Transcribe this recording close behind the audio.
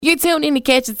You're tuned in to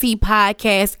Catch a Tea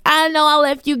podcast. I know I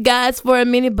left you guys for a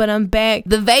minute, but I'm back.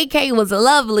 The vacay was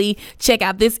lovely. Check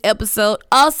out this episode.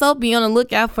 Also, be on the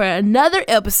lookout for another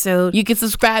episode. You can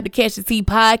subscribe to Catch a Tea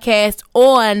podcast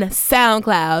on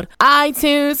SoundCloud,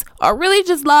 iTunes, or really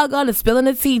just log on to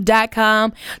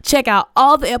spillingthetea.com. Check out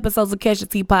all the episodes of Catch a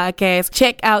Tea podcast.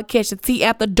 Check out Catch a Tea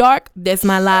After Dark. That's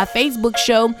my live Facebook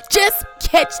show. Just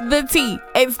catch the tea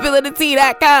at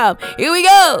spillingthetea.com. Here we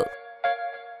go.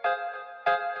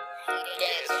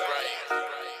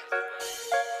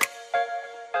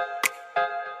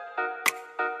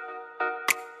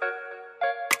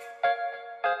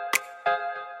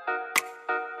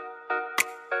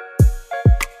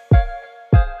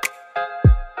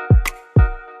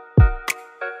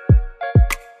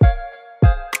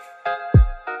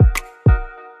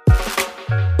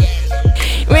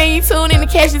 Man, you tune in to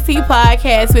Catch the Tea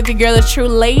podcast with your girl, the True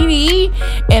Lady.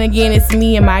 And again, it's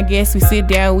me and my guests. We sit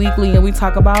down weekly and we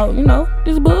talk about,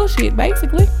 this bullshit,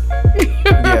 basically.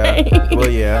 Yeah. Well,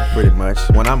 yeah, pretty much.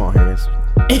 When I'm on here,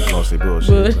 it's mostly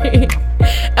bullshit.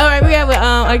 All right, we have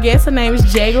a guest. Her name is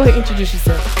Jay. Go ahead, introduce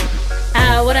yourself.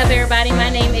 What up, everybody? My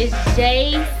name is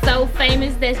Jay So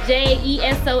Famous. That's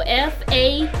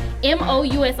JESOFAMOUS.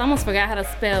 I almost forgot how to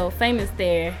spell famous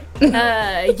there.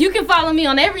 You can follow me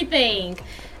on everything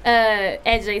at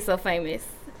Jay So Famous.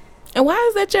 And why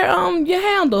is that your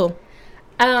handle?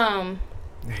 I'm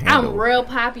real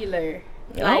popular.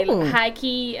 Like high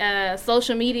key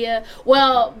social media.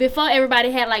 Well, before everybody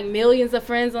had like millions of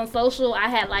friends on social, I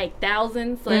had like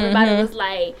thousands. So everybody was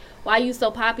like, "Why you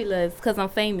so popular?" It's because I'm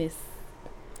famous.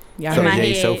 Yeah, so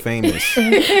Jay So Famous. I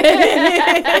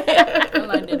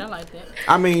like that.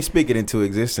 I mean, speak it into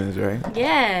existence, right?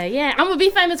 Yeah. I'm gonna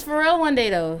be famous for real one day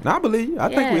though. I believe.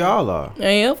 I think we all are.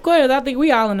 Yeah, of course. I think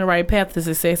we all on the right path to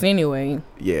success anyway.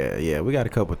 Yeah. We got a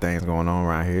couple things going on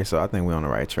right here, so I think we're on the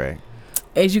right track.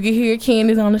 As you can hear, Ken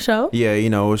is on the show. Yeah,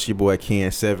 it's your boy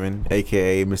Ken7,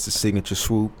 aka Mr. Signature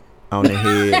Swoop on the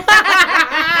head,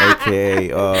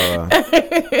 aka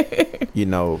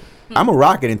I'm a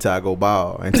rock it until I go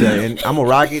bald. And I'm a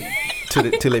rock it till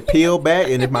it peel back.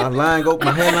 And if my hairline go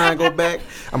back,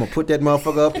 I'm gonna put that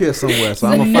motherfucker up here somewhere. So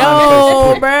I'm gonna find a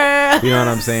place to put it. You know what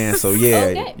I'm saying? So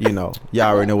yeah, y'all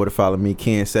already know where to follow me,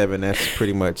 Ken7. That's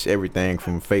pretty much everything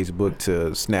from Facebook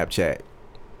to Snapchat.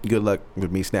 Good luck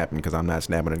with me snapping because I'm not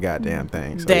snapping a goddamn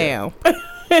thing. So, damn.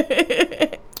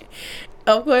 Yeah.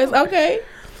 Of course. Okay.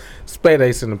 Spade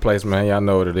Ace in the place, man. Y'all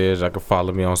know what it is. Y'all can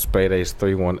follow me on Spade Ace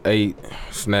 318,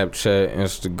 Snapchat,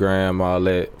 Instagram, all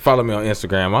that. Follow me on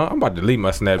Instagram. I'm about to delete my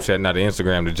Snapchat, not the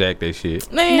Instagram, to jack that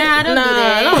shit. Man, don't do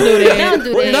that. Don't do that. Don't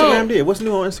do what that. Instagram did? What's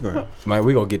new on Instagram? Man,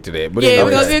 we gonna get to that. But Yeah,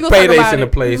 we gonna Spade talk Ace about in the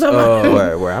it. place.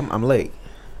 Where I'm late.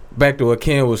 Back to what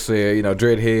Ken was saying.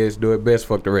 Dreadheads do it best.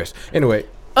 Fuck the rest. Anyway.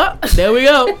 There we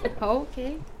go.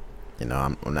 Okay.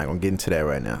 I'm not gonna get into that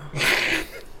right now.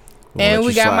 And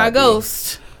we got my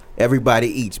ghost. Everybody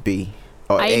eats, B.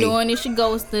 How you doing? It's your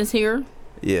ghost that's here.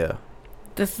 Yeah.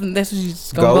 That's what you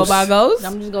just gonna go by ghost?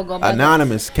 I'm just gonna go by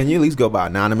Anonymous. Can you at least go by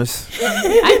Anonymous? We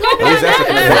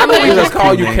just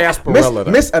call you Casparella.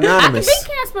 Miss Anonymous. I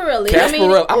can be Casparella.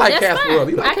 Casparella. I like that's Casparella. fine.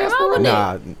 You like I can roll with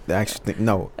Nah, actually,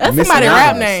 no. That's Miss somebody's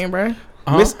rap Anonymous. name, bro.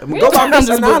 Go by Miss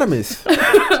Anonymous.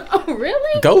 Oh,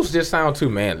 really? Ghost just sound too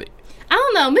manly. I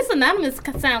don't know. Miss Anonymous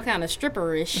sound kind of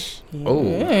stripperish. Oh.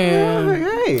 Yeah.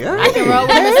 Hey, I can roll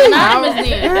with Miss Anonymous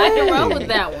then. I can roll with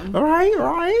that one. All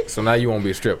right. So now you won't be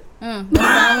a stripper. That's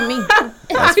fine with me.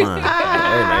 That's fine.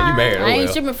 Hey man, you married. I ain't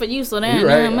stripping for you, so that You ain't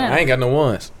right. nothing matter. I ain't got no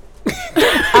ones.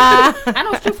 I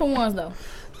don't strip for ones though.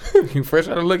 You fresh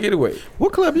out of luck anyway.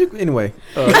 What club you anyway?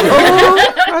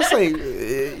 I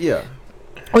say, yeah.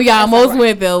 We almost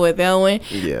went there with that one.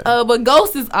 Yeah. But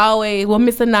Ghost is always,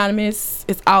 Miss Anonymous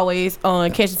is always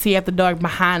on Catch the Tea After Dark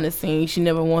behind the scenes. She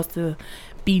never wants to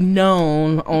be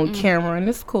known on camera, and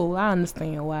it's cool. I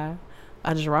understand why.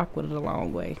 I just rock with it a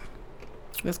long way.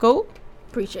 It's cool?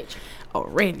 Appreciate you.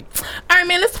 Already. All right,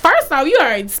 man, first off, you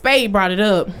already, Spade brought it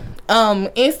up.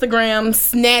 Instagram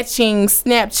snatching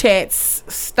Snapchat's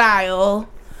style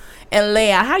and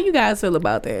layout. How you guys feel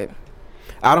about that?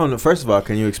 I don't know. First of all,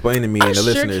 can you explain to me and the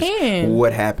listeners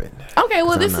what happened? Okay,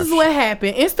 well, this is what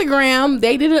happened. Instagram,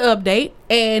 they did an update,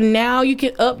 and now you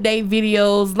can update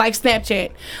videos like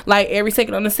Snapchat, like every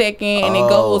second on the second, and it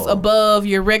goes above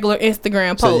your regular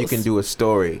Instagram post. So you can do a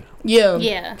story. Yeah.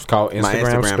 It's called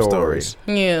Instagram Stories.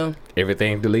 Yeah.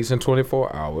 Everything deletes in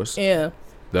 24 hours. Yeah.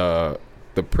 The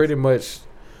pretty much,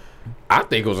 I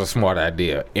think it was a smart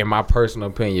idea, in my personal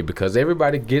opinion, because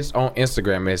everybody gets on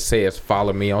Instagram and says,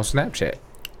 follow me on Snapchat.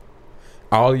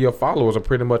 All your followers are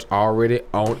pretty much already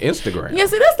on Instagram. Yeah,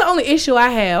 see, that's the only issue I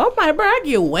have. I'm like, bro, I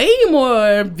get way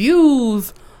more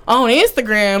views on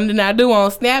Instagram than I do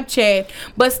on Snapchat.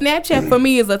 But Snapchat for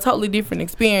me is a totally different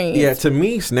experience. Yeah, to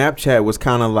me, Snapchat was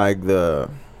kind of like the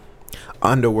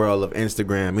underworld of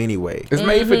Instagram anyway. It's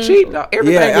made for cheating.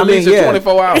 Everything Yeah, I mean, released in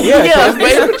 24 hours. Yeah, It's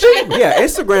made for cheating. Yeah,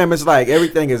 Instagram is like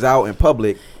everything is out in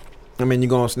public. I mean, you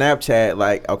go on Snapchat,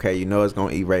 like, okay, you know it's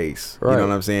going to erase. Right. You know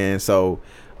what I'm saying? So,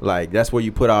 like, that's where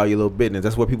you put all your little business.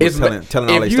 That's what people telling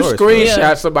all their if you stories.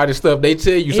 screenshot somebody's stuff, they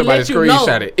tell you somebody let you know.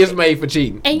 screenshot it. It's made for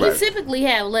cheating. And Right. you typically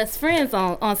have less friends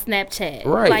on Snapchat.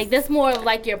 Right. Like, that's more of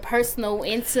like your personal,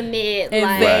 intimate.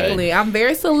 Exactly. Like, I'm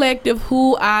very selective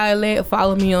who I let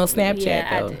follow me on Snapchat.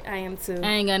 yeah, though. I am too. I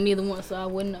ain't got neither one, so I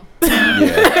wouldn't know.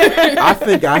 Yeah. I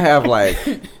think I have like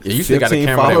Yeah, you still got a 15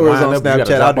 camera that followers wind on up, you gotta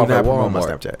Snapchat. I drop do off not at promote my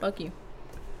Walmart. Snapchat. Fuck you.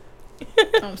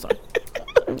 I'm sorry.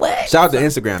 Shout out to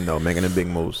Instagram though, making the big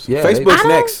moves. Yeah, Facebook's I don't-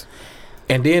 next.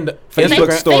 And then Facebook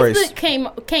Instagram, stories.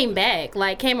 Facebook came back,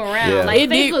 like came around. Yeah. Like It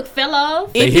did. Facebook fell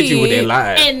off. they It hit you with did. that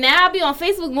live. And now I be on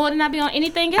Facebook more than I be on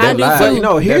anything else. I That do live, too. You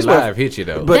know, here's that what. live hit you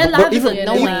though. That live is even,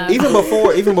 annoying.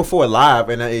 even before live,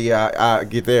 and I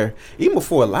get there. Even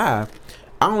before live,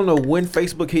 I don't know when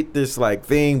Facebook hit this like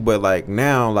thing, but like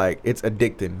now, like it's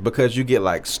addicting because you get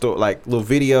like like little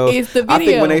videos. It's the I think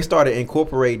video. when they started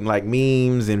incorporating like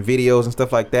memes and videos and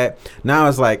stuff like that, now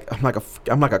it's like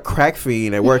I'm like a crack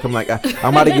fiend at work. I'm like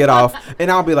I'm about to get off, and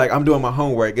I'll be like I'm doing my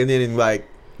homework, and then like.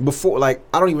 Before, like,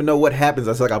 I don't even know what happens.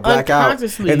 It's like I black out,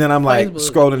 Unconsciously, and then I'm like Facebook.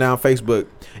 scrolling down Facebook.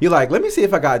 You're like, let me see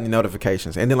if I got any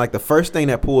notifications, and then like the first thing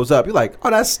that pulls up, you're like,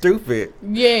 oh, that's stupid.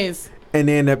 Yes. And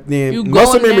then You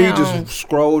most of going them you down. just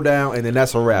scroll down, and then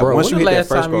that's a wrap. Bro, Once when you the hit last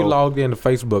that first time you scroll, logged into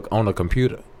Facebook on a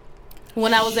computer?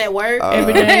 When I was at work.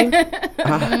 Every day.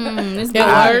 It's been,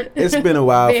 Yeah. Word. it's been a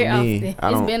while Very for me. often. I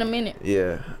it's don't. been a minute.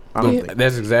 Yeah, I don't think.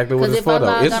 That's exactly what Because it's if I for though.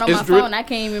 log out on my It's really- phone, I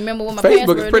can't even remember what my Facebook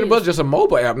password is pretty much just a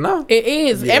mobile app now. It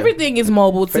is. Yeah. Everything is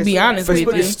mobile, to be honest Facebook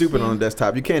with you. is stupid on the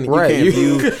desktop. You can't. Right. You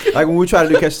can't view like when we try to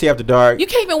do Catch Tea After Dark. You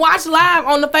can't even watch live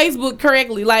on the Facebook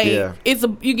correctly. Like, Yeah.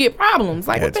 you get problems.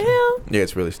 Like, Yeah, what the it's- hell? Yeah,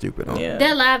 it's really stupid. Yeah.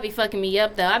 That live be fucking me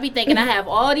up though. I be thinking I have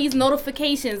all these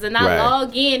notifications and I Right.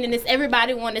 log in and it's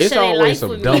everybody want to It's share their always life some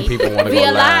with dumb me. people wanna go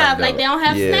via live, Like though. they don't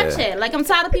have Yeah. Snapchat. Like I'm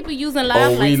tired of people using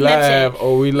live Oh, like we Snapchat. live.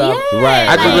 Oh, we live. Yeah, Right.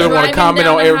 I just like, really want to driving comment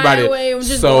down on the everybody. highway, I'm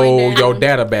just So going down. your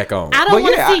data back on. I don't But want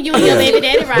to yeah, see you and your yeah. baby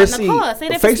daddy But riding see, the car. Say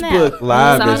that for Snap. Facebook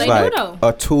Live That's all is they like do, though.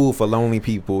 a tool for lonely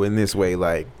people in this way.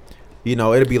 Like, you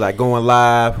know, it'll be like going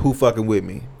live. Who fucking with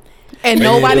me? And then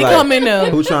nobody be like, come in there.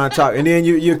 Who trying to talk? And then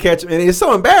you catch, and it's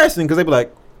so embarrassing because they be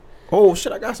like, "Oh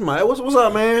shit, I got somebody. What's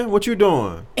up, man? What you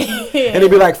doing?" And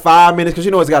it'd be like 5 minutes because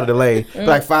you know it's got a delay. Be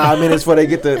like 5 minutes before they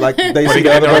get to like they When see you the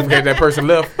got other person. notification that person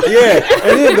left. Yeah,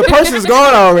 and then the person's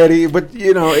gone already. But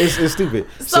you know it's stupid.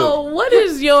 So, what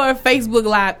is your Facebook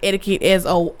Live etiquette as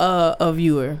a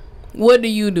viewer? What do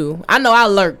you do? I know I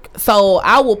lurk, so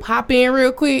I will pop in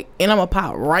real quick and I'm gonna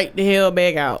pop right the hell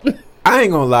back out. I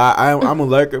ain't gonna lie, I'm a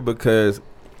lurker because,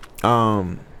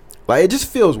 like it just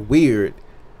feels weird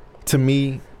to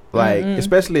me, like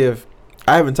especially if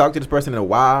I haven't talked to this person in a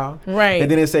while, Right. and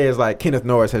then it says like Kenneth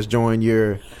Norris has joined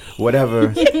your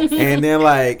whatever, and then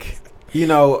like. You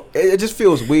know, it just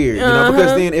feels weird, you know,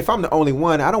 because then if I'm the only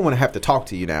one, I don't want to have to talk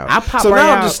to you now. I pop so right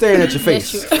now I'm out. just staring at your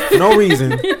face for no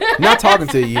reason, not talking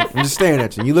to you. I'm just staring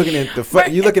at you. You looking at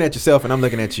you looking at yourself, and I'm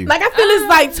looking at you. Like, I feel it's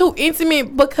like too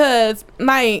intimate because,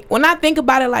 like, when I think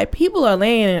about it, like, people are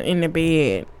laying in the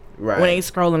bed right. when they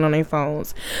scrolling on their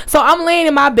phones. So I'm laying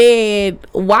in my bed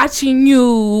watching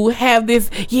you have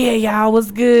this, yeah, y'all was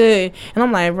good. And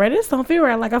I'm like, bro, this don't feel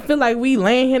right. Like, I feel like we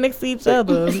laying here next to each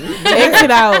other.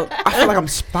 Exit out. I feel like I'm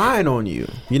spying on you.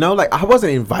 You know, like I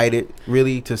wasn't invited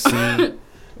really to see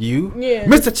you. Yeah.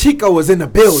 Mr. Chico was in the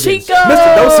building. Chico!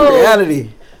 Mr. Dose of Reality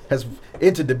has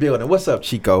entered the building. What's up,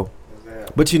 Chico?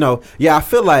 But you know, yeah, I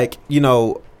feel like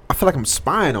I'm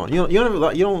spying on you. You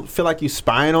don't feel like you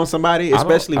spying on somebody,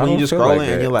 especially when you just scrolling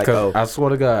and you're like, 'Cause oh, I swear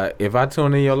to God, if I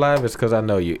tune in your live, it's because I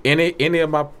know you. Any of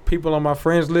my people on my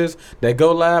friends list that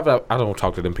go live, I don't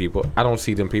talk to them people. I don't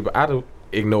see them people. I don't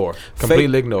ignore.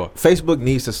 Completely ignore. Facebook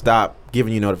needs to stop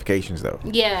giving you notifications though.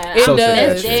 Yeah, It So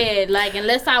that's does. dead. Like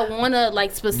unless I wanna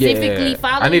like specifically Yeah.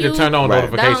 follow I need to you, turn on Right.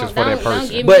 notifications for that don't person.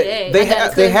 give But me that. they I gotta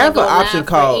have they click have Go an live option for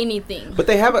called anything. But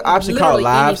they have an option called Literally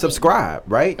live anything. subscribe,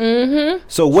 right? Mm-hmm.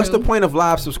 So what's the point of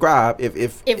live subscribe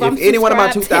if I'm any one of my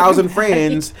subscribed to 2,000 everybody.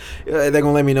 friends they're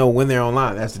gonna let me know when they're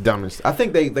online? That's the dumbest. I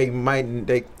think I think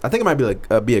it might be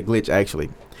a glitch actually,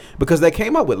 because they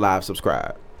came up with live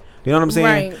subscribe, You know what I'm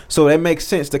saying? Right. So that makes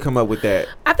sense to come up with that.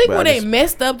 I think But when I they just-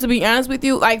 messed up, to be honest with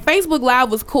you, like Facebook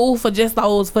Live was cool for just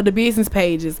for the business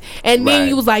pages, and then Right.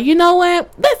 you was like, you know what?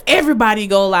 Let's everybody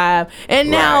go live,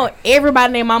 and now Right. everybody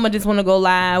and their mama just want to go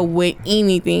live with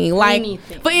anything. Like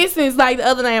Anything. for instance, like the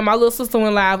other day, my little sister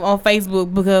went live on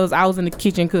Facebook because I was in the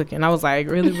kitchen cooking. I was like,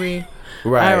 really, Bree?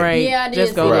 Right. All right, Yeah, I did.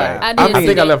 just go see Right. live. that. I did think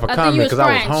see I left a that. comment think you 'cause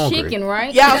I was frying hungry. chicken,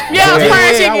 right? Yeah, I was frying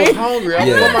I was chicken. hungry. I was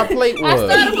Yeah. what my plate I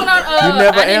was. started put on. You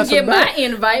never I didn't answered get back. my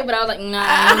invite, but I was like, nah,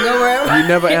 I ain't go where. You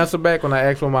never answered back when I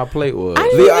asked what my plate was.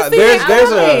 I-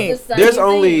 There's same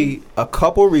only a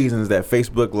couple reasons that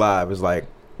Facebook Live is like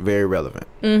very relevant.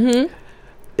 Mm-hmm.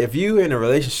 If you in a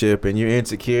relationship and you're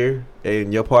insecure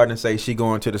and your partner say she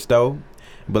going to the store,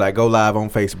 but like go live on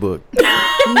Facebook.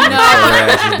 No, Your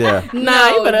ass is there. Nah,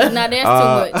 you better. Nah, that's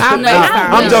Uh, too much. I'm No, FaceTime.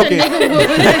 I'm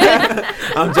joking.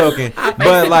 I'm joking.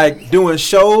 But like doing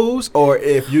shows or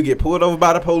if you get pulled over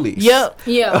by the police. Yep.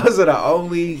 Yeah. Those are the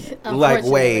only like Unfortunately.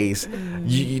 ways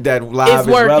that live It's is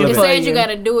working It relevant. for says you you. got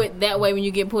to do it that way when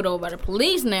you get pulled over by the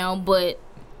police now, but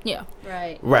yeah.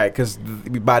 Right. Right, because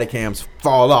the body cams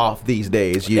fall off these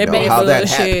days. You It know makes how a that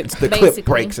little happens. shit. The clip Basically.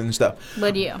 breaks and stuff.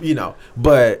 But yeah. You know,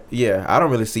 but yeah, I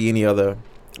don't really see any other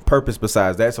purpose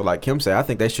besides that. So like Kim said, I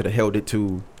think they should have held it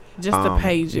to Just the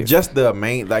pages. just the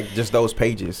main, like just those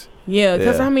pages. Yeah,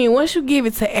 because Yeah. I mean, once you give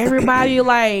it to everybody,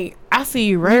 like I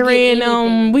see Ray You Ray get and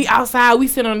anything. we outside, we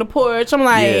sit on the porch. I'm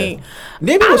like, Yeah.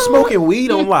 Then we was smoking weed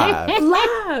on live.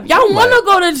 live. Y'all want to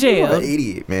go to You're an jail?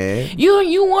 idiot, man.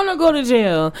 You want to go to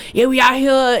jail? Yeah, we out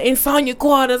here in Sonya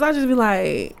quarters. I just be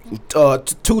like,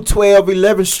 212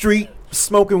 11th Street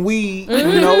smoking weed.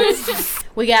 You know,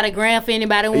 We got a grant for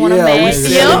anybody who want Yeah, to we match.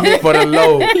 said- Yep. For the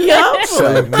low. yup.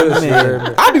 So,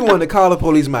 man, I be wanting to call the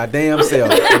police my damn self.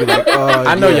 I be like,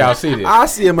 I know yeah. y'all see this. I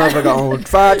see a motherfucker on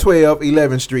 512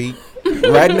 11th Street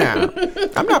right now.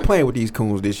 I'm not playing with these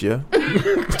coons this year.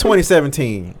 It's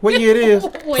 2017. What year it is?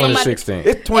 2016.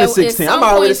 It's 2016. At I'm some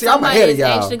already point, see. I'm somebody ahead of is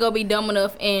y'all. actually gonna be dumb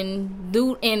enough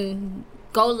and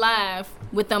go live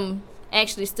with them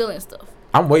actually stealing stuff.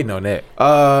 I'm waiting on that.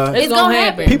 It's gonna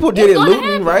happen. People did It's it gonna looking,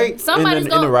 happen. right? Somebody's in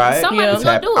gonna the riot. somebody's It's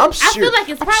gonna happened. do it. I'm I sure. feel like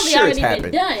it's probably sure already it's been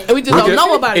happened. done. And we just don't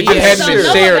know about it It just yet. hasn't been Don't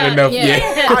know shared about it enough yet.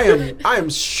 yet. I am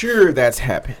sure that's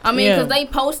happened. I mean, Yeah. because they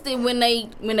post it when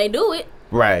they do it.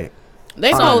 Right.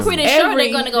 They So I'm post pretty sure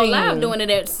they're gonna go everything. live doing it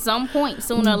at some point,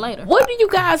 sooner or later. What do you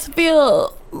guys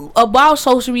feel about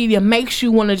social media makes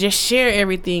you want to just share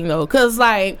everything though? Cause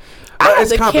like I have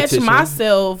It's to catch competition.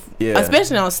 myself, Yeah.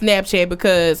 especially on Snapchat,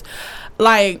 because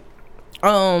like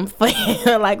for,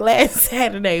 like last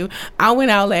Saturday, I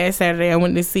went out last Saturday. I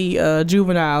went to see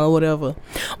Juvenile or whatever,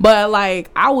 but like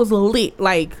I was lit,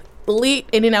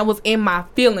 and then I was in my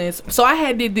feelings. So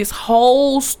I did this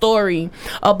whole story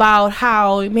about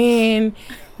how, man,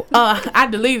 I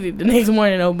deleted it the next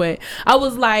morning though, but I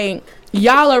was like,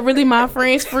 y'all are really my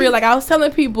friends for real. Like I was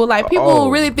telling people, like people Oh.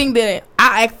 really think that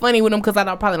I act funny with them because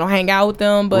probably don't hang out with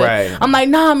them, but Right. I'm like,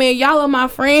 nah, man, y'all are my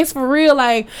friends for real.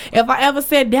 Like if I ever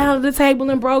sat down at the table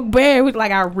and broke bread,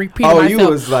 like I repeat Oh, myself. you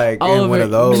was like in one over.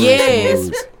 of those. Yes.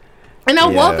 moods. And I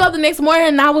woke Yeah. up the next morning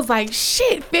and I was like,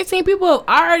 shit, 15 people have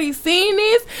already seen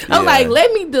this. I was Yeah. like,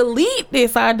 let me delete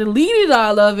this. So I deleted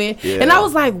all of it. Yeah. And I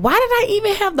was like, why did I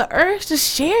even have the urge to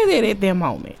share that at that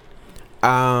moment?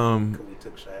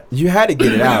 You had to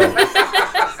get it out.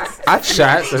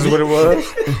 Shots, that's what it was.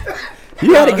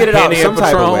 You had to get it out Henny some and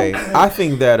type of Patron. way. I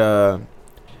think that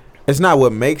it's not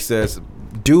what makes us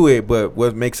do it, but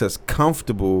what makes us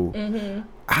comfortable.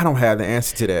 I don't have the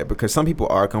answer to that because some people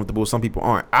are comfortable, some people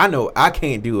aren't. I know I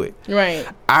can't do it. Right.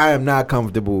 I am not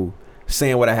comfortable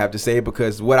saying what I have to say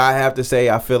because what I have to say,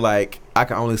 I feel like I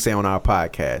can only say on our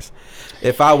podcast.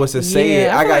 If I was to say Yeah, it,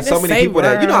 I I feel got like so that's many people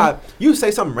that, you know safer. how you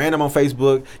say something random on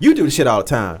Facebook, you do the shit all the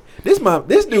time. This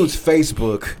dude's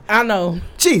Facebook, I know.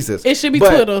 Jesus. It should be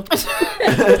But- Twitter.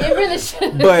 It really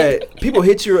should. But people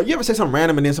hit you. You ever say something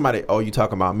random and then somebody, oh, you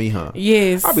talking about me, huh?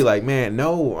 Yes. I'll be like, man,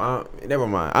 no, never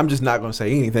mind. I'm just not gonna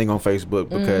say anything on Facebook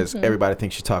because everybody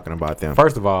thinks you're talking about them.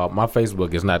 First of all, my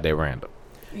Facebook is not that random.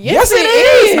 yes, it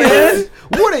is,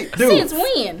 man. What it do? Since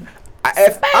when?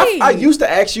 I used to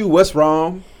ask you what's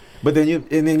wrong, but then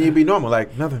you'd be normal,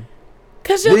 like nothing.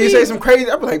 Cause Then you say some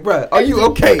crazy. I'd be like, bruh, are you I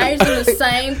okay? used to do the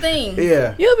same thing.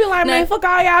 Yeah. you'll be like, man, Nah. fuck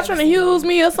all y'all trying to use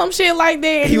me or some shit like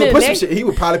that. He And would the put some next- shit. He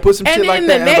would probably put some And shit like then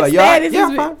that. the And I'd next be like,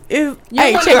 status yeah, fine. is You're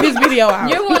hey, one check of- this video out.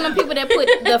 You're one of the people that put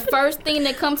the first thing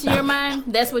that comes to your mind.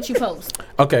 That's what you post.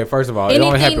 Okay, first of all, it Anything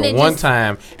only happened that one just-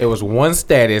 time. It was one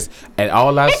status, and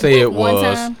all I said One was,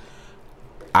 time.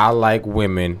 I like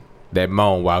women that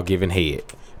moan while giving head.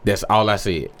 That's all I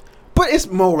said. But it's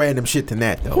more random shit than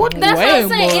that, though. That's what I'm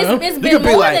saying. It's been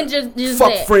more than just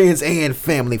fuck that. friends and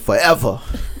family forever.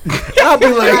 I'll be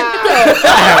like,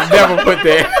 I have never put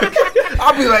that.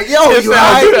 I'll be like, yo, It you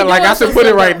sounds good. right? Like I should put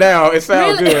it right now. It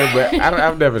sounds Really? good, but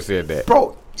I've never said that.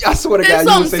 Bro, I swear to God,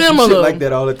 you would say some shit like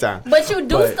that all the time. But you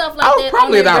do But stuff I like was that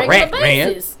probably on a not regular rap,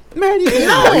 man. basis. Man, you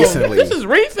No, recently. this is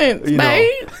recent, You know.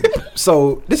 babe.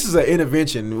 So this is an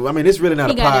intervention. I mean, it's really not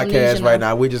He a got podcast amnesia right now.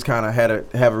 now. We just kind of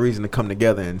have a reason to come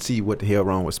together and see what the hell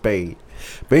wrong with Spade.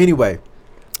 But anyway,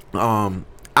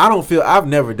 I've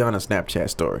never done a Snapchat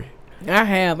story. I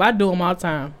have. I do them all the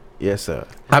time. Yes, sir.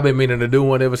 I've been meaning to do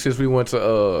one ever since we went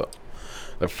to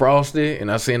the Frosty,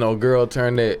 and I seen old girl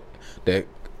turn that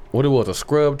what it was, a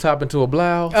scrub top into a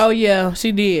blouse. Oh yeah,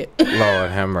 she did.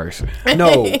 Lord have mercy,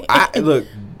 No, look,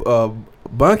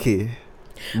 Bunky.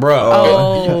 bro.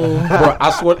 Oh, Bro,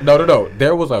 I swear, no.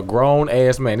 There was a grown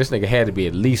ass man. This nigga had to be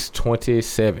at least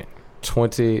 27. I'm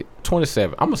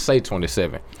gonna say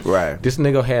 27. Right. This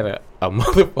nigga had a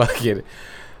motherfucking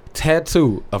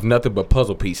tattoo of nothing but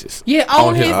puzzle pieces. yeah,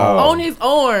 On his on his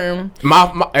arm.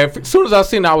 As soon as I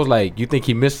seen it, I was like, you think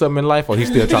he missed something in life, or he's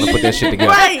still trying to put that shit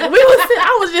together? Right.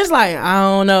 I was just like, I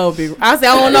don't know. I said, I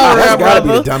don't know, That's real gotta be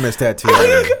the brother. dumbest tattoo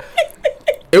ever.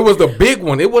 It was the big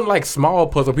one. It wasn't like small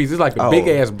puzzle pieces. It's like the Oh. big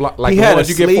ass block, like He the had a ones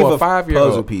you get sleeve for a of 5-year-old.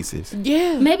 puzzle pieces.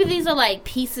 Yeah. Maybe these are like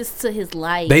pieces to his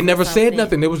life. They or never said something.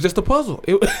 nothing. It was just a puzzle.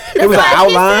 It, It was an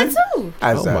outline. Too.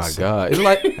 oh my god!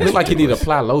 It's like he need to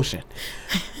apply lotion.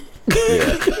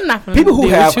 I'm not finna People who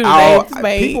deal have with you,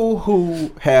 babe. people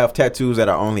who have tattoos that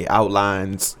are only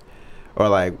outlines or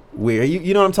like weird.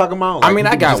 You know what I'm talking about? Like, I mean,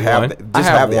 I people got just have one. the- I just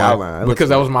have have the one outline. It looks because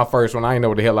that good. was my first one. I didn't know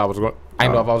what the hell I was going. I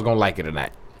didn't know if I was gonna like it or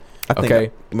not. I think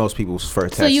okay. most people's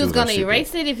first So tattoos. you was are gonna stupid.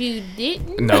 erase it if you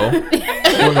didn't? No.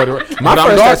 But My I'm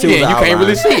first dark tattoo was skinned. You can't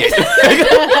really see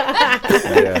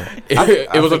Yeah, it.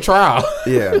 It was a trial.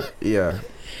 yeah.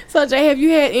 So, Jay, have you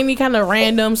had any kind of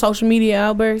random social media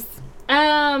outbursts?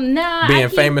 Nah. Being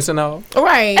famous and all.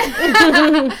 Right.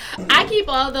 I keep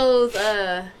all those.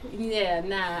 I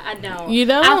don't. You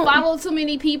don't? I follow too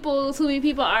many people. Too many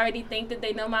people already think that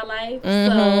they know my life,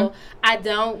 Mm-hmm. so I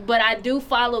don't. But I do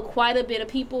follow quite a bit of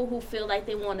people who feel like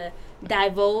they want to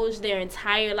divulge their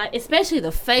entire life, especially the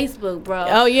Facebook, bro.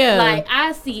 Oh, yeah. Like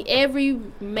I see every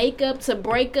makeup to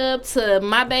breakup to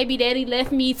my baby daddy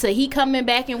left me to he coming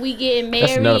back and we getting married.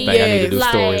 That's another thing I need to do like,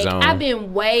 stories on. I've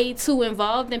been way too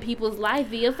involved in people's life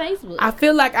via Facebook. I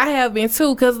feel like I have been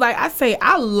too, because like I say,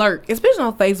 I lurk, especially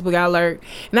on Facebook. I lurk,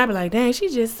 and I be like, "Dang, she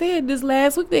just said this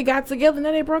last week they got together,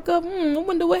 now they broke up. I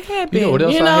wonder what happened." You know what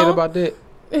else I hate about that?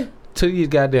 To these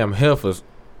goddamn heifers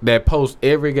that post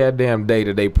every goddamn day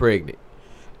that they pregnant.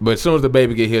 But as soon as the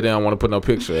baby get here, they don't want to put no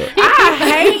picture up. I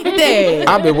hate that.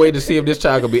 I've been waiting to see if this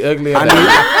child could be ugly or not.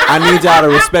 I need y'all to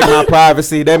respect my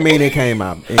privacy. That mean it came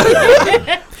out.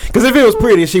 Because if it was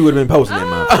pretty, she would have been posting it,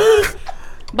 man.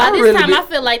 By I this really time, did- I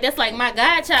feel like that's like my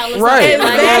godchild or Right. something.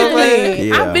 Like, Exactly.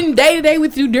 Yeah. I've been day to day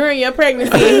with you during your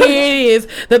pregnancy. And here it is.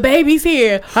 The baby's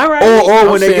here. All right. Or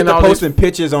I'm when they seeing get to all these- posting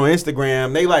pictures on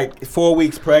Instagram, they like 4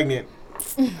 weeks pregnant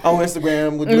on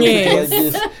Instagram with Yes.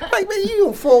 pictures like this. Like, man,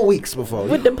 you 4 weeks before.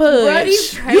 with the bro,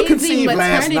 these push. You crazy conceived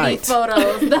last maternity night.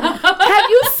 photos. Have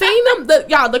you seen them?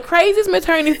 The craziest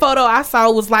maternity photo I saw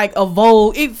was like a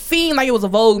Vogue. It seemed like it was a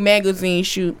Vogue magazine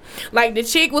shoot. Like the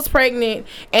chick was pregnant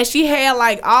and she had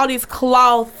like all this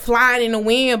cloth flying in the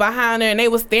wind behind her, and they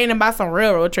was standing by some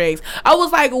railroad tracks. I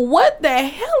was like, what the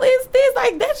hell is this?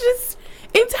 Like, that's just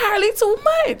entirely too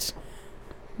much.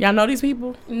 Y'all know these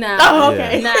people? Nah. Oh,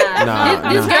 okay. Nah.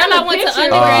 This Nah. girl I went to Picture,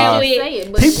 undergrad say with.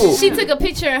 it, but People- She took a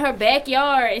picture in her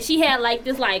backyard and she had like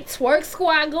this like twerk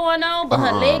squat going on, but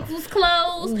her legs was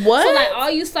closed. What? So like all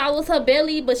you saw was her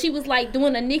belly, but she was like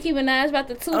doing a Nicki Minaj about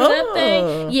to toot it up Oh.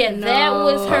 thing. Yeah, that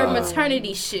was her No.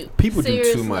 maternity shoot. People do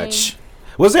Seriously. too much.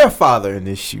 Was there a father in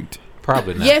this shoot?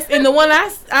 Probably not. Yes, and the one I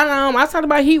talked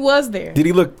about, he was there. Did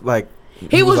he look like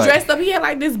He was like- dressed up. He had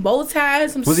like this bow tie,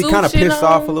 some Was he suit kind of shit pissed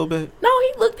on. off a little bit? No,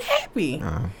 he looked happy.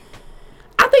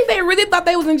 I think they really thought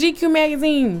they was in GQ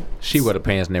magazine. She wear the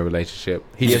pants in their relationship.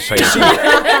 He just paid.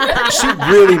 She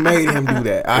really made him do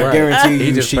that. I Right. guarantee He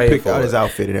you, just she paid picked for out it. his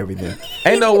outfit and everything.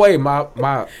 Ain't no way my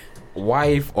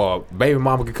wife or baby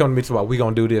mama could come to me to we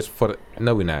gonna do this for the.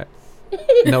 No, we not.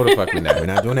 No, the fuck we not. We're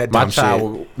not doing that My dumb child shit.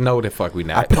 will, no, the fuck we I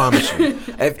not. promise you.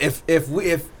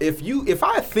 If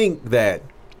I think that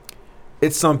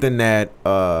it's something that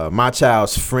my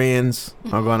child's friends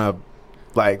are gonna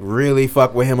like really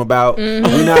fuck with him about,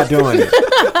 we're not doing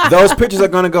it. Those pictures are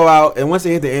gonna go out, and once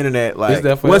they hit the internet, like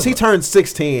there once he forever. turns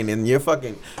 16 and you're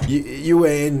fucking you were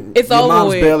in It's your over mom's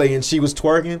with. belly and she was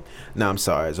twerking. No, I'm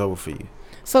sorry, it's over for you.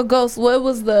 So, Ghost, what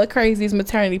was the craziest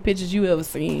maternity pictures you ever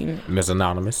seen? Miss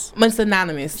Anonymous. Miss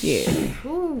Anonymous, yeah.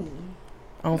 Ooh,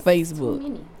 On too Facebook.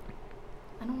 many.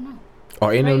 I don't know.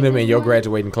 Or any of them in your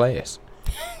graduating class.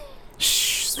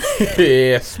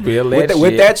 Yeah, spill that shit.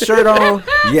 With that shirt on,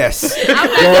 yes. I'm not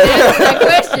gonna answer that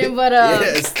question, but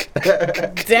Yes.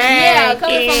 Dang.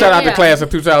 coming from Shout out to class of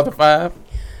 2005.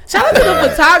 Shout out to the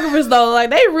photographers though.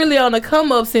 Like they really on the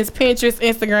come up since Pinterest,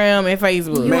 Instagram, and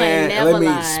Facebook. You ain't never let me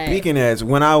lied. speaking as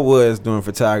when I was doing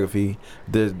photography,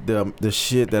 the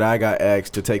shit that I got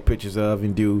asked to take pictures of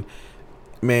and do,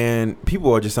 man,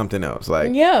 people are just something else.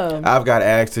 Like Yeah. I've got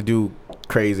asked to do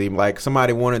crazy, like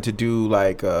somebody wanted to do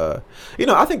like I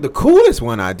think the coolest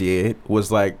one I did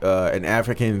was like an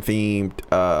African themed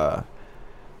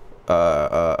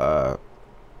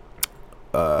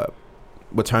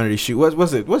maternity shoot.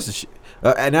 What's the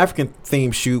an African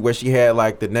themed shoot where she had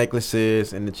like the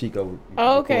necklaces and the Chico.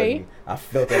 Oh, okay. Me. I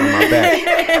felt that on my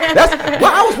back. That's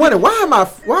why I was wondering why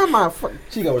my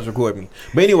Chico was recording me.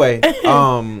 But anyway,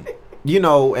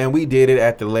 and we did it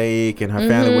at the lake, and her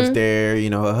family was there.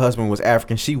 Her husband was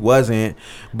African, she wasn't.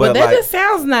 But that like, just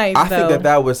sounds nice. I think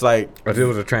that was like, But it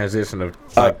was a transition of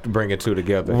like bringing two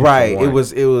together. right. into one.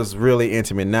 It was really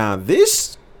intimate. Now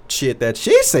this shit that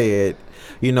she said,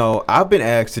 I've been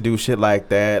asked to do shit like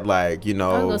that. Like, I was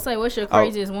gonna say, what's your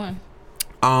craziest one?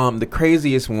 The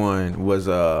craziest one was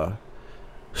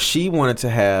she wanted to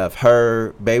have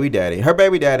her baby daddy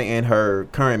and her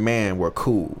current man were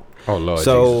cool. Oh Lord.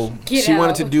 So Get she out.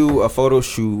 wanted to do a photo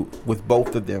shoot with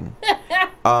both of them.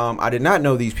 I did not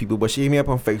know these people, but she hit me up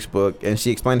on Facebook and she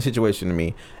explained the situation to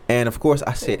me. And of course,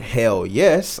 I said, "Hell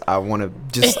yes, I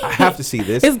have to see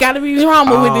this." it's got to be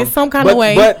drama with this some kind but, of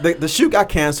way. But the shoot got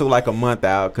canceled like a month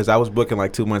out because I was booking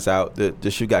like 2 months out.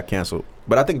 The shoot got canceled.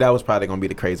 But I think that was probably gonna be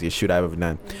the craziest shoot I've ever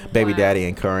done. Baby daddy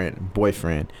and current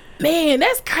boyfriend. Man,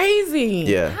 that's crazy.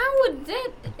 Yeah. How would that?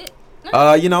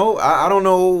 I don't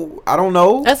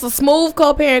know. That's a smooth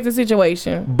co-parenting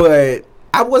situation. But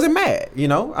I wasn't mad.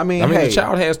 I mean, hey, the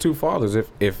child has two fathers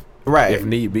if right,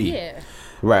 need be. Yeah.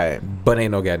 right. But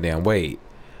ain't no goddamn way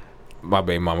my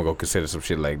baby mama gonna consider some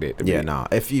shit like that. Yeah, no.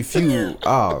 If you Jesus,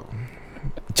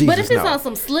 But if it's no. on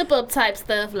some slip up type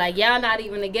stuff, like y'all not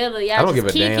even together, I y'all don't give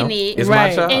just a damn. kicking it, It's Right.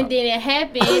 my child. and then it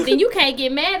happened, then you can't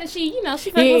get mad that she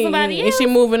fucking with somebody And else. she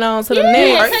moving on to the Yeah,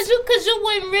 next. cause you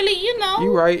wouldn't really,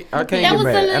 You right. I can't That get was a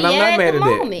mad, little and I'm yeah not at mad the at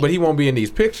that. moment. But he won't be in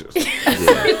these pictures. we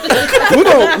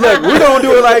gonna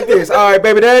do it like this. All right,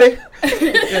 baby daddy.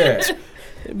 Yeah.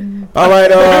 All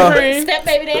right, step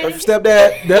baby daddy.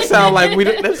 stepdad. That sound like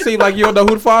that seems like you don't know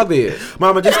who the father is.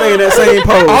 Mama, just stay in that same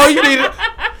pose. All you need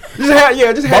is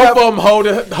just have both of them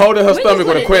holding her We stomach just with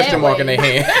put a it question that mark in way. their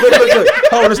hand. look,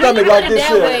 hold the stomach like Put it this.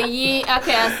 that Here. way, yeah.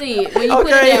 Okay, I see it. When you put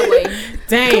it Okay. that way,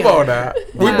 Damn. Come on now.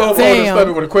 We Wow. both hold the Damn.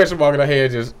 stomach with a question mark in our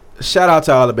hand. Just Shout out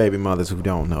to all the baby mothers who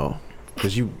don't know,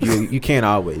 because you can't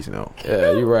always know.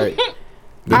 yeah, you're right.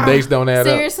 The dates don't add up.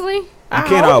 seriously, I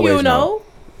can't hope always you know.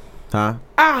 Huh?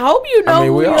 I hope you know. I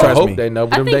mean, we all Trust hope me. they know,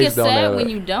 but I them think dates it's don't add sad up. when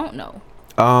you don't know.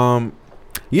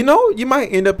 You might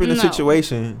end up in a No.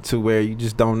 situation to where you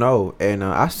just don't know, and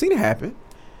I've seen it happen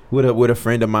with a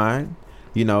friend of mine,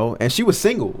 and she was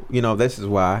single. This is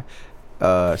why.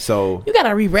 So You gotta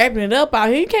rewrapping it up out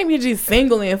here. You can't be just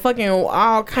single and fucking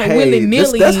all kind hey, willy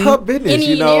nilly. that's her business.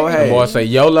 Any and The Hey, boy say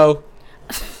YOLO.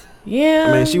 Yeah.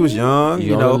 I mean, she was young,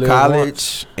 You only live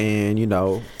college, and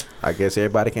I guess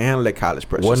everybody can handle that college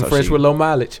pressure. Wasn't so fresh she- with low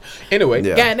mileage. Anyway,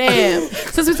 Yeah. Goddamn.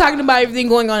 Since we're talking about everything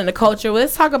going on in the culture,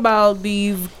 let's talk about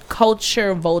these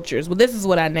culture vultures. Well, this is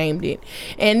what I named it.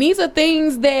 And these are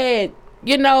things that,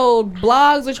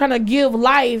 blogs are trying to give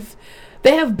life.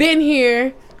 They have been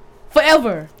here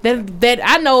forever. That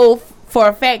I know for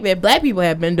a fact that black people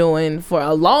have been doing for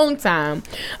a long time.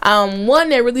 One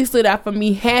that really stood out for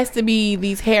me has to be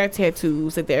these hair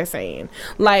tattoos that they're saying.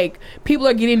 Like, people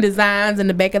are getting designs in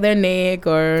the back of their neck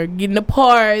or getting the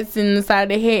parts in the side of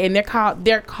their head, and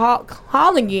they're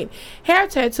calling it hair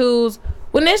tattoos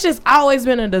when it's just always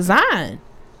been a design.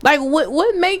 Like,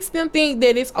 what makes them think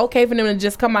that it's okay for them to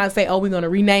just come out and say, oh, we're going to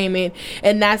rename it,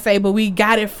 and not say, but we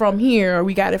got it from here or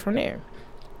we got it from there?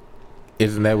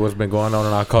 isn't that what's been going on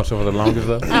in our culture for the longest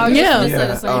though? I was Yeah. just gonna say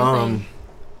the same thing.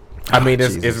 I mean,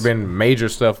 it's Jesus. been major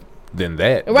stuff than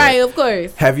that. but Right, of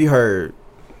course. Have you heard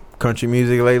country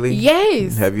music lately?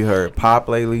 Yes. Have you heard pop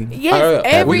lately? Yes,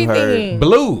 Have we heard everything.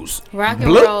 Blues. Rock and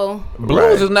Blue- roll. Blues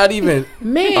Right. is not even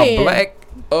Man. a black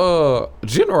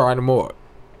genre anymore.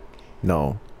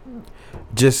 No.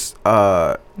 Just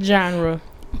genre.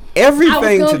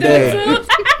 everything gonna do today.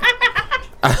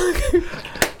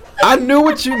 I knew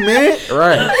what you meant.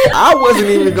 Right. I wasn't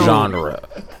even gonna. Genre.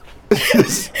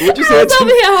 What you said?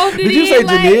 Did you say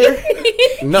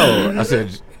Janir? No, I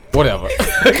said whatever.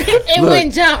 It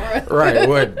went genre. Right,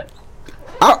 what?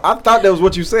 I thought that was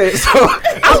what you said, so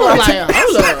I was like,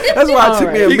 hold up. that's why it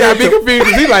took me a He got me minute. confused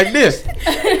because he like this.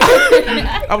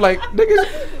 I'm like,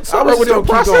 nigga, I was still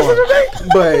keep going,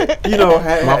 but you know,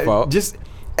 My fault. just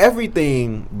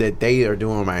everything that they are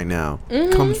doing right now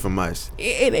comes from us.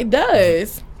 It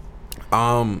does.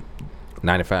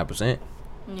 95%.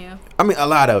 Yeah. I mean, a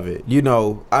lot of it. You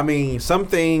know, I mean, some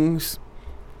things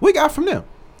we got from them,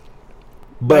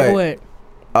 but Like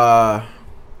what?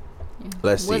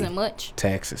 let's see. Wasn't much.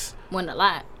 Taxes. Wasn't a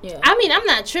lot. Yeah. I mean, I'm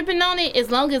not tripping on it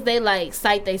as long as they like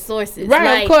cite their sources. Right,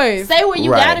 like, of course. Say where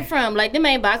you Right. got it from. Like them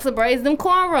ain't boxer braids, them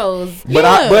cornrows. But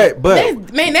Yeah.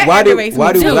 but Man, that why do aggravates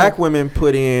me too. black women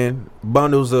put in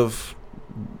bundles of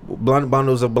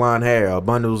blonde hair or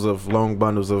bundles of long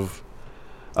bundles of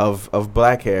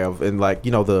black hair and like,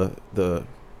 you know, the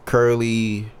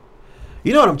curly,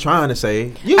 you know what I'm trying to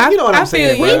say. You know what I'm I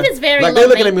saying, feel you. bruh. Weave is very like low they're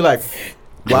looking at me like, watch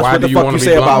Why what do the you fuck want you to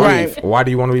say be about blonde? weave. Why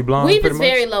do you want to be blonde? Weave pretty is much?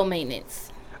 very low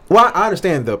maintenance. Well, I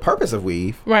understand the purpose of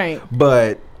weave, Right.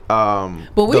 but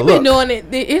We've been doing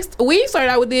it. We started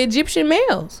out with the Egyptian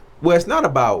males. Well, it's not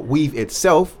about weave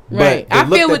itself, Right. but the I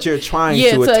look feel that what- you're trying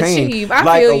yeah, to to attain, achieve. I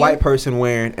like feel a you. white person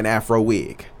wearing an afro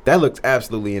wig. That looks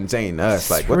absolutely insane to us.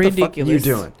 Like, what the fuck are you ridiculous.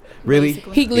 doing? Really?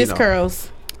 Basically. Heatless know.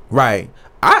 curls. Right.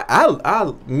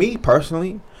 Me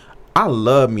personally, I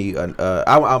love me.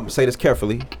 I'll say this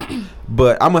carefully,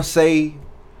 but I'm gonna say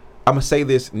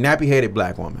this nappy-headed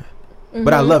black woman,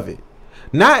 but I love it.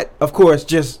 Not, of course,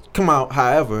 just come out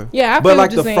however. Yeah, I but feel like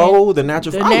what you're the saying. faux, the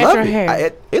natural. The I natural love it.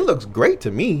 hair. It looks great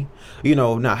to me. You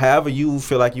know, now however you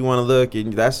feel like you want to look,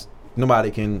 and that's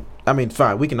nobody can. I mean,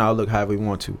 fine, we can all look however we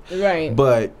want to. Right.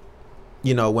 But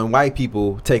you know, when white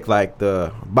people take like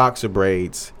the boxer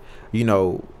braids, you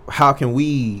know, how can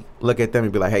we look at them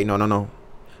and be like, hey, no,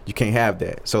 you can't have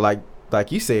that. So like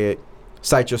you said,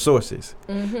 cite your sources.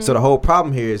 So the whole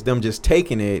problem here is them just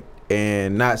taking it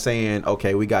and not saying,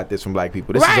 okay, we got this from black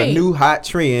people. This is Right. a new hot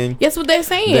trend. That's what they're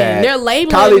saying. that They're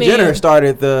labeling Kylie it. Jenner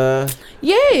started the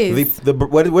Yes.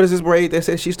 what is this braid? They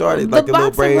said she started The like a little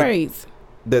boxer braid braids.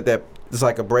 that it's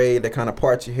like a braid that kind of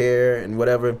parts your hair and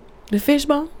whatever. The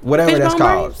fishbone. Whatever that's Fishbone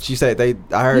called. braids? She said I Niggas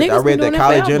read been that doing that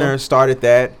Kylie forever. Jenner started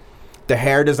that. The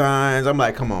hair designs. I'm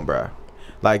like, come on, bro.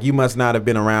 Like, you must not have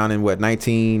been around in what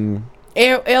 19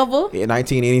 Ever.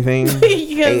 anything.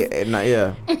 Yes.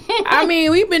 Yeah. I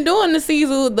mean, we've been doing the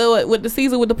Caesar with the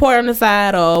Caesar with the part on the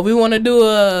side, or we want to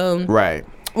do Right.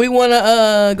 we want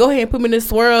to go ahead and put me in the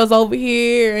swirls over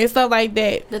here and stuff like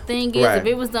that. The thing is, Right. if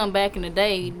it was done back in the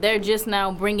day, they're just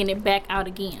now bringing it back out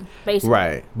again, basically.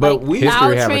 Right. But we History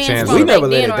our have a trends chance from We to- back never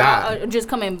let then it die. are just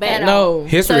coming back. No.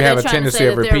 History So have a they're trying to tendency say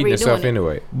of that they're repeating itself redoing it.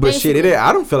 anyway. But shit, Basically.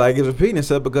 I don't feel like it's repeating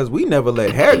itself because we never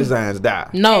let hair designs die.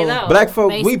 No. Hello. Black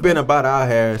folk, Basically. we've been about our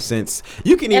hair since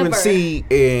you can even Ever. see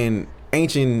in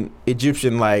ancient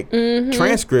Egyptian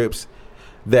transcripts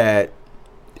that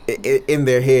in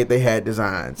their head they had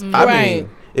designs. I Right. mean,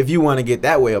 if you want to get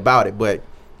that way about it, but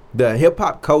the hip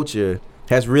hop culture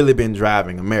has really been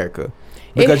driving America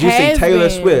because you see has Taylor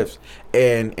been. Swift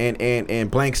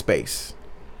and Blank Space.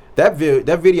 That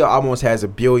video almost has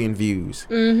 1 billion views.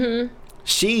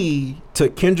 She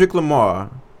took Kendrick Lamar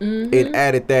and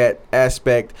added that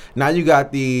aspect. Now you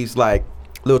got these like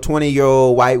little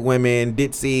 20-year-old white women,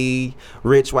 ditzy,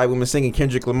 rich white women singing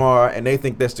Kendrick Lamar, and they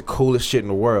think that's the coolest shit in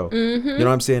the world. You know what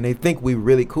I'm saying? They think we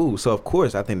really cool. So of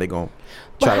course I think they're gonna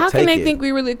But try how to take can they it. think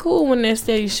we really cool when they're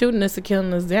steady shooting us and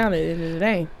killing us down at the end of the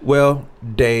day? Well,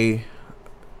 they,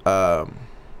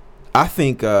 I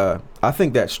think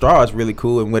that straw is really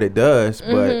cool and what it does.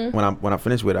 But when I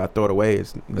finish with it, I throw it away.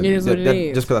 is what it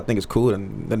is. Just because I think it's cool,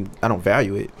 and then I don't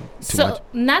value it too So much.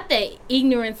 not that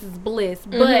ignorance is bliss,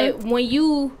 but when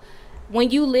you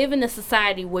live in a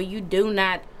society where you do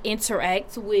not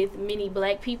interact with many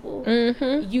black people,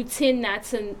 you tend not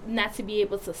to be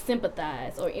able to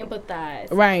sympathize or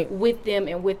empathize Right. with them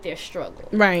and with their struggle.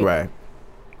 Right. Right.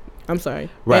 I'm sorry.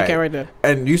 Right. Okay, right there.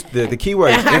 And the key word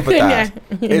is empathize.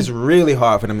 It's really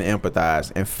hard for them to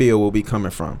empathize and feel where we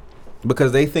coming from,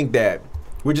 because they think that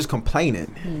we're just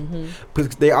complaining.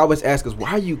 Because they always ask us,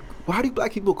 why do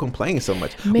black people complain so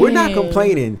much? We're not Man.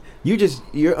 complaining.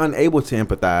 You're unable to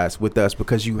empathize with us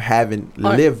because you haven't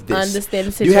lived this.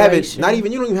 Understand the You haven't. situation.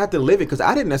 You don't even have to live it, because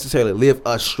I didn't necessarily live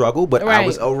a struggle, but I Right.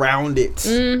 was around it.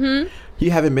 You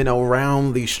haven't been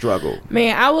around the struggle.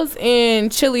 Man, I was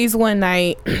in Chili's one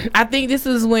night. I think this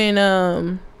is when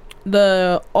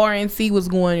the RNC was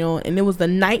going on, and it was the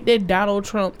night that Donald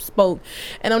Trump spoke.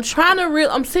 And I'm trying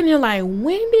to I'm sitting here like,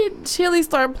 when did Chili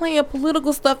start playing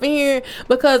political stuff in here?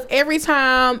 Because every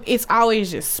time it's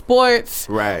always just sports,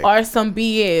 right, or some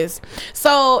BS.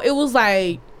 So it was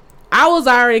like, I was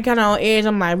already kind of on edge.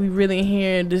 I'm like, we really in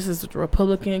here? This is the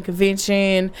Republican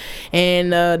convention,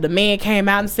 and the man came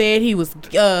out and said he was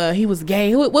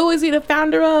gay. What was he the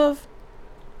founder of?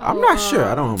 I'm not sure.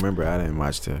 I don't remember. I didn't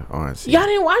watch the RNC. Y'all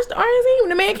didn't watch the RNC when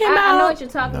the man came out? I know what you're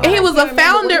talking about. He was a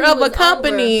founder of a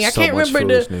company. I can't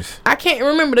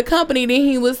remember the company. Then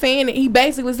he was saying that he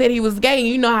basically said he was gay.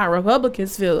 You know how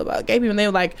Republicans feel about gay people. They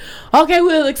were like, okay,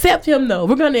 we'll accept him though.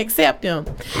 We're gonna accept him.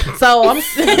 So I'm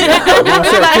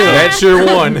that's your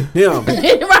one. Yeah,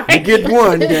 right. You get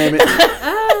one, damn it.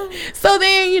 So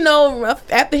then, you know,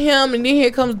 after him, and then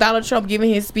here comes Donald Trump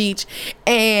giving his speech,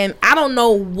 and I don't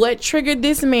know what triggered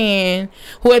this man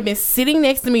who had been sitting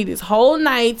next to me this whole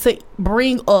night to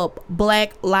bring up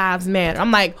Black Lives Matter.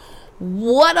 I'm like,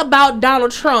 what about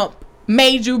Donald Trump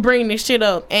made you bring this shit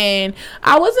up? And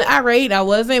I wasn't irate, I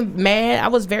wasn't mad, I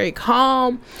was very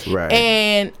calm, right,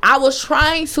 and I was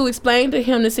trying to explain to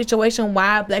him the situation,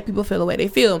 why black people feel the way they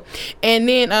feel. And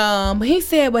then he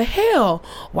said, but hell,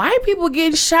 white people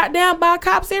getting shot down by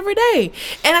cops every day.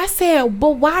 And I said,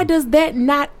 but why does that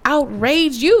not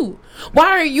outrage you?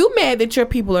 Why are you mad that your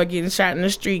people are getting shot in the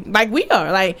street like we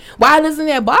are? Like, why doesn't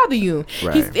that bother you?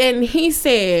 Right. He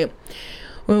said,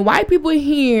 when white people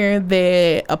hear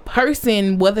that a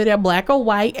person, whether they're black or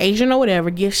white, Asian or whatever,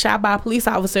 gets shot by a police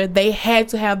officer, they had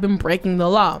to have been breaking the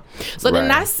law. So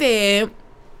then I said,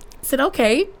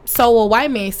 okay, so a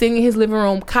white man sitting in his living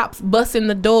room, cops busting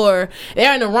the door,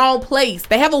 they're in the wrong place.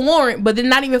 They have a warrant, but they're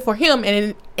not even for him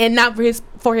and not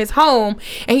for his home.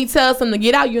 And he tells them to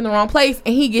get out, you're in the wrong place,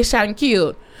 and he gets shot and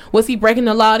killed. Was he breaking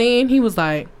the law then? He was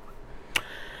like,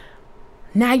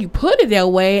 now you put it that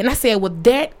way. And I said, well,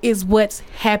 that is what's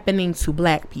happening to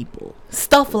black people.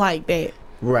 Stuff like that.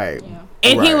 Right. Yeah.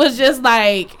 And he was just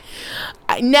like,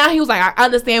 now he was like, I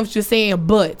understand what you're saying,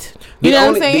 but you know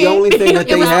what I'm saying? The only thing that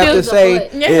they have to say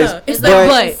is, it's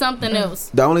but something else.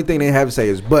 The only thing they have to say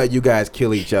is, but you guys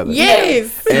kill each other.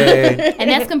 Yes. And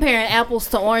that's comparing apples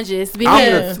to oranges.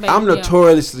 Because I'm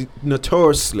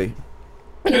notoriously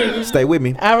stay with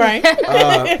me. All right.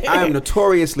 I am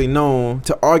notoriously known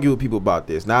to argue with people about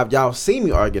this. Now, y'all seen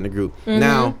me argue in the group. Mm-hmm.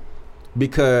 Now,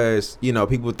 because, you know,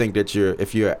 people think that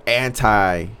if you're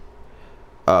anti,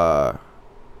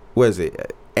 what is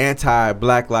it?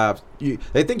 Anti-Black Lives.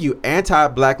 They think you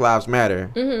anti-Black Lives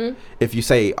Matter if you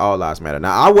say all lives matter.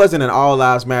 Now, I wasn't an all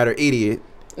lives matter idiot.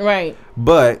 Right.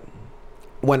 But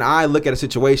when I look at a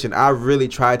situation, I really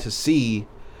try to see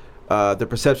the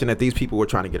perception that these people were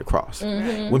trying to get across.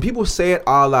 When people said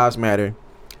all lives matter,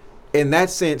 in that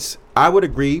sense, I would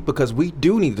agree, because we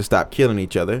do need to stop killing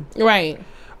each other. Right.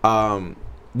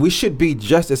 We should be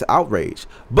just as outraged.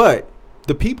 But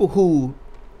the people who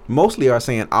mostly are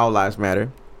saying all lives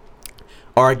matter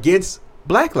are against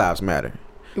Black Lives Matter.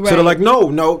 Right. So they're like,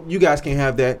 no, you guys can't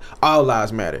have that. All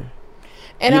lives matter.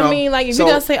 And I mean, like, if you're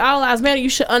going to say all lives matter, you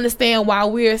should understand why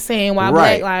we're saying why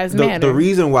Black Lives Matter. The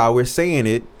reason why we're saying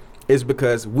it is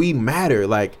because we matter.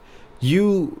 Like,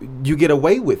 you get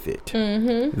away with it.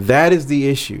 That is the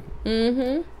issue.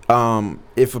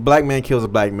 If a black man kills a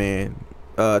black man,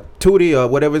 Tootie or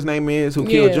whatever his name is, who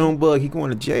killed Junebug, he going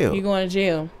to jail. He going to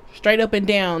jail. Straight up and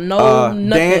down. No,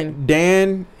 nothing.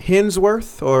 Dan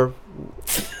Hensworth, or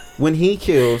when he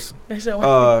kills,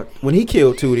 when he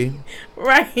killed Tootie,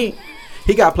 right?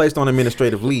 He got placed on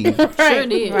administrative leave. Sure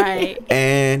did. Right.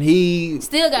 And he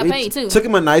still got paid too. Took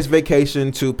him a nice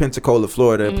vacation to Pensacola,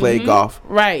 Florida, and played golf.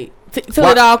 Right. Till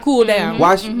it all cooled down.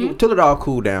 Till it all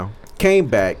cooled down. Came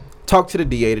back, talked to the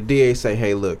DA. The DA say,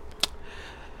 "Hey, look,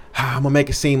 I'm gonna make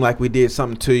it seem like we did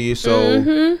something to you,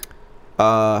 so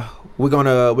we're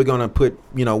gonna put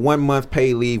 1 month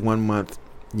paid leave, 1 month.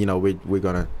 We're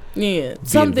gonna." be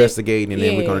investigating, and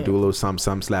then we're gonna do a little some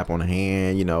slap on the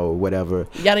hand, whatever.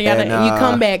 Yada yada. And you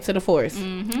come back to the force.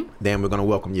 Then we're gonna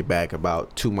welcome you back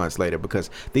about 2 months later, because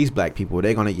these black people,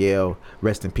 they're gonna yell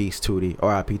 "Rest in peace, Tootie,"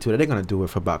 R.I.P. Tootie. They're gonna do it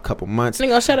for about a couple months. They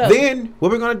gonna shut up. Then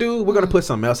what we're gonna do? We're gonna put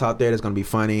something else out there that's gonna be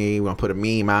funny. We're gonna put a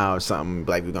meme out or something.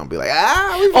 Like, we're gonna be like,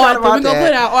 we're gonna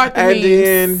put out Arthur memes.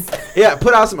 And then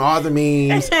put out some Arthur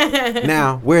memes.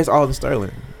 Now, where's Alton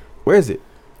Sterling? Where is it?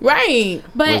 Right.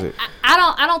 But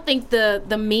I don't think the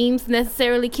memes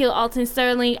necessarily killed Alton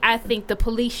Sterling. I think the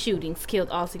police shootings killed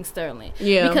Alton Sterling.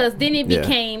 Yeah. Because then it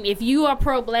became, if you are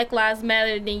pro Black Lives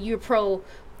Matter, then you're pro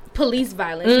police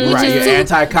violence, which Right, is you're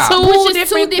anti-cop. which is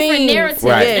two different narratives.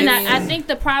 Right. And I think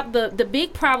the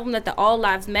big problem that the All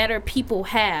Lives Matter people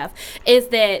have is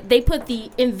that they put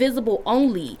the invisible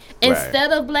only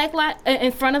instead of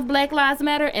in front of Black Lives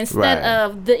Matter, instead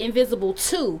of the invisible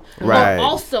too, Right. but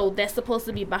also that's supposed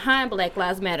to be behind Black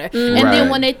Lives Matter. And then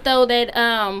when they throw that,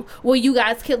 well, you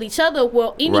guys kill each other,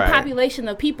 well, any population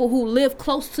of people who live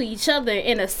close to each other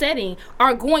in a setting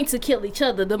are going to kill each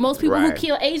other. The most people who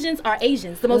kill Asians are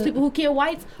Asians. The most people who kill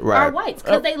whites are whites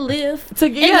because they live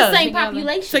in the same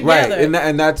population. Right,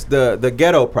 and that's the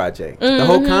Ghetto Project. The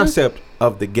whole concept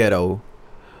of the Ghetto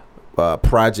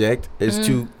Project is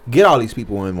to get all these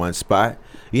people in one spot.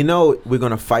 You know, we're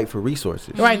going to fight for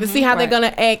resources. Right, to see how they're going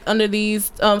to act under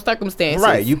these circumstances.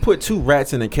 Right, you put 2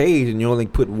 rats in a cage and you only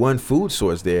put 1 food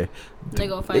source there. They're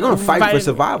going to fight for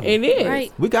survival. It is.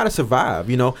 Right. We got to survive,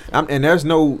 you know. And there's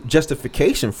no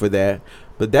justification for that,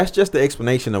 but that's just the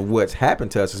explanation of what's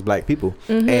happened to us as black people.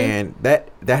 And that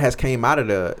has came out of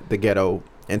the ghetto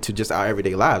into just our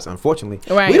everyday lives, unfortunately.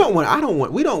 Right. We don't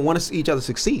want to see each other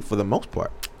succeed for the most part.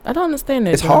 I don't understand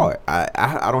that. It's hard.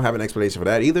 I don't have an explanation for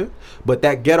that either. But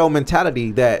that ghetto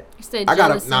mentality that I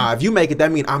gotta if you make it,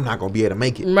 that means I'm not gonna be able to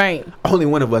make it. Right. Only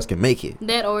one of us can make it.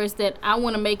 That, or is that I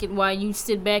want to make it while you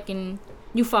sit back and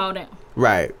you fall down.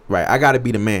 Right. I gotta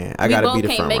be the man. I gotta be the front runner. We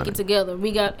both can't make it together.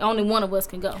 We got only one of us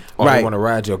can go. Or you want to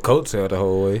ride your coattail the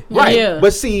whole way. Right. Yeah.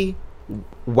 But see,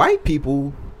 white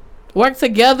people work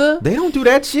together. They don't do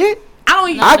that shit.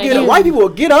 I get it. White people will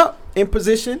get up in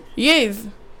position. Yes.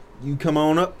 You come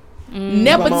on up.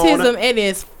 Nepotism at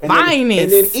its finest.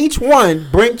 And then each one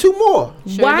bring 2 more.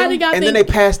 Sure. Why do y'all think? And then they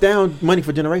pass down money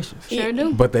for generations. Sure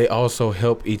do. But they also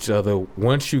help each other.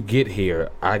 Once you get here,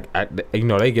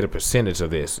 they get a percentage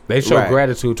of this. They show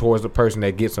gratitude towards the person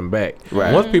that gets them back.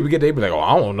 Right. Once people get there, they be like, "Oh,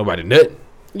 I don't want nobody nothing."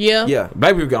 Yeah.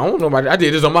 Black people go, "I don't want nobody. I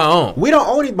did this on my own." We don't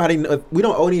owe anybody. We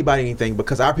don't owe anybody anything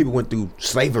because our people went through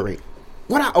slavery.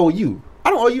 What I owe you? I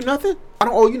don't owe you nothing. I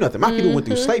don't owe you nothing. My people went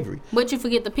through slavery. But you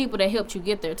forget the people that helped you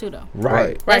get there too, though.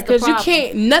 Right. Because you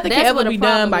can't. Nothing can ever be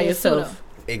done by yourself.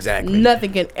 Exactly.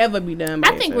 Nothing can ever be done by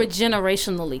yourself. I think we're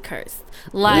generationally cursed.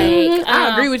 Like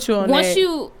I agree with you on that. Once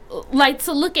you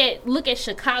to look at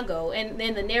Chicago and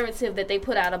the narrative that they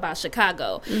put out about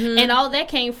Chicago, and all that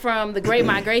came from the Great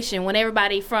Migration when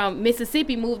everybody from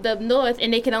Mississippi moved up north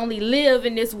and they could only live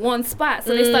in this one spot,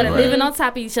 so they started living on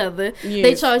top of each other.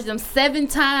 They charged them 7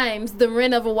 times the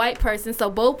rent of a white person, so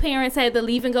both parents had to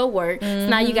leave and go work. So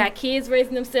now you got kids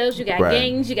raising themselves, you got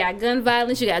gangs, you got gun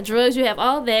violence, you got drugs, you have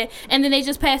all that, and then they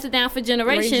just pass it down for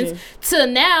generations to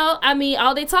now. I mean,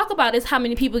 all they talk about is how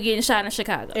many people getting shot in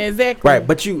Chicago. Exactly. Right,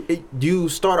 but you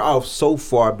start off so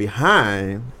far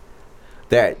behind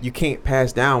that you can't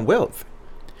pass down wealth.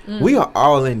 We are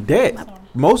all in debt.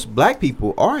 Most black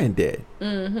people are in debt.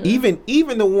 Even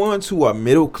the ones who are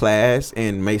middle class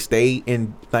and may stay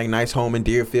in like nice home in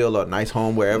Deerfield or nice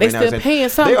home wherever they still paying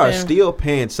something. They are still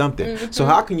paying something. So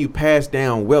how can you pass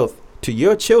down wealth to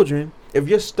your children if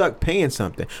you're stuck paying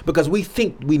something? Because we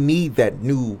think we need that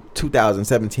new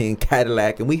 2017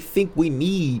 Cadillac, and we think we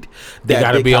need that. You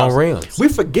gotta be house. on rims. We're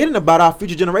forgetting about our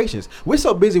future generations. We're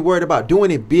so busy worried about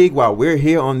doing it big while we're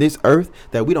here on this earth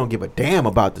that we don't give a damn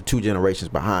about the 2 generations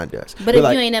behind us. But if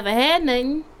you ain't never had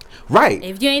nothing, right?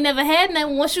 If you ain't never had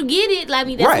nothing, once you get it, I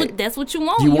mean, that's what you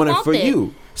want. You want it for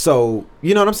you. So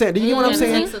you know what I'm saying? Do you know what I'm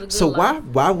saying? So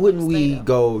why wouldn't we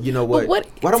go? You know what?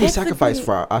 Why don't we sacrifice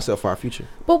for ourselves for our future?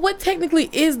 But what technically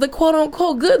is the quote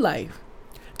unquote good life?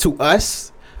 To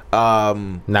us,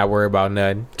 not worry about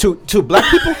nothing. To black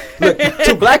people, look,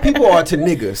 to black people or to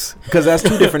niggas, because that's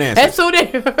 2 different answers. That's 2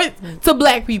 different. To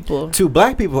black people. To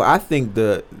black people, I think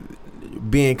the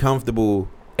being comfortable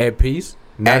at peace,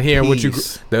 not hearing what you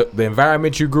the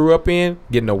environment you grew up in,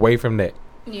 getting away from that.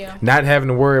 Yeah. Not having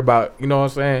to worry about, you know what I'm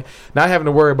saying? Not having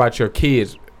to worry about your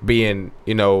kids being,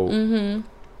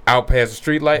 out past the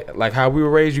street light. Like how we were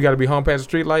raised, you got to be home past the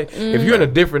street light. If you're in a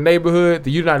different neighborhood,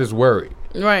 then you're not as worried.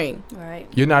 Right.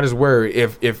 You're not as worried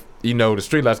if you know the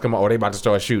street lights come on or they about to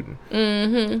start shooting.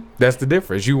 That's the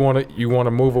difference. You want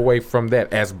to move away from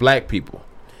that as black people.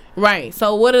 Right.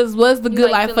 So what's the good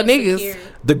life for niggas? Secure.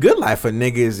 The good life for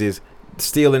niggas is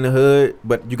still in the hood,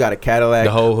 but you got a Cadillac.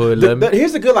 The whole hood.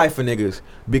 Here's the good life for niggas,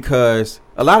 because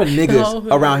a lot of niggas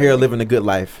around here are living a good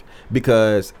life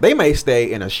because they may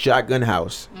stay in a shotgun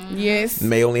house. Yes.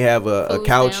 May only have a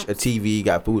couch, stamps. A TV,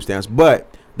 got food stamps, but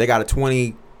they got a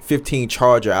 2015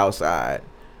 Charger outside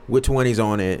with 20s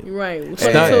on it. Right.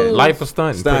 Life of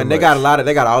stunting. They got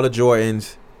all the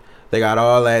Jordans. They got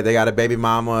all that. They got a baby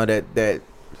mama that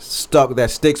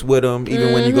sticks with them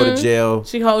even when you go to jail.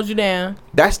 She holds you down.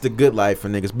 That's the good life for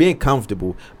niggas, being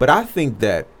comfortable. But I think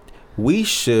that we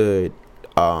should.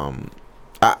 I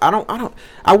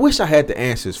wish I had the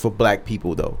answers for black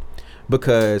people though,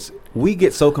 because we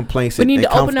get so complacent. We need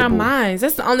and to open our minds.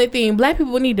 That's the only thing. Black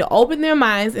people need to open their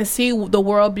minds and see the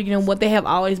world bigger than what they have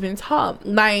always been taught.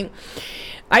 Like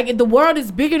the world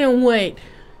is bigger than what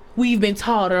we've been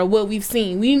taught or what we've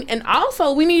seen. And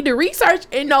also we need to research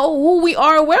and know who we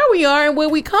are, where we are, and where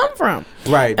we come from.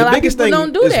 Right. The biggest thing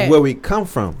is where we come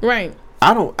from. Right.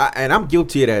 And I'm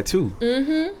guilty of that too.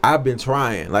 Mm-hmm. I've been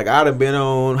trying. Like I'd have been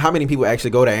on. How many people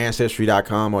actually go to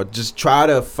Ancestry.com or just try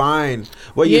to find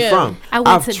where you're from? I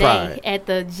went today at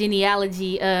the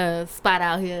genealogy spot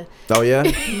out here. Oh yeah,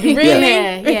 really?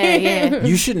 Yeah.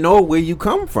 You should know where you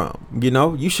come from. You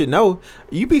know, you should know.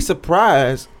 You'd be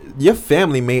surprised. Your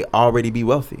family may already be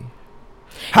wealthy.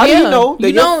 How do you know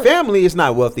that your family is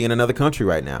not wealthy in another country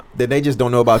right now? That they just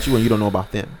don't know about you and you don't know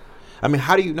about them? I mean,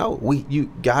 how do you know?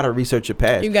 You gotta research your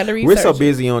past. You gotta research. We're so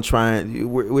busy on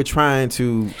we're trying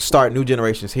to start new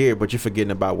generations here, but you're forgetting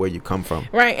about where you come from.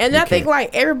 Right, and I think like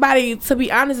everybody, to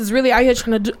be honest, is really out here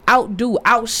trying to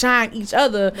outshine each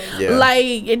other. Yeah.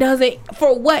 Like it doesn't.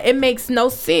 For what? It makes no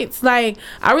sense. Like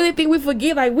I really think we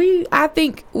forget. Like I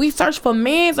think we search for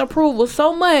man's approval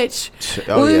so much.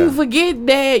 We forget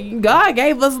that God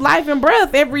gave us life and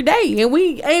breath every day, and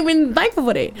we ain't even thankful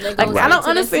for that. Like I don't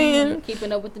understand.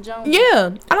 Keeping up with the Jones. Yeah,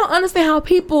 I don't understand how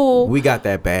people we got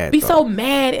that bad. So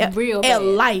mad at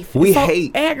life. We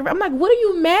hate. I'm like, what are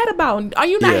you mad about? Are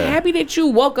you not happy that you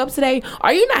woke up today?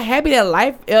 Are you not happy that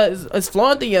life is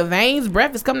flowing through your veins?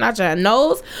 Breath is coming out your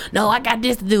nose. No, I got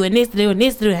this to do and this to do and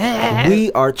this to do.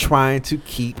 We are trying to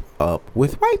keep up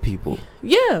with white people.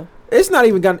 Yeah. It's not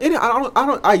even gotten.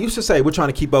 I used to say we're trying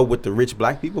to keep up with the rich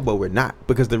black people, but we're not,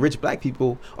 because the rich black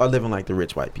people are living like the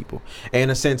rich white people. And in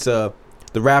a sense of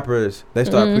the rappers, they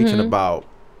start preaching about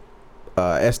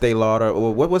Estee Lauder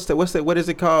or what is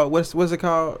it called? What's it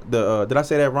called? Did I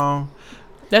say that wrong?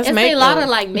 That's Estee Lauder,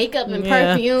 like makeup and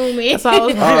perfume. That's all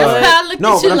I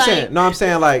was I'm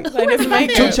saying like 2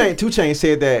 Chainz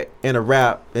said that in a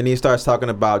rap, and he starts talking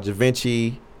about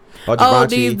Givenchy. Or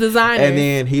these designers. And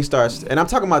then he starts, and I'm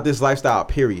talking about this lifestyle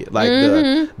period, like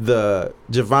the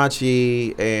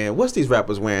Givenchy and what's these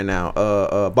rappers wearing now?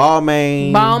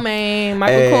 Balmain,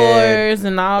 Michael Kors,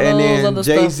 and all those other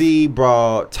stuff. And then Jay-Z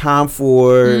brought Tom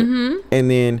Ford,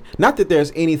 and then not that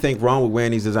there's anything wrong with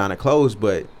wearing these designer clothes,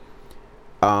 but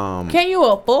can you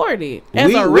afford it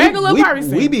as a regular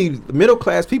person? We be middle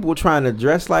class people trying to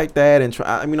dress like that and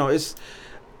try. I mean, it's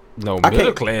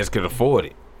middle class can afford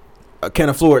it. Can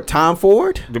afford Tom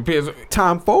Ford? Depends.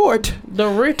 Tom Ford. The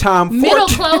rich Tom Ford. Middle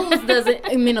class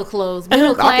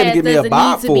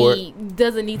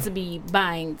doesn't need to be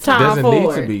buying Tom Ford. Doesn't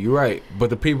need to be. You're right. But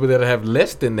the people that have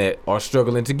less than that are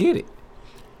struggling to get it.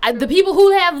 The people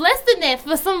who have less than that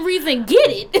for some reason get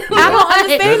it. I don't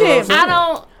understand it.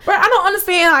 I don't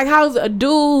understand like how's a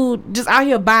dude just out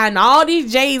here buying all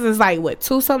these J's is like what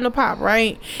 $2 something a pop,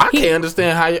 right? I can't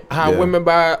understand how women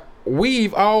buy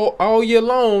weave all year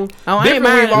long. Different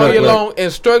weave all year long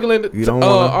and struggling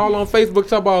all on Facebook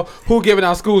talking about who giving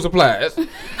out school supplies.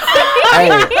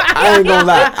 I ain't gonna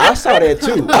lie, I saw that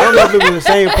too. I don't know if it was the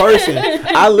same person.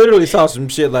 I literally saw some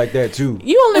shit like that too.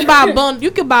 You only buy bundles.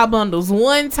 You can buy bundles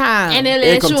one time, and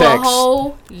it lasts you a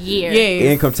whole year.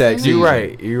 Yeah, income tax. You're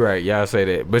right. Y'all say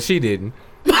that, but she didn't.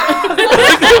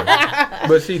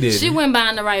 But she did. She went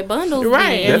buying the right bundles.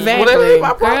 Right, exactly.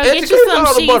 Girl, get you some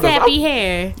She's Happy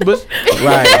hair.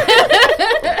 Right.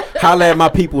 Holla at my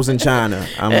peoples in China.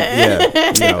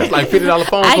 It's like $50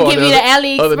 phone call. I give you the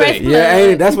AliExpress.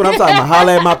 Yeah, that's what I'm talking about.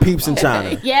 Holla at my peeps in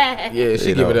China. Yeah,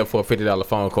 she give it up for a $50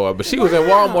 phone call. But she was in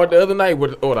Walmart the other night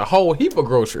with a whole heap of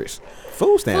groceries.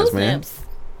 Food stamps, man.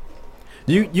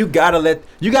 You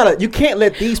can't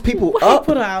let these people up.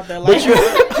 Put it out there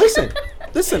like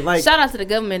Listen, like shout out to the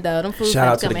government though. Them food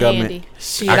stamps come in handy.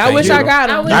 Shit, I wish I got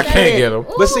them. I can't get them.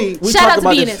 But see, we shout talk out about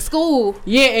to being this. in school.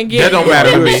 Yeah, and get that don't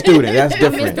matter to me. Student, that's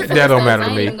different. That don't matter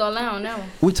to me.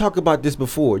 We talked about this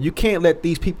before. You can't let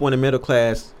these people in the middle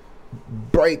class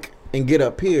break and get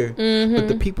up here, but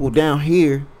the people down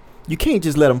here, you can't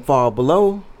just let them fall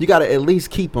below. You got to at least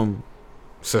keep them.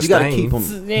 Sustained. You got to keep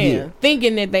them here.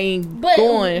 Thinking that they ain't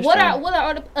going. What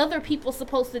are the other people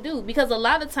supposed to do? Because a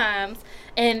lot of times,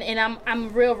 and I'm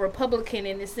real Republican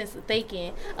in this sense of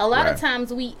thinking. A lot of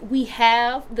times we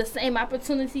have the same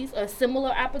opportunities or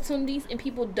similar opportunities, and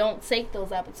people don't take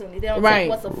those opportunities. They don't take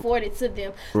what's afforded to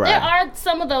them. Right. There are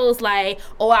some of those like,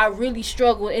 I really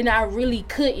struggled and I really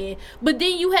couldn't. But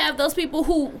then you have those people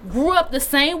who grew up the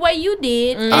same way you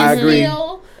did and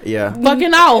still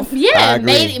fucking off. Yeah,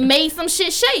 made some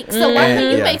shit shake. So why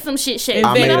can't you make some shit shake?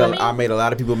 I made a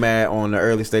lot of people mad on the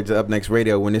early stages of Up Next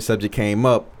Radio when this subject came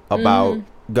up. about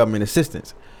government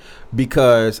assistance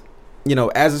because, you know,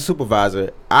 as a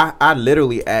supervisor, I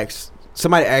literally asked,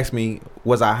 somebody asked me,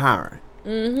 was I hiring?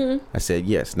 I said,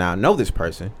 yes. Now I know this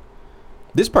person.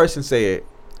 This person said,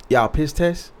 y'all piss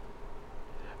test?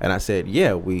 And I said,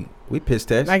 yeah, we piss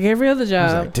test. Like every other I was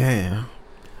job. like, damn.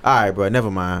 All right, bro,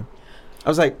 never mind. I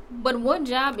was like, but what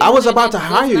job? I was about to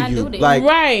hire you. Like,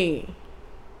 right.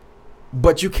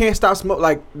 But you can't stop smoking.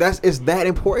 Like, is that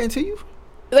important to you?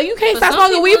 Like, you can't stop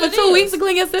smoking weed for 2 weeks to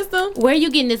clean your system? Where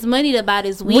you getting this money to buy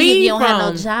this weed if you don't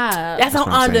have no job? That's what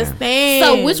I understand.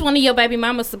 So which one of your baby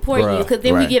mamas support you? Because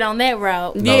then we get on that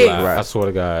route. No lie. Right. I swear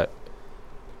to God.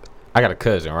 I got a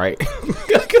cousin, right?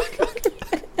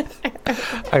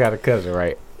 I got a cousin,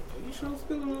 right? You sure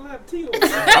spilling a lot of tea?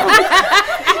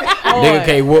 Nigga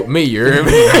can't whoop me, you hear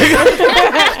me?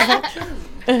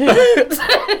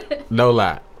 No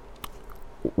lie.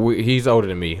 He's older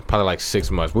than me, probably like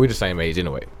 6 months. But we're the same age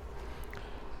anyway.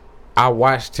 I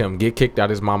watched him get kicked out of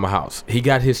his mama's house. He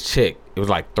got his check. It was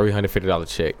like $350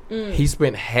 check. He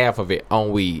spent half of it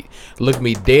on weed. Looked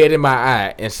me dead in my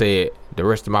eye and said, the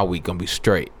rest of my week gonna be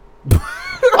straight. And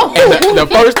the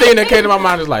first thing that came to my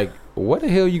mind is like, what the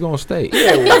hell you gonna stay? What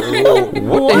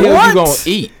the hell you gonna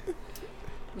eat?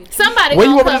 Somebody where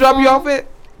you want me to drop you off at?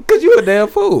 Cause you a damn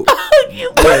fool. You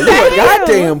a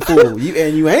goddamn fool.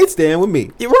 You ain't staying with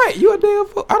me. You're right. You a damn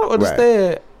fool. I don't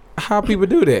understand how people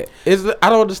do that. I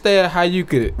don't understand how you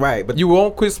could. Right, but you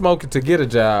won't quit smoking to get a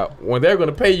job when they're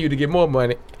gonna pay you to get more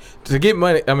money. To get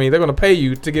money, I mean, they're gonna pay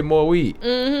you to get more weed.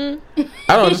 I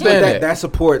don't understand that. That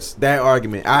supports that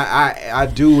argument. I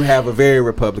do have a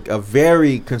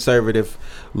very conservative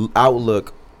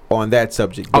outlook on that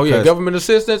subject. Oh yeah, government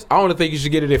assistance. I only think you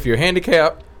should get it if you're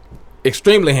handicapped,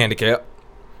 extremely handicapped.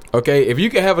 Okay, if you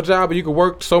can have a job and you can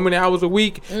work so many hours a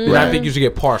week, then I think you should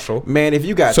get partial. Man, if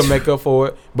you got to make up for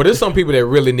it, but there's some people that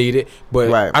really need it.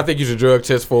 But I think you should drug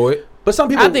test for it. But some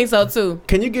people, I think so too.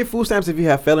 Can you get food stamps if you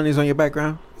have felonies on your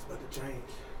background?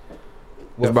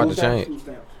 It's about to change.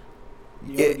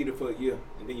 You only get it for a year,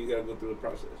 and then you gotta go through the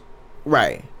process.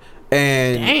 Right.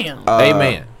 And damn.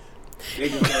 Amen. They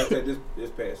just this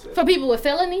past for people with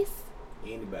felonies.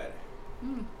 Anybody.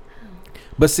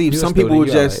 But see, some people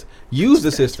would just use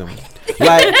the system,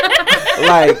 like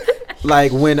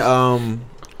when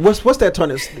what's that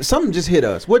turn? Something just hit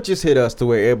us. What just hit us to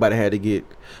where everybody had to get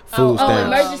food stamps? Oh,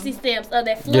 emergency stamps.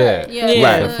 That flood. Yeah.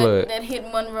 Right. Flood. That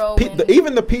hit Monroe.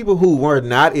 Even the people who were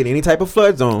not in any type of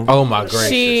flood zone. Oh my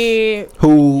gracious.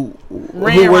 Who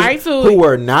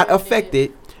were not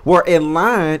affected. Were in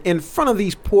line in front of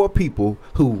these poor people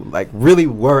who like really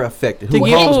were affected.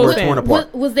 Whose homes were torn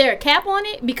apart. Was there a cap on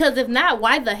it? Because if not,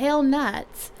 why the hell not?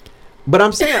 But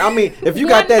I'm saying, I mean, if you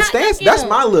got that stance, that's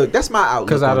my look. That's my outlook.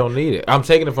 Because I don't need it. I'm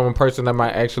taking it from a person that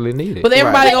might actually need it. But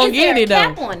everybody gonna get it though. Is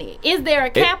there a cap on it? Is there a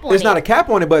cap on it? There's not a cap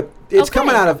on it, but it's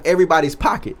coming out of everybody's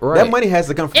pocket. Right. That money has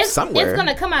to come from somewhere. It's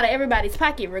gonna come out of everybody's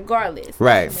pocket regardless.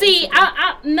 Right. See,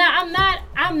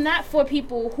 I'm not for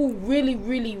people who really,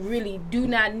 really, really do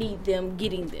not need them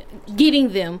getting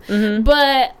them.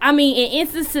 But I mean, in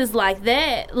instances like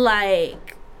that,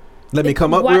 like, let me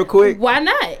come up real quick. Why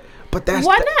not? But that's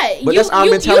why not? But that's our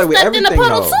mentality with everything. In the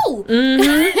puddle too.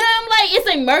 I'm like,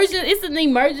 it's an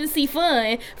emergency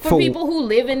fund for people who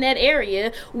live in that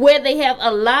area where they have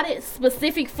allotted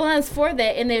specific funds for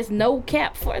that, and there's no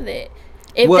cap for that.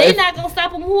 If they're not gonna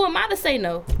stop them, who am I to say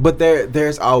no? But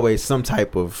there's always some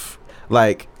type of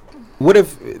like, what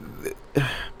if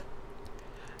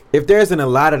there's an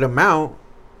allotted amount,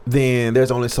 then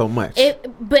there's only so much.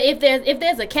 But if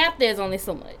there's a cap, there's only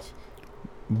so much.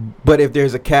 But if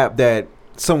there's a cap that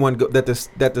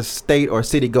that the state or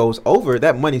city goes over,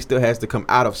 that money still has to come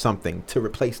out of something to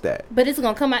replace that. But it's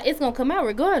gonna come out. It's gonna come out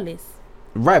regardless.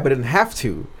 Right, but it didn't have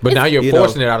to. But now you're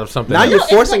forcing it out of something. Now you're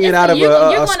forcing it out of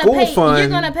a school fund. You're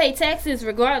gonna pay taxes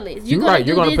regardless. You're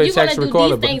gonna pay taxes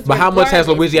regardless. But how much has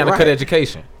Louisiana cut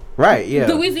education? Right. Yeah.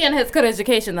 Louisiana has cut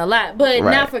education a lot, but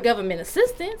not for government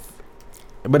assistance.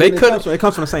 But it comes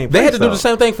from the same place. They had to do the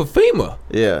same thing for FEMA.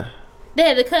 Yeah. They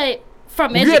had to cut.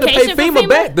 From you had to pay FEMA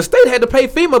back. The state had to pay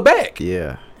FEMA back.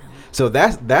 Yeah. So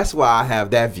that's why I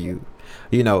have that view.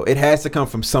 You know, it has to come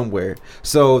from somewhere.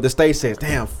 So the state says,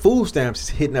 damn, food stamps is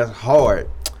hitting us hard.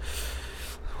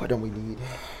 What don't we need?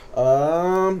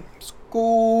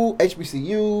 School,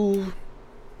 HBCU.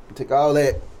 Take all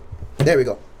that. There we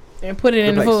go. And put it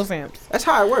in the food stamps. That's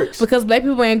how it works. Because black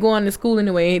people ain't going to school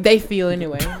anyway. They feel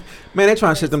anyway. Man, they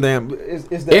trying to shut them down.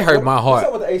 It hurt my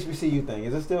heart. What's up with the HBCU thing?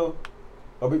 Is it still...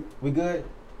 Are we good?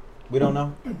 We don't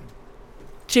know.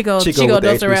 Chico with the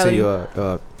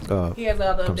HBCU, he has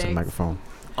all the comes to the updates. microphone.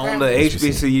 On the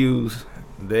HBCUs,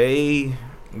 they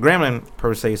Grambling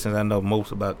per se, since I know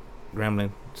most about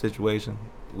Grambling situation,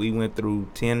 we went through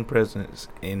 10 presidents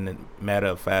in a matter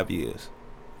of 5 years.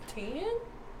 10?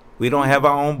 We don't have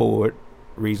our own board.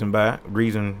 Reason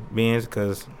being is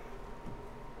because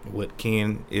what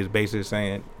Ken is basically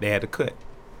saying, they had to cut.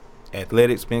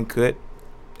 Athletics been cut.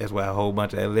 That's why a whole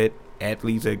bunch of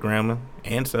athletes at Grambling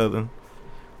and Southern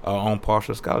are on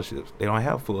partial scholarships. They don't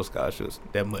have full scholarships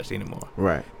that much anymore.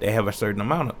 Right. They have a certain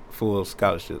amount of full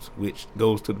scholarships, which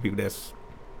goes to the people that's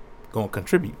going to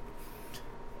contribute.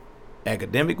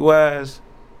 Academic-wise,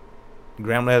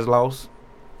 Grambling has lost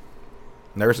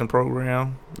nursing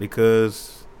program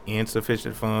because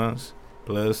insufficient funds,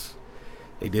 plus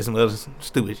they did some other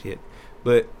stupid shit.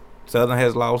 But Southern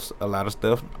has lost a lot of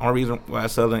stuff. The only reason why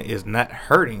Southern is not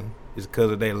hurting is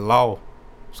because of their law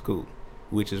school,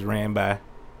 which is ran by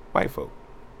white folk.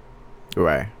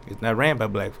 Right. It's not ran by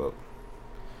black folk.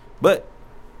 But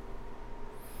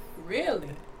Really?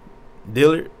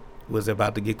 Dillard was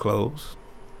about to get closed.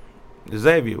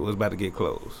 Xavier was about to get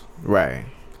closed. Right.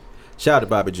 Shout out to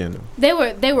Bobby Jindal.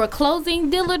 They were closing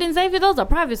Dillard and Xavier. Those are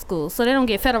private schools, so they don't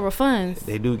get federal funds.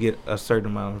 They do get a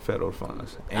certain amount of federal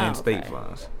funds and state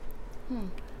funds.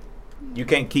 You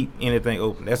can't keep anything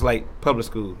open. That's like public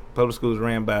school. Public schools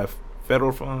ran by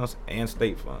federal funds and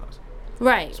state funds.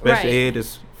 Right. Special ed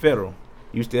is federal.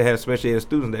 You still have special ed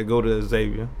students that go to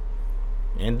Xavier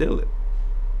and Dillard.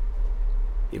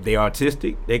 If they're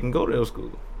autistic, they can go to those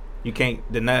schools. You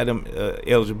can't deny them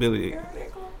eligibility.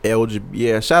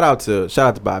 Yeah, shout out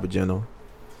to Bobby Jindal.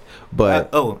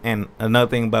 But and another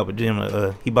thing about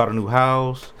Jindal, he bought a new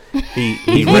house.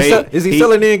 Is he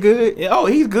selling in good? Yeah,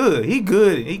 he's good. He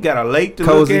good. He got a lake to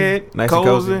cozy, look at. Nice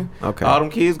cozy. And cozy. Okay. All them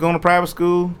kids going to private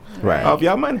school. Right. Off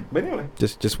y'all money. But anyway.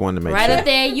 Just wanted to make right sure. up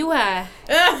there, you high.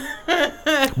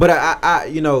 But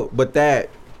I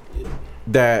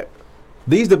that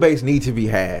these debates need to be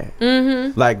had.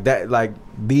 Mm-hmm. Like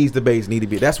these debates need to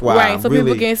be. That's why. Right. So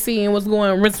people can see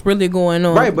what's really going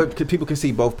on. Right, but people can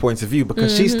see both points of view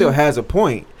because she still has a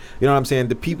point. You know what I'm saying?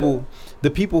 The people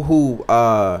who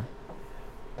I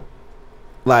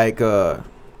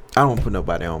don't want to put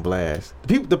nobody on blast.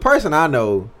 The person I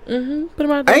know, put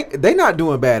them out there. they not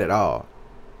doing bad at all,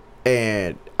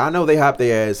 and I know they hop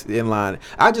their ass in line.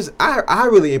 I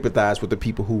really empathize with the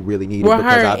people who really need it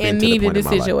because I've been to the point in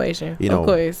my situation. Life. You know, of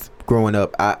course. Growing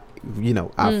up, I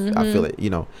feel it. You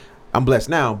know, I'm blessed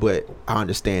now, but I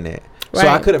understand that. Right. So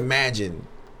I could imagine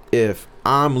if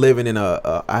I'm living in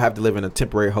I have to live in a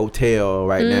temporary hotel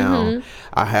right now.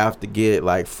 I have to get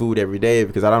like food every day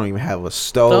because I don't even have a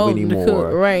stove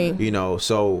anymore. Right. You know,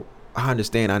 so I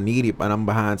understand I need it, but I'm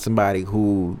behind somebody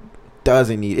who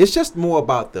doesn't need it. It's just more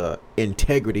about the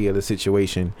integrity of the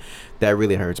situation that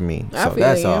really hurts me. So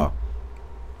that's all.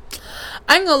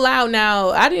 I ain't gonna lie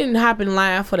now, I didn't hop in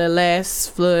line for the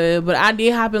last flood, but I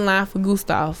did hop in line for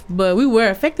Gustav. But we were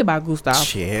affected by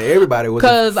Gustav. Yeah, everybody was.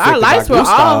 Because our lights were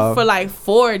off for like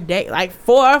 4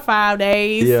 or 5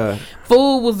 days. Yeah.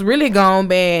 Food was really gone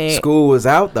bad. School was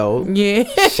out though. Yeah.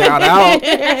 Shout out.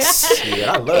 Shit,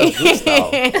 I love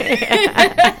Gustav.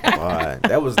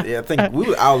 That was. I think we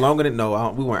were out longer than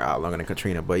we weren't out longer than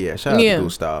Katrina, but yeah, shout out to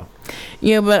Gustav.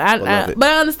 Yeah, but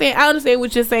I understand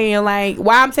what you're saying. Like,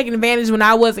 why I'm taking advantage when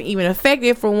I wasn't even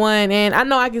affected for one, and I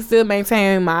know I can still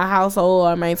maintain my household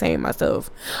or maintain my stuff.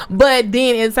 But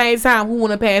then at the same time, who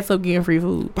want to pass up getting free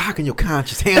food? How can your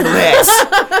conscience handle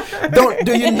that?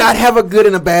 Do you not have a good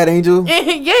and a bad angel?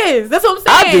 Yes, that's what I'm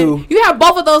saying. I do. You have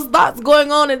both of those thoughts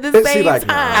going on at the same time.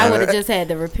 I would have just had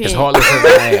to repent. As heartless as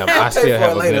I am, I still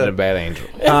have a good and a bad angel.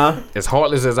 Huh? As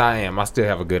heartless as I am, I still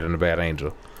have a good and a bad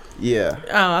angel. Yeah.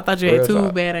 Oh, I thought you had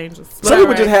two bad angels. Some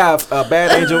people just have a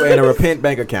bad angel and a repent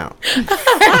bank account.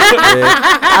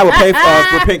 I will pay for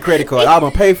a repent credit card. I'm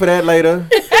gonna pay for that later.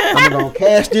 I'm gonna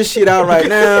cash this shit out right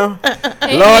now.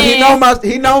 Amen. Lord,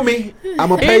 he know me. I'm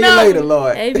gonna pay you later,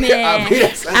 Lord. Amen.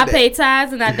 I pay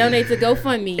tithes and I donate to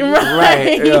GoFundMe.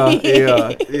 Right.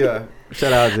 Yeah.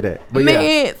 Shout out to that. But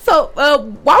man, so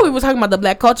while we were talking about the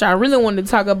black culture, I really wanted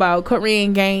to talk about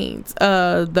Corinne Gaines,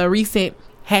 the recent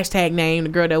hashtag name, the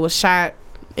girl that was shot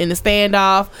in the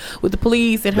standoff with the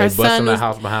police, and her son busting the was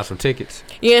house behind some tickets.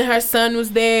 Yeah, and her son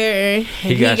was there, and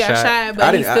he got shot,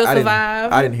 but he still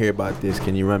survived. I didn't hear about this.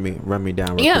 Can you run me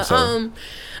down? Yeah,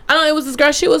 I don't know. It was this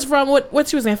girl. She was from what?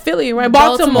 She was in Philly, right?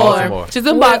 Baltimore. She's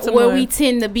in Baltimore, where we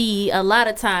tend to be a lot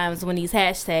of times when these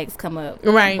hashtags come up.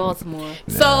 Right, Baltimore.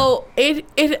 So I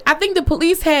think the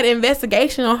police had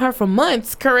investigation on her for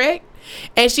months. Correct.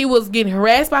 And she was getting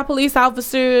harassed by police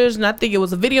officers, and I think it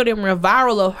was a video that went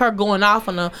viral of her going off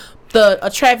on a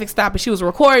traffic stop, and she was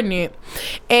recording it.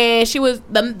 And she was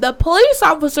the police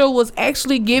officer was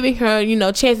actually giving her,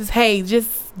 chances. Hey,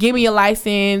 just give me your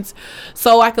license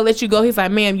so I can let you go. He's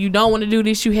like, ma'am, you don't want to do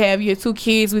this. You have your 2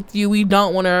 kids with you. We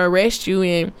don't want to arrest you.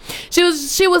 And she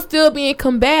was still being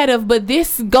combative, but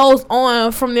this goes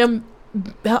on from them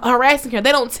harassing her.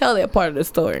 They don't tell that part of the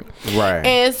story, Right.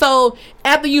 and so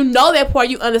after you know that part,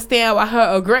 you understand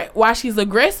why she's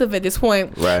aggressive at this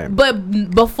point. Right.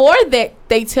 But before that,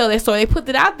 they tell that story. They put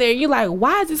it out there, and you're like,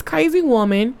 why is this crazy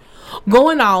woman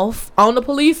going off on the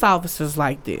police officers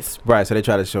like this? Right. So they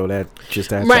try to show that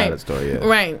just that side of the story. Yeah.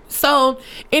 Right. So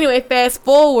anyway, fast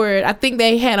forward. I think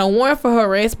they had a warrant for her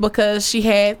arrest because she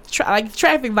had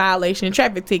traffic violation,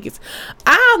 traffic tickets.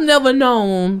 I've never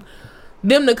known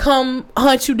them to come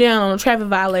hunt you down on traffic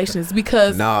violations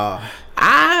because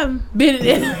I've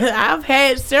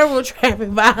had several traffic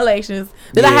violations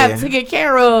that I have taken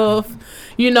care of,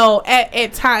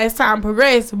 at times, as time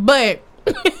progressed, but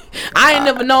I ain't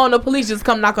never known the police just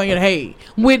come knock on your head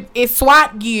with its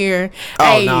SWAT gear.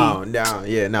 Oh, no.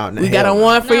 We got a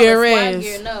warrant for your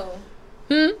arrest.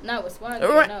 Not with SWAT.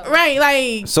 Right,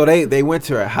 like. So they went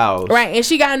to her house. Right, and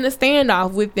she got in a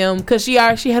standoff with them because she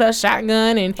had her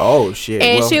shotgun and. Oh shit!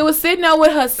 And she was sitting there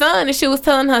with her son, and she was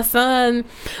telling her son,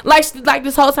 like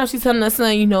this whole time she's telling her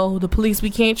son, the police, we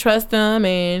can't trust them,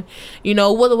 and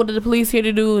what are the police here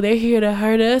to do? They're here to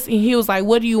hurt us. And he was like,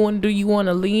 what do you want to do? You want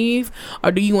to leave,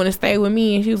 or do you want to stay with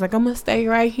me? And she was like, I'm gonna stay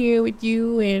right here with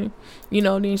you, and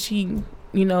then she.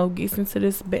 Gets into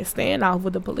this standoff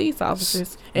with the police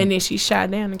officers, and then she's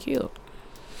shot down and killed.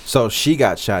 So she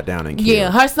got shot down and killed.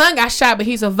 Yeah, her son got shot, but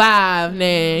he survived,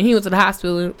 and he went to the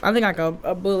hospital. I think like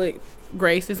a bullet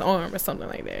grazed his arm or something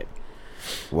like that.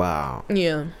 Wow.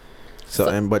 Yeah.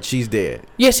 But she's dead.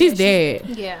 Yeah, she's dead.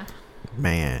 Yeah.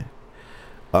 Man.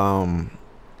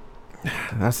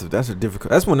 That's a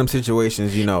difficult. That's one of them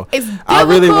situations. It's I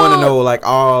really want to know like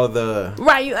all the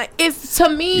right. It's to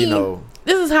me.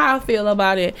 This is how I feel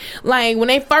about it. Like when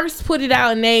they first put it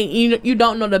out and you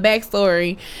don't know the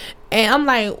backstory, and I'm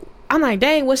like,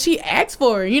 dang, what she asked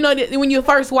for? When you're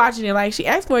first watching it, like she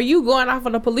asked for you going off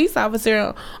on a police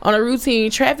officer on a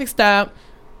routine traffic stop,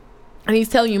 and he's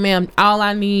telling you, ma'am, all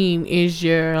I need is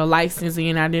your license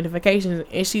and identification,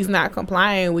 and she's not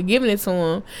complying with giving it to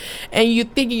him, and you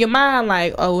think in your mind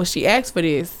like, oh, well, she asked for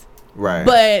this, right?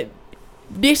 But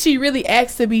did she really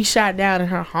ask to be shot down in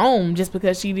her home just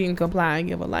because she didn't comply and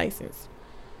give a license?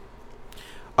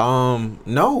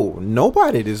 No,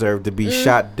 nobody deserved to be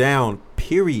shot down,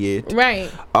 period. Right.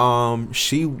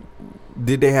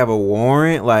 Did they have a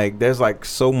warrant? Like, there's like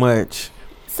so much.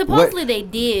 Supposedly they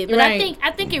did, but right.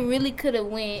 I think it really could have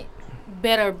went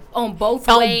better on both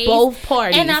ways. On both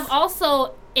parties. And I've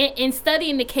also in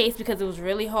studying the case, because it was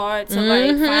really hard to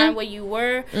find where you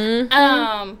were,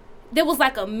 there was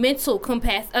like a mental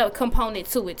component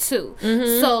to it too.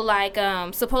 So like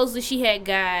supposedly she had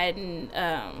gotten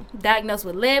diagnosed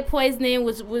with lead poisoning,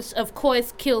 which of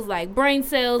course kills like brain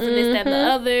cells and this, that, and the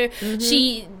other.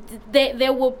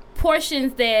 There were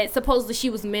portions that supposedly she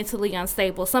was mentally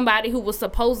unstable. Somebody who was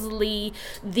supposedly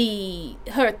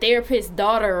her therapist's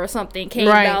daughter or something came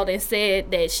out and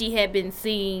said that she had been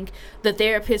seeing the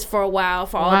therapist for a while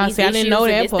for all these issues, I didn't know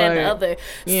that, and this, that, and the other.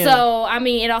 Yeah. So I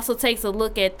mean, it also takes a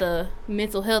look at the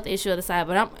mental health issue of the side,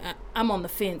 but I'm on the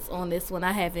fence on this one.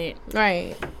 I haven't.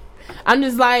 Right. I'm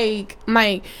just like,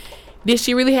 did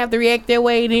she really have to react that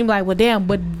way? And then like, well, damn,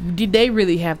 but did they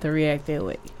really have to react that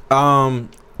way?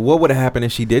 What would have happened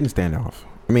if she didn't stand off?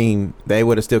 I mean, they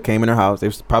would have still came in her house. They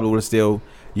probably would have still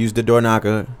used the door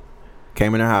knocker,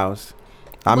 came in her house.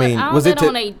 I mean, was it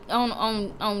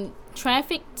on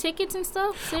traffic tickets and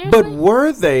stuff? Seriously? But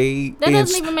were they? That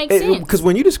doesn't even make sense. Because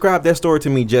when you described that story to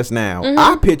me just now,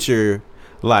 I picture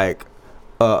like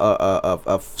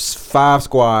a 5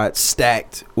 squad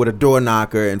stacked with a door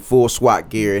knocker and full SWAT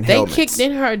gear and helmets. They kicked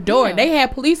in her door. Yeah. They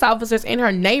had police officers in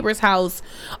her neighbor's house.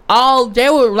 They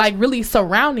were like really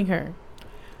surrounding her.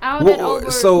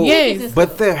 Yes,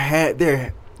 but there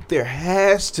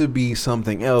has to be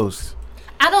something else.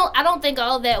 I don't think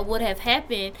all that would have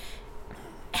happened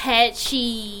had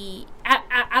she.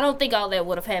 I don't think all that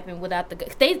would have happened without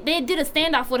they did a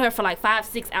standoff with her for like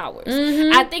 5-6 hours.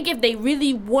 I think if they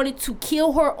really wanted to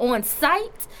kill her on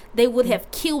sight, they would have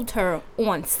killed her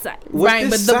on sight. Right,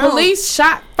 but the police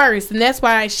shot first, and that's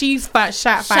why she's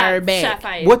fired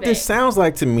back. What this sounds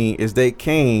like to me is they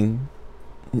came.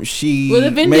 She with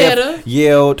a vendetta,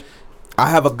 yelled, "I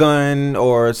have a gun"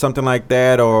 or something like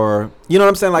that, or you know what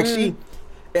I'm saying? Like she,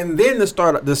 and then the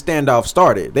standoff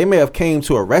started. They may have came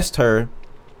to arrest her.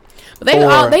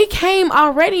 They came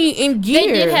already in gear. They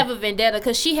did have a vendetta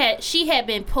because she had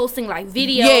been posting like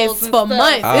videos. Yes, for stuff.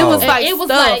 months. Oh. It was like it was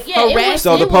stuff. like it was,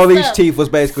 So the it was police stuff. chief was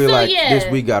basically So, like, yeah.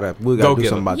 "This we gotta do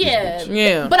something about this."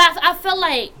 Yeah. But I felt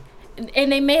like,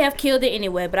 and they may have killed it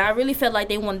anyway. But I really felt like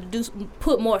they wanted to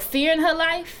put more fear in her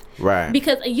life. Right.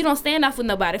 Because you don't stand off with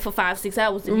nobody for 5-6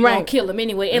 hours if you don't kill them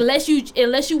anyway. Unless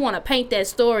you want to paint that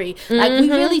story. Like we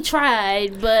really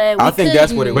tried, but we I think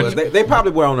that's what it But was. They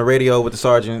probably were on the radio with the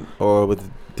sergeant or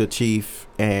with the chief,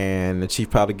 and the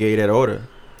chief probably gave that order.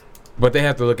 But they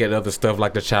have to look at other stuff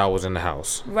like the child was in the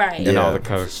house right. and Yeah. all the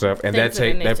kind of stuff, and Things of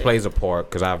that that nature. plays a part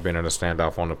because I've been in a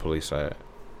standoff on the police side.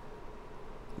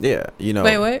 Yeah, you know.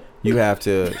 Wait, what? You have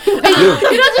to.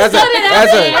 It's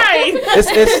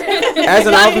as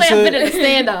an officer, been in a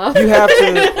standoff.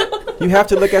 you have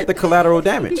to look at the collateral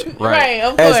damage. Right,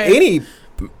 of As course. any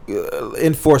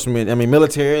enforcement, I mean,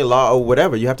 military law or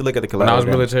whatever, you have to look at the When I collateral was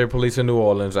damage. military police in New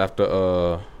Orleans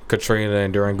after Katrina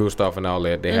and during Gustav and all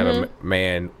that, they had a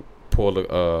man pull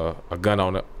a gun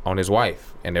on his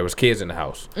wife, and there was kids in the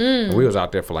house. And we was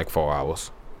out there for like 4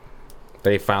 hours.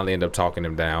 They finally ended up talking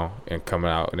him down and coming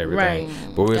out and everything.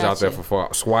 Right. But we was out there Gotcha. for 4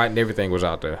 hours. SWAT and everything was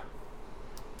out there.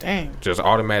 Dang. Just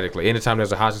automatically. Anytime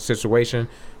there's a hostage situation,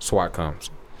 SWAT comes.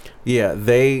 Yeah,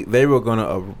 they were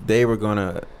gonna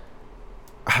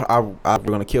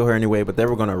kill her anyway, but they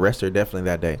were gonna arrest her definitely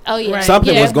that day. Oh yeah. Right.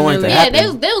 Something yeah, was going to yeah,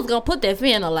 happen. they was gonna put that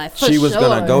fear in her life. For She was sure.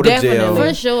 gonna go to jail, Definitely.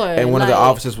 For sure. and one of the Like,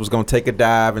 officers was gonna take a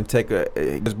dive and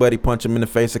his buddy punch him in the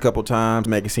face a couple times,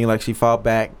 make it seem like she fought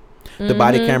back. The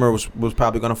body camera was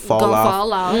probably gonna fall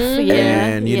off. Yeah.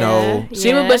 And, you know,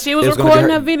 She was it was was gonna recording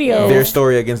be her video. their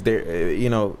story against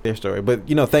their story. But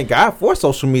thank God for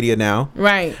social media now,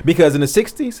 Right. because in the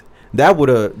 '60s that would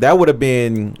have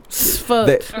been Fuck.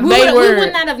 that- we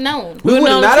would not have known. we would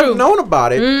know not the have truth. known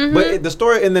about it. But the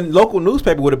story in the local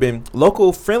newspaper would have been: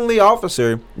 local friendly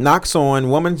officer knocks on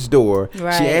woman's door.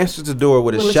 Right. She answers the door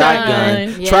with a With a shotgun,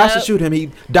 shotgun. tries to Yep. shoot him.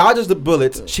 He dodges the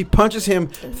bullets. She punches him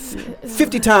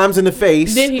 50 times in the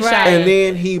face. Then he Right. shot and her.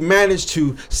 then he managed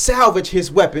to salvage his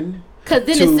weapon. Because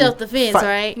then to it's self-defense, fight.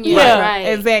 right? Yeah, Right.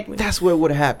 exactly. That's what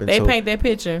would have happened. They So, paint that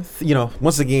picture.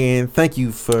 once again, thank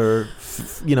you for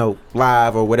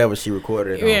live or whatever she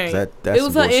recorded. It on, 'cause Yeah. that's It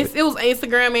was some her. bullshit. It was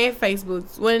Instagram and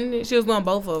Facebook when she was doing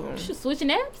both of them. She's switching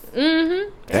apps? Mm-hmm.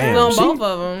 Damn, Doing she- both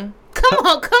of them. Come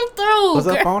on, come through. Was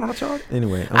that girl. phone on the charge?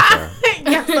 Anyway, I'm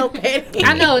sorry. Y'all so petty.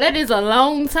 I know, that is a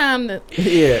long time to...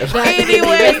 Yeah.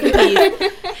 Anyway,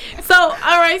 so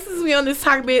all right, since we on this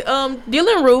topic,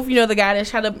 Dylan Roof, the guy that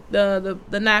shot up the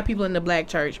 9 people in the black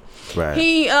church, Right.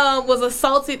 he was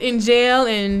assaulted in jail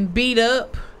and beat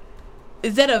up.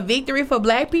 Is that a victory for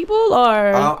black people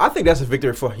or? I think that's a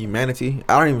victory for humanity.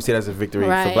 I don't even see it as a victory for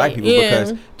Right. black people Yeah.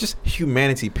 because just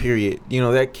humanity, period.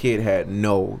 That kid had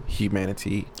no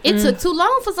humanity. It took too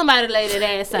long for somebody to lay that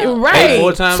ass out. Right. 8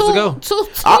 more times to go.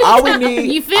 All we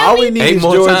need, You feel all me? we need 8 is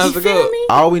more George. times to go.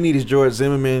 All we need is George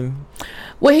Zimmerman.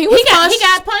 Well, he was He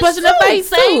got punched in the too, face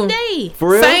same too. day. For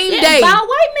real? Same Yeah, day. by a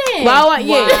white man. Wow,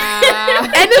 yeah.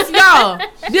 Wow. And this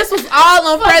this was all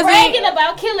on For bragging President,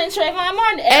 about killing Trayvon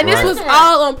Martin. and this Right. was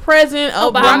all on President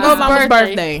Barack Obama's Obama's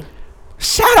birthday. birthday.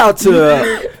 Shout out to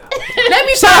Let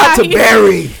me shout out to try.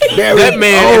 Barry. Barry. That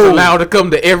man is Oh. allowed to come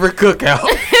to every cookout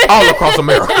all across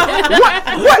America.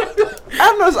 What?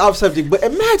 I know it's off subject, but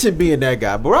imagine being that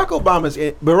guy. Barack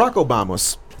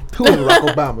Obama's. Who is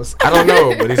Barack Obama's? I don't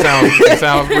know, but he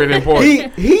sounds pretty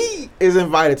important. He is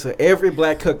invited to every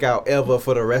black cookout ever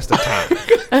for the rest of time.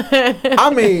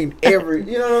 I mean, you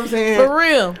know what I'm saying? For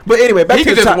real. But anyway, back He to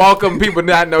could the just top. walk up and people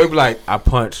not know. He be like, I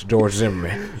punched George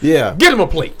Zimmerman. Yeah, Get him a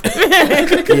plate.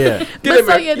 yeah. Get But him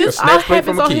so a this all snatch plate happens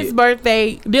from a on kid. his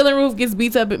birthday. Dylan Roof gets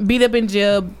beat up in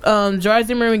jail. George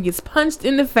Zimmerman gets punched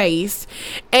in the face,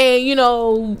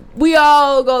 and we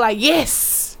all go like,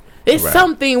 yes, it's Right.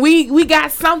 something. We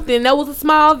got something. That was a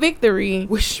small victory.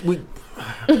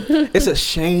 It's a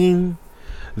shame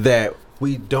that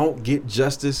we don't get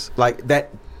justice like that.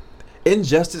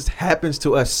 Injustice happens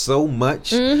to us so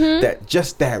much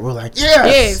that we're like,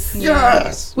 yes. We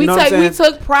You know what I'm saying?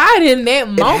 took pride in that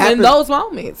moment, happened- those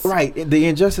moments. Right, the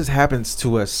injustice happens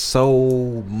to us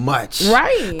so much,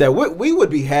 Right. that we would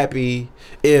be happy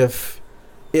if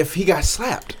he got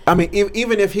slapped. I mean,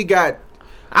 even if he got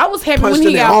I was happy punched when in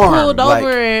he the got arm, pulled like-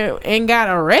 over and got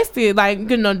arrested. Like,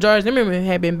 George Zimmerman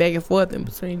had been back and forth in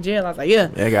between jail. I was like, yeah.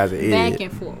 that guy's an idiot. Back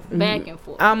and forth. Back and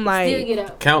forth. I'm like, Still get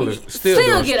out. Countless. Still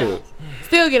Still doing get stood. out.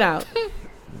 still get out.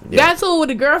 Yeah. Got to it with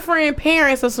the girlfriend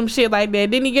parents or some shit like that.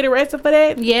 Didn't he get arrested for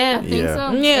that? Yeah, I think Yeah.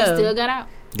 so. Yeah. He still got out.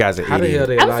 Guys are How the hell idiots.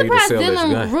 they I'm allow you to surprised sell this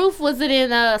Dylan gun? Roof wasn't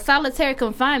in solitary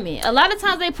confinement. A lot of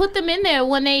times they put them in there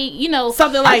when they,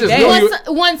 Something like just that.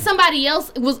 knew when somebody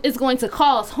else is going to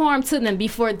cause harm to them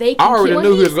before they I can already kill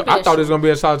knew him. I thought it was gonna be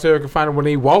a solitary confinement when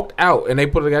he walked out and they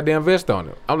put a goddamn vest on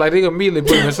him. I'm like, they immediately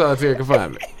put him in solitary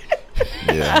confinement.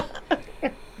 Yeah.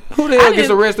 Who the hell gets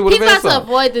arrested with He's a about vest to on?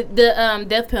 avoid the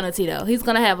death penalty though. He's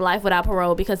gonna have life without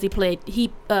parole because he pleaded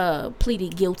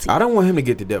guilty. I don't want him to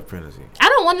get the death penalty. I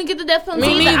don't want to get the death penalty.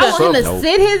 Me either. I neither. want him to Nope.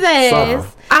 sit his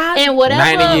ass and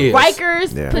whatever 90 years.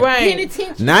 Rikers Yeah.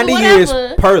 penitentiary 90 whatever. years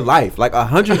per life. Like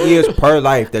 100 years per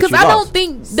life that you Because I don't lost.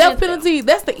 think death penalty.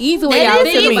 That's the easy way That out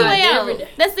is to the easy me. way out.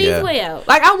 That's the Yeah. easy way out.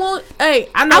 Like I want. Hey,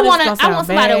 I know I want this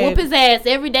somebody to whoop his ass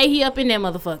every day he up in that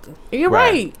motherfucker. You're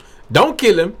Right. right. Don't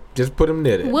kill him. Just put him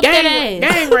near there. Whoop that Gang,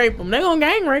 ass. gang rape them. They gonna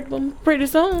gang rape them pretty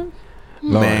soon.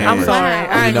 Man, I'm sorry.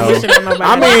 I ain't You know, gonna shit on nobody.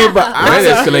 I mean, but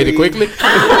That escalated quickly.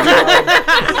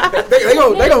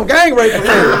 they gonna gang rape him.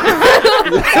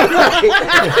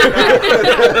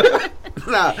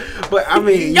 Nah, but I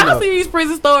mean, you Y'all know, see these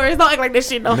prison stories? Don't act like this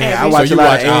shit don't man, I happen. watch So a you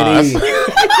lot of watch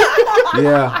A&E.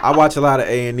 Yeah, I watch a lot of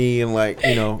A&E and like,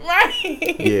 you know,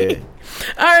 Right. yeah.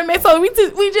 All right, man. So we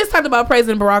just talked about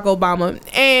President Barack Obama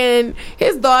and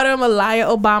his daughter Malaya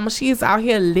Obama. She is out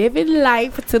here living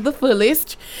life to the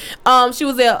fullest. She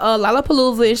was at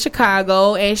Lollapalooza in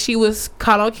Chicago, and she was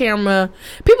caught on camera.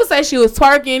 People say she was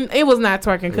twerking. It was not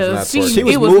twerking It was not because twerking. She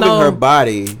was it moving no, her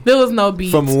body There was no beat.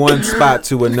 from one spot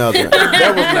to another.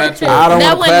 That was not twerk. I don't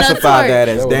That want to wasn't a classify twerk. that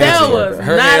as That dancing. was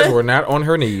her not hands a- were not on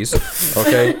her knees.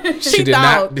 Okay, She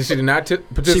thought. She did not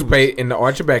participate in the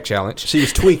Arch Your Back challenge. She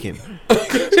was tweaking.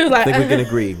 She was I like, think we can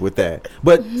agree with that.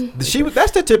 But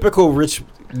that's the typical rich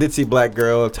ditzy black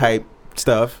girl type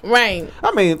stuff. right.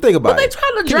 I mean, think about But they it.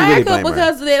 trying to Can you drag really her blame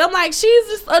because of that. I'm like, she's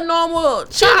just a normal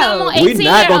child. normal We're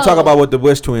not gonna talk 18-year-old. about what the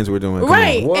Bush twins were doing. Come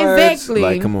Right, on. What? exactly.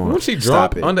 Like, come on. Wasn't she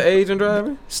Stop drunk, it. underage, and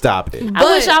driving? Stop it. I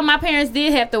wish But- all my parents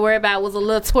did have to worry about was a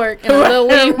little twerk and a little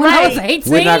weed when I was Right.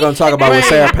 18. We're not gonna talk about what Right.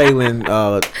 Sarah Palin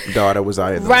daughter was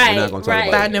either. Right, We're not gonna talk right.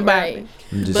 about it. Right.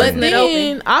 I'm just But saying.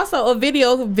 then also a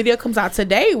video comes out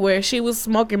today where she was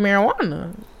smoking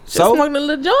marijuana. So Smoking a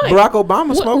little joint. Barack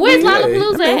Obama smoked where's weed.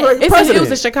 Lollapalooza I mean, at? like It was president.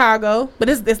 in Chicago, but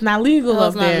it's not legal Oh, up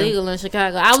it's not there. legal in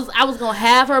Chicago. I was gonna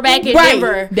have her back in Right.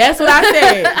 Denver. That's what I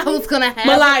said. I was gonna have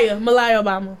Malaya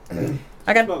Obama.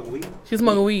 I got. Smoke weed. She's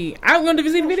smoking weed. I'm going to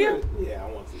see the video. Yeah,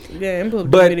 I want to see it. Yeah, I'm put the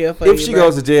But video for if you, she bro.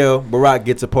 goes to jail, Barack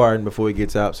gets a pardon before he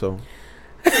gets out. So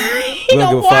he we don't no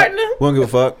give a fuck. partner. We don't give a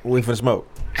fuck. We finna smoke.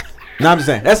 No, I'm just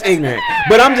saying that's ignorant.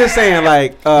 But I'm just saying,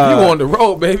 like, You on the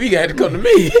road, baby. You got to come to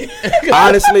me.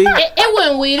 honestly, It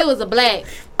wasn't weed. It was a black.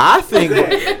 I think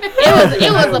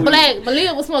It was a black.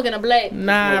 Malia was smoking a black.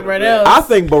 Nah, bro. That I was,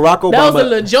 think Barack that was a Obama.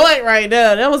 little joint right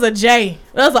there. That was a J.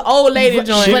 That was an old lady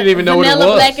joint. She didn't even know what it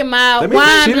Vanilla was. black and mild, Let me see. She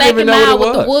wine didn't black even and know mild what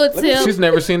with it the wood was. She's tip.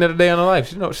 never seen it a day in her life.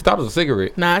 She thought it was a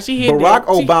cigarette. Nah, she hit Barack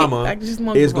that. She Obama hit- like, she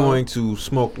smoked is before. going to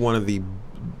smoke one of the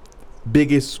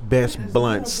biggest, best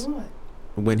blunts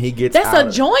when he gets That's out.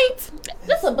 a joint.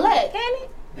 That's a black, ain't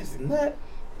it? It's not.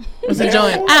 It's a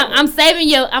joint. I'm saving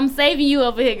you. I'm saving you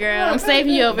over here, girl. I'm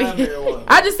saving you over here.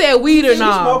 I just said weed or She's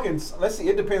not. smoking. Let's see.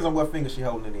 It depends on what finger she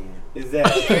holding it in.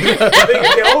 Exactly. I think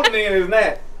the older name is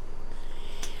not.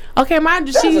 Okay, mind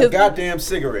you, That's she a is. goddamn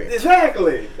cigarette.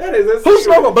 Exactly. That is a Who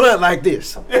cigarette. smoke a blunt like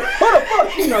this? Who the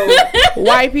fuck, you know?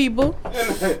 White people. Who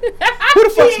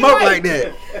the fuck smoke like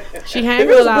that? She If hang it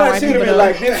with was a a lot of black white people. cigarette though.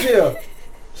 like this here,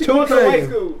 She two went to high things.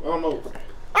 school. Almost.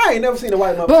 I ain't never seen a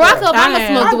white motherfucker. Barack I Obama have.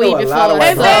 smoked I know weed a before. lot of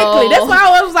white Exactly. so- That's why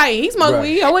I was like, he smoked Right.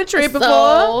 weed. I went tripping before.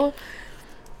 So,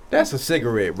 That's a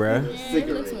cigarette, bruh.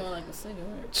 Cigarette. like a cigarette.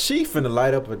 She finna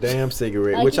light up a damn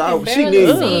cigarette, Like which you can she barely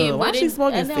needs. see. Ugh, why but she it-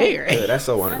 smoking I know. cigarette? Yeah, that's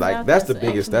so I like know, that's the that's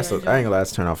biggest. That's actually I ain't gonna lie,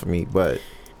 to turn off for me, but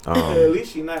At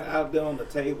least she not out there on the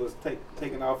tables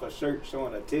taking off her shirt,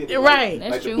 showing her titties. Right.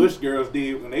 Like That's the true. Bush girls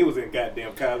did when they was in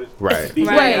goddamn college. Right. Deep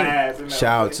Right. eyes and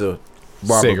shout out to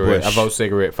Barbara Cigarette. Bush. I vote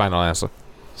cigarette. Final answer.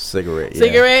 Cigarette. Yeah.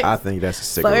 Cigarette? I think that's a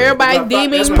So cigarette. everybody That's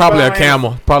demons. my- Probably a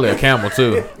camel. Probably a camel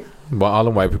too. But all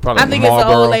them white people. Probably I think it's an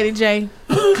Marlboro. old lady J.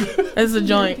 It's a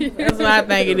joint. That's what I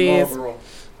think it is. Marlboro.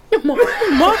 Get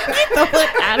the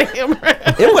fuck out of here, bro.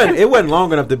 It wasn't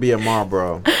long enough to be a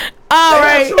Marlboro. All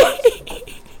right.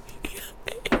 Right,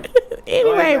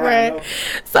 Anyway, right, bro.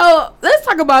 So let's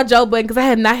talk about Joe Budden because I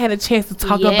had not had a chance to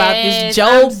talk about this Yes,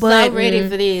 Joe I'm Budden so ready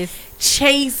for this.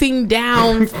 chasing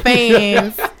down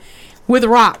fans with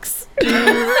rocks.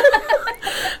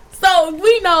 So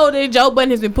we know that Joe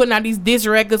Budden has been putting out these diss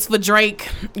records for Drake,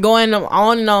 going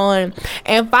on and on,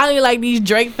 and finally, like, these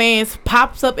Drake fans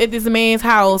pops up at this man's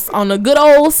house on a good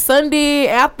old Sunday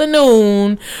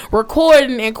afternoon,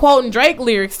 recording and quoting Drake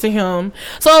lyrics to him.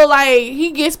 So, like,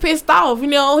 he gets pissed off. You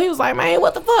know, he was like, "Man,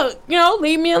 what the fuck? You know,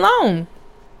 leave me alone."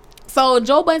 So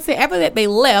Joe Budden said after that they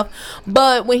left,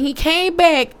 but when he came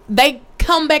back, they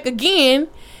come back again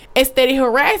and steady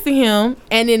harassing him,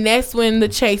 and then that's when the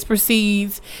chase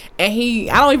proceeds. And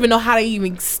I don't even know how they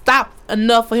even stopped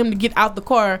enough for him to get out the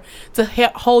car to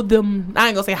hold them. I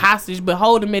ain't gonna say hostage, but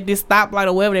hold them at this stoplight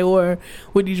or wherever they were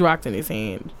with these rocks in his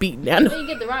hand, beating down. Where you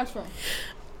get the rocks from?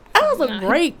 That was a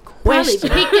great Probably question.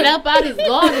 pick it up out his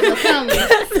garden or something.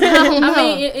 I don't know.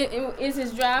 I mean, is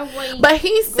his driveway? But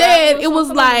he said it was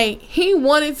like he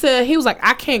wanted to. He was like,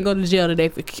 I can't go to jail today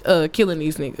for killing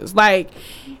these niggas. Like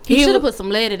he should have put some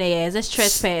lead in their ass. That's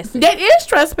trespassing. That is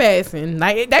trespassing.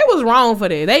 Like they was wrong for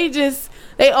that.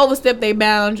 They overstepped their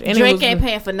bounds. And Drake ain't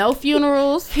paying for no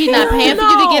funerals. He not paying for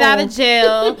you to get out of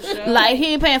jail. Like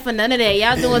he ain't paying for none of that.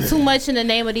 Y'all doing too much in the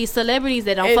name of these celebrities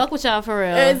that don't fuck with y'all for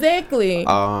real. Exactly.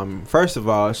 First of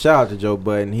all, shout out to Joe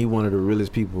Budden. He one of the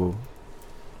realest people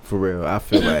for real. I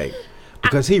feel like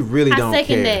because he really don't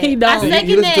care. That. He don't. I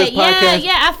second that.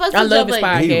 Yeah, I fuck with love Joe his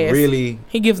Budden.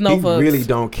 He gives no fucks. He really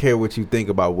don't care what you think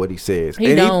about what he says.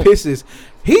 He don't.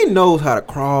 He knows how to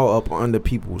crawl up under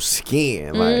people's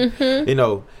skin. Like, you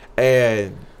know,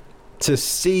 and to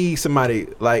see somebody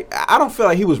like, I don't feel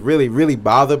like he was really, really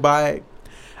bothered by it.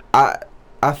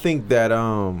 I think that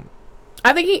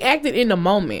I think he acted in the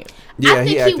moment. Yeah, I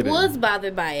think he was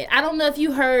bothered by it. I don't know if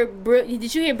you heard.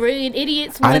 Did you hear Brilliant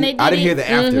Idiots when they did it? I didn't hear the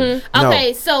after. No.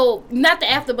 Okay, so not the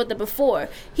after, but the before.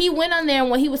 He went on there and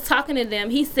when he was talking to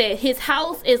them, he said his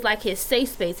house is like his safe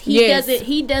space.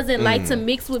 He doesn't like to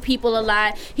mix with people a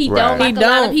lot. He don't like a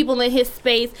lot of people in his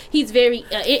space. He's a very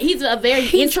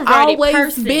introverted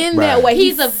person. Been that way.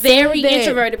 He's a very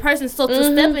introverted person. So to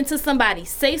step into somebody's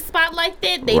safe spot like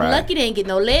that, they lucky they ain't get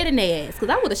no lead in their ass. Because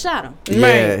I would have shot him.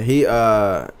 Yeah, he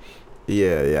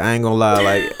Yeah, I ain't gonna lie.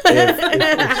 Like,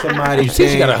 if somebody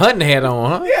she got a hunting hat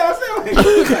on, huh? Yeah,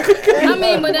 I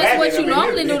mean, but that's what you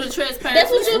normally do to trespass. That's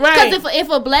what you because if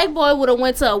a black boy would have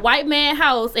went to a white man's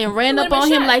house and ran up on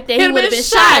him like that, he would have been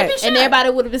shot, and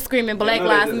everybody would have been screaming Black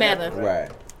Lives Matter. Right.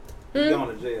 He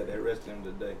going to jail. They arrested him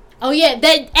today. Oh yeah,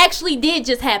 that actually did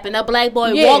just happen. A black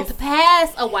boy walked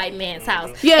past a white man's house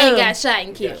and got shot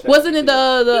and killed. Wasn't it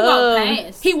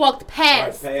he walked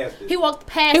past. He walked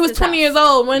past. He was 20 years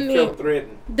old when he felt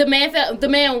threatened. The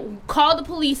man called the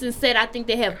police and said, "I think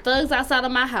they have thugs outside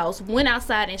of my house." Went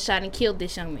outside and shot and killed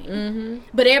this young man.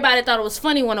 But everybody thought it was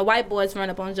funny when the white boys run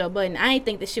up on Joe Budden. I ain't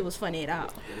think that shit was funny at all.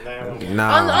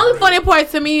 Nah. The only funny part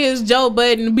to me is Joe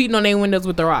Budden beating on their windows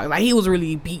with the rock. Like he was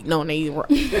really beating on their rock.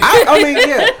 I mean,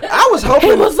 yeah. I was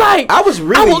hoping. He was like, I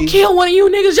will kill one of you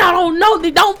niggas. Y'all don't know.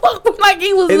 They don't fuck with. Like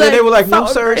he was. And then they were like, so "No,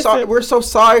 sir, sorry, we're so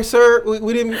sorry, sir.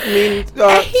 We didn't mean."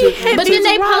 But then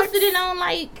they posted it on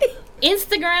like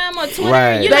Instagram or Twitter.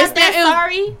 Right. You're not that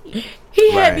sorry.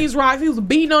 He had these rocks. He was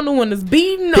beating on the windows,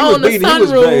 beating on the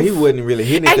sunroof. He wasn't really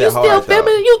hitting it that hard. And you still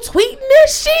filming? You tweeting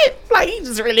this shit? Like he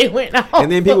just really went off. And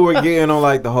then people were getting on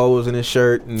like the holes in his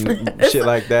shirt and shit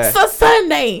like that. It's a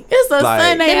Sunday. It's a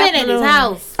Sunday. They met at his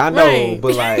house. I know,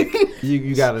 but like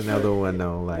you got another one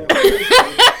though. Like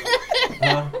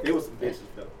it was some bitches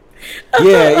though.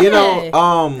 Yeah, you know.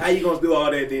 How you gonna do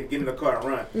all that? Then get in the car and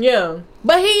run? Yeah,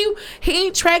 but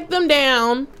he tracked them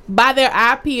down by their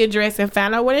IP address and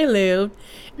found out where they lived,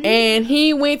 and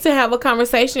he went to have a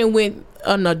conversation with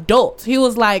an adult. He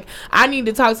was like, I need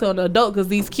to talk to an adult because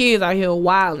these kids out here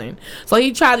wilding. So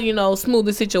he tried to smooth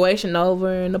the situation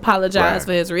over and apologize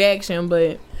for his reaction,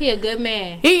 but he a good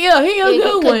man. He a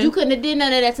good one. You couldn't have did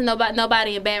none of that to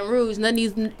nobody in Baton Rouge. None of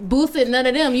these booths and none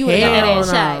of them. You ain't that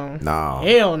shot. No.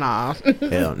 Hell no.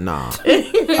 Hell no.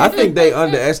 I think they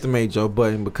underestimate Joe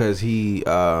Budden because he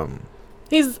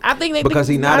he's not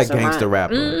a gangster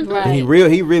rapper. Right. And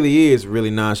he really is really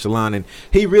nonchalant, and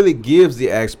he really gives the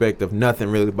aspect of nothing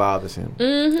really bothers him.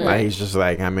 Like he's just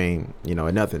like, I mean,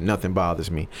 nothing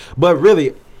bothers me. But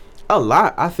really, a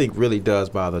lot I think really does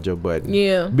bother Joe Budden.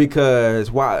 Yeah. Because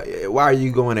why are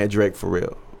you going at Drake for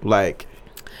real? Like,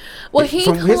 well, he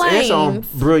from claims his answer on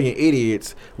Brilliant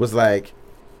Idiots was like,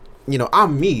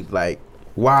 I'm me. Like,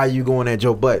 why are you going at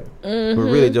Joe Budden? But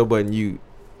really, Joe Budden,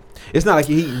 it's not like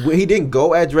he didn't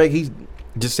go at Drake. He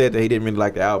just said that he didn't really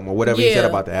like the album or whatever he said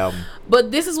about the album.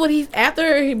 But this is what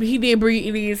after he did Brilliant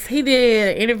Idiots, he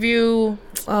did an interview.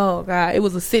 Oh God, it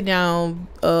was a sit down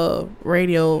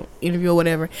radio interview or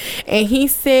whatever, and he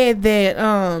said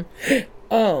that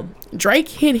Drake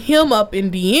hit him up in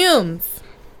DMs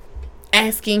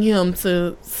asking him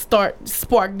to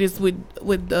spark this with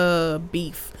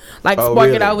beef, like Oh, spark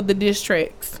it really? out with the diss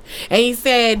tracks. And he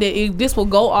said that this will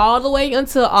go all the way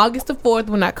until August the 4th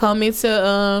when I come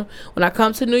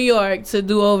to New York to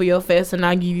do OVO Fest, and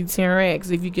I give you 10 racks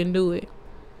if you can do it.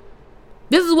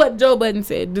 This is what Joe Budden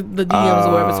said. The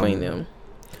DMs were between them.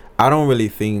 I don't really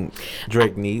think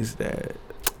Drake needs that.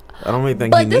 I don't really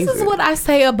think But he this needs is it. what I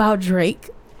say about Drake.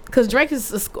 Because Drake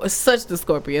is such the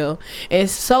Scorpio. And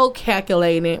so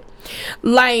calculated.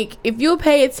 Like, if you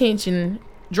pay attention,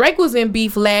 Drake was in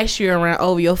beef last year around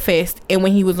OVO Fest and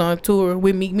when he was on tour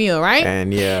with Meek Mill, right?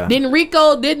 And yeah, Didn't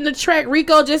the track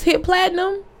Rico just hit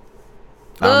platinum?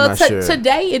 I'm not sure.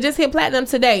 Today, it just hit platinum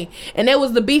today. And that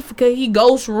was the beef because he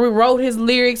wrote his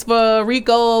lyrics for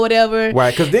Rico or whatever.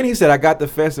 Right, because then he said, I got the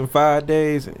fest in 5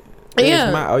 days.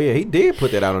 Yeah. He did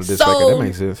put that out on this record. That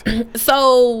makes sense.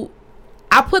 So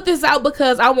I put this out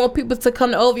because I want people to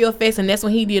come to OVO Fest, and that's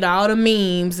when he did all the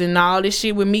memes and all this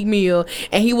shit with Meek Mill,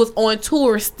 and he was on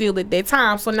tour still at that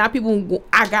time. So now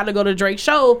I gotta go to Drake's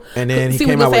show. And then he see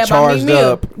came what out they with say about Meek Charged Mill.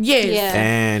 Up. Yes. Yeah.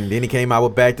 And then he came out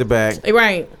with Back to Back.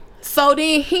 Right. So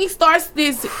then he starts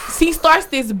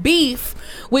this beef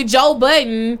with Joe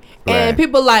Budden, and Right.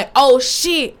 people like, oh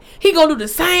shit, he gonna do the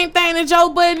same thing to Joe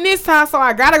Budden this time. So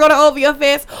I gotta go to OVO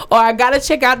Fest, or I gotta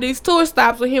check out these tour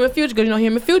stops with him and Future, because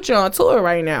him and Future on tour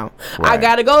right now. I Right.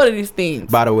 gotta go to these things.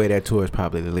 By the way, that tour is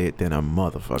probably lit than a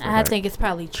motherfucker. I right? think it's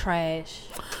probably trash.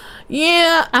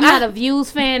 Yeah, I'm not a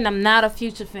Views fan. I'm not a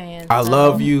Future fan. I so-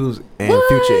 love Views, and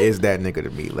Future is that nigga to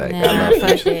me. Like, I Nah, love fuck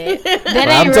Future. that. But That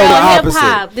I'm ain't told the real hip opposite.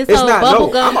 hop. This It's whole not, no,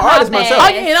 bubblegum I'm an artist pop myself. Oh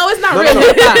ass. yeah, no, it's not No, real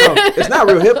hip hop. no, it's not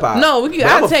real hip hop. No, But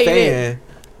I'll I'm a tell you that. fan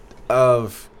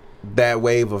of that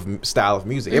wave of style of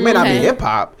music. It may not be Okay. hip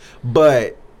hop,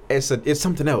 but it's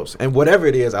something else. And whatever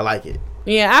it is, I like it.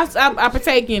 Yeah, I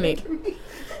partake in it. She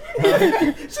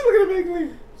looking at me like,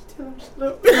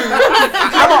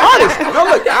 I'm an artist. No,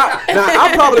 look,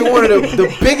 I'm probably one of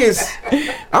the biggest.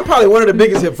 I'm probably one of the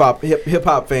biggest hip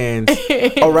hop fans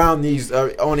around these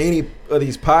on any of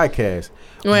these podcasts.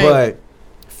 Right. But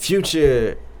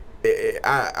Future,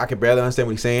 I can barely understand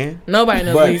what he's saying. Nobody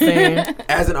knows But what he's saying.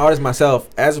 as an artist myself,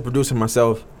 as a producer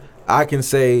myself, I can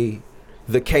say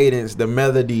the cadence, the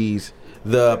melodies,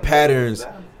 the patterns,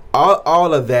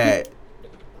 all of that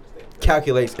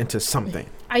calculates into something.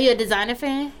 Are you a designer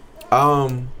fan?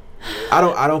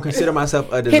 I don't consider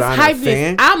myself a His designer hypeness.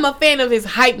 fan, I'm a fan of his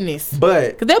hypeness.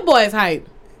 but Cause that boy is hype.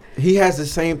 he has the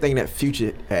same thing that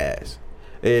Future has.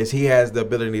 Is he has the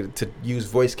ability to use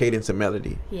voice cadence and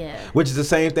melody, Yeah. which is the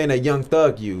same thing that Young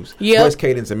Thug used. Yep. Voice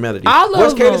cadence and melody. All of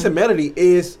Voice cadence them. and melody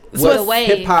is It's what the wave.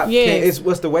 hip hop Yes. is.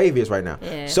 What's the wave is right now.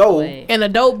 Yeah. So wait. And a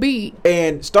dope beat.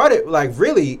 and started like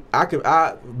really.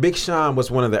 Big Sean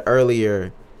was one of the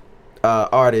earlier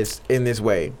artists in this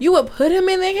way. You would put him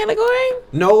in that category?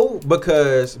 No,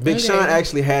 because Big Okay. Sean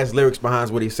actually has lyrics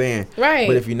behind what he's saying. Right.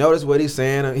 But if you notice what he's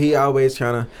saying, he always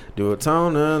trying to do a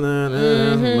tone.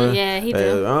 Yeah, he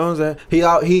do.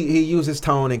 He uses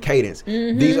tone and cadence.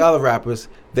 These other rappers,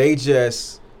 they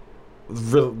just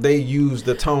they use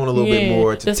the tone a little bit Yeah,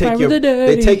 more to that's take right you. with the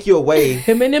They dirty. take you away.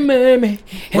 Him and the mommy.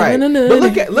 Right.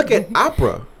 But look at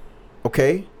opera.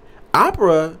 Okay,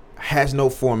 opera has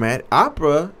no format.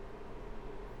 Opera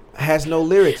has no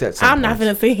lyrics at some I'm not points.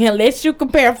 gonna sit here and let you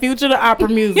compare Future to opera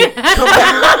music.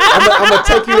 I'm gonna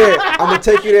take you there. I'm gonna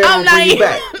take you there. I'm and not bring you even-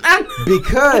 back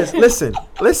because listen.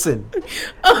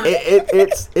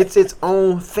 It's its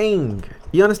own thing.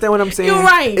 You understand what I'm saying? You're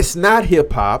right. It's not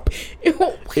hip hop.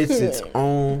 It's its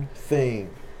own thing.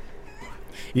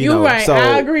 You're right. so-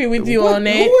 I agree with you on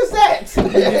that. Who was that?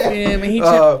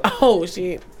 Oh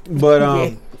shit. But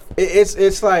Yeah.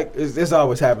 it's like this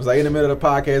always happens. Like in the middle of the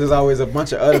podcast, there's always a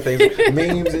bunch of other things,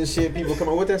 memes and shit. People come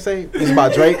on. What that say? It's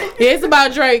about Drake. Yeah, it's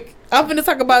about Drake. I'm finna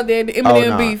talk about that the Eminem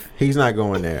nah, beef. he's not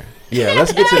going there. Yeah,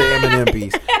 let's get to the Eminem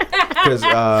piece. Because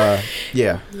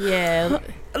yeah. Yeah.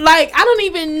 Like, I don't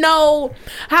even know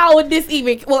how would this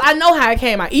even. Well, I know how it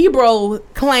came out. Ebro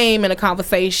claimed in a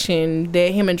conversation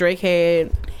that him and Drake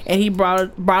had, and he brought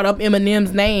up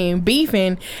Eminem's name,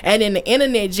 beefing, and then the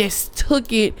internet just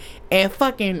took it and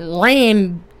fucking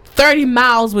ran 30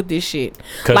 miles with this shit.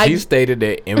 Because he stated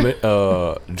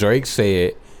that Drake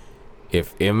said,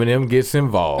 if Eminem gets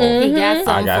involved, He got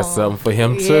something I got for him. something for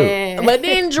him Yeah. But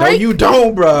then No, Drake, you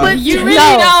don't, bruh. but You really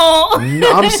no. don't.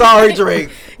 No, I'm sorry, Drake.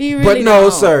 He But really no,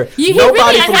 don't. sir. He Nobody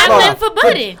really from have Florida. nothing for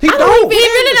Buddy. He don't. He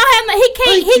really don't have nothing.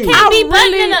 Thank He you. can't be I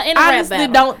Buddy really in a rap honestly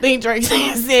battle. don't think Drake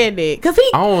said that, cause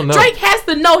I don't know. Drake has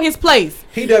to know his place.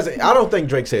 He doesn't. I don't think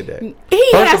Drake said that. He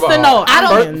First has of to all, know.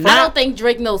 I do don't think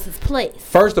Drake knows his place.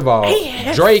 First of all,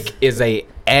 Yes. Drake is a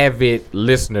avid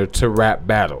listener to rap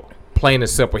battle. Plain and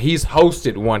simple. He's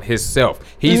hosted one himself.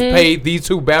 He's paid these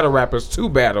 2 battle rappers to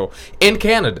battle in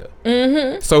Canada.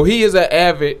 So he is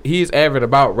avid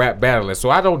about rap battling. So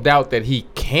I don't doubt that he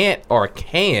can't or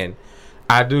can.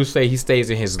 I do say he stays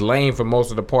in his lane for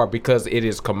most of the part because it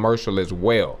is commercial as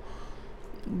well.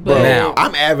 But now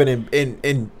I'm avid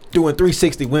in doing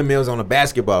 360 windmills on a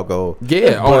basketball goal.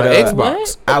 Yeah, on the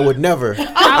Xbox. I would never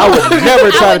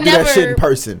try to do that shit in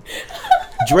person.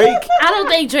 Drake, I don't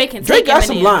think Drake can Drake take got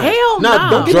some lines. Hell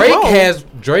no.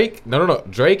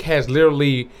 Drake has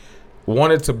literally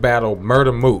wanted to battle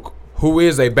Murder Mook, who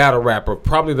is a battle rapper,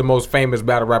 probably the most famous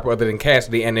battle rapper other than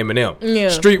Cassidy and Eminem. Yeah.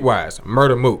 Streetwise,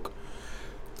 Murder Mook.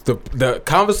 The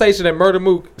conversation that Murder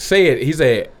Mook said, he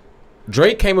said,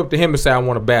 Drake came up to him and said, I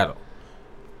want to battle.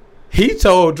 He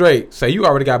told Drake, say, you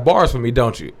already got bars for me,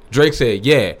 don't you? Drake said,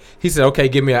 yeah. He said, okay,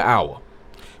 give me an hour.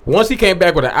 Once he came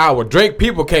back with an hour, Drake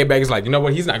people came back. It's like, you know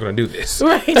what? He's not going to do this.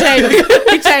 Right, he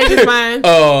changed his mind.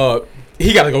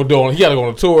 He got to go on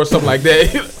a tour or something like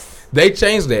that. They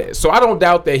changed that. So I don't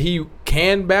doubt that he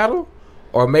can battle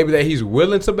or maybe that he's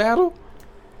willing to battle.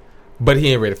 But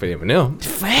he ain't ready for Eminem.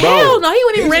 Hell no, he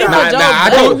wasn't even ready for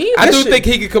Joe Budden. I do think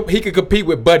he could compete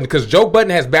with Budden because Joe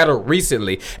Budden has battled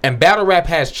recently, and battle rap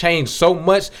has changed so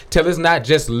much till it's not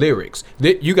just lyrics.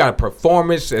 You got a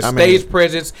performance, a stage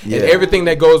presence, and everything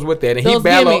that goes with that. And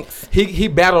he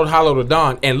battled Hollow the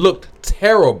Dawn and looked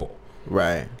terrible.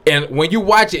 Right. And when you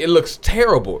watch it, it looks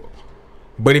terrible.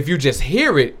 But if you just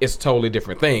hear it, it's a totally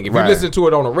different thing. If you listen to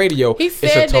it on the radio, it's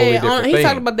a totally different thing. He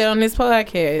talked about that on his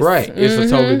podcast. Right. It's a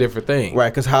totally different thing.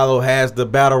 Right, because Hollow has the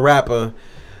battle rapper,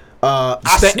 I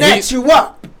snatch you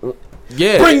up.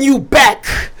 Yeah. Bring you back.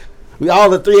 We all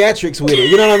the theatrics with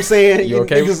it. You know what I'm saying? You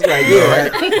okay? Like,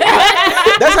 right.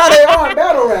 That's how they are in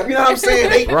battle rap. You know what I'm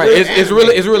saying? It's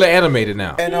really animated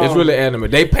now. And, it's really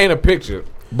animated. They paint a picture.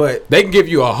 But they can give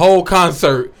you a whole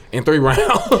concert in 3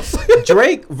 rounds.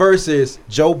 Drake versus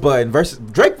Joe Budden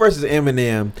Drake versus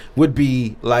Eminem would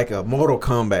be like a Mortal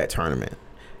Kombat tournament.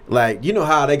 Like, you know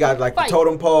how they got like the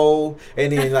totem pole,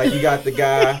 and then like you got the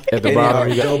guy at the bottom.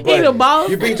 You got Joe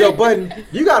Budden. You beat Joe Budden.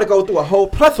 You got to go through a whole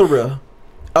plethora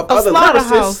of other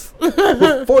lyricists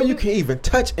before you can even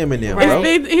touch Eminem, bro.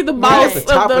 He's the boss at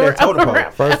the top of that totem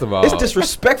pole. First of all, it's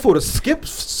disrespectful to skip.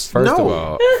 First of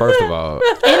all,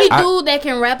 any dude that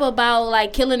can rap about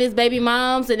like killing his baby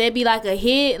moms and it be like a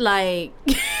hit, like.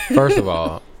 First of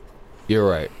all, you're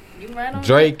right.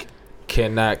 Drake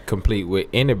cannot compete with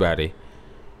anybody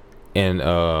in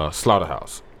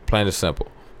Slaughterhouse. Plain and simple.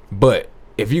 But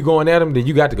if you going at him, then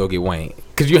you got to go get Wayne,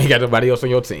 because you ain't got nobody else on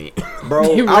your team,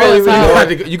 bro. You got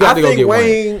to go get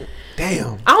Wayne.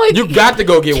 Damn, you got to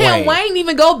go get Wayne. Can Wayne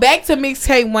even go back to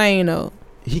mixtape Wayne though?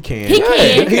 He can. He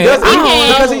can. He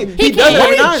does. He does.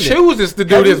 Wayne chooses to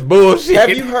do this bullshit. Have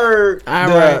you heard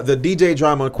the DJ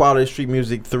Drama Quality Street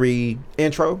Music 3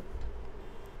 intro,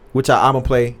 which I'm gonna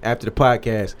play after the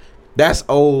podcast? That's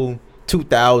old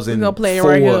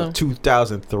 2004,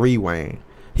 2003 Wayne.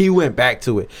 He went back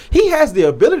to it. He has the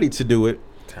ability to do it.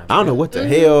 I don't know what the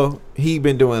hell he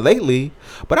been doing lately,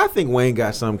 but I think Wayne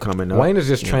got something coming up. Wayne is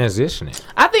just transitioning.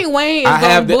 I think Wayne is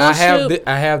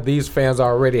I have these fans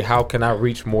already. How can I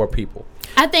reach more people?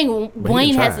 I think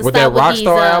Wayne has to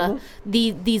start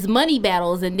with these money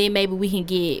battles, and then maybe we can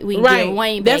get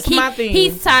Wayne back. That's my thing.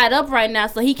 He's tied up right now,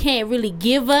 so he can't really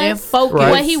give us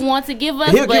what he wants to give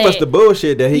us. He'll give us the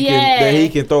bullshit that he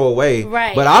can throw away.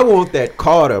 Right. But I want that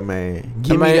Carter, man.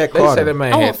 Give me that Carter. They said that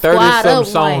man had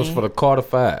 30-something songs for the Carter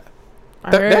 5.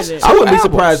 I wouldn't be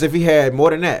surprised if he had more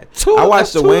than that. I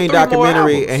watched the Wayne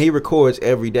documentary, and he records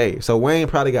every day. So Wayne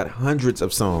probably got hundreds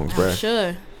of songs, bro.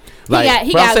 Sure. Like,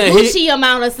 he got Gucci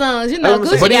amount of songs. You know,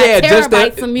 Gucci got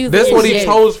terabytes of music. That's what he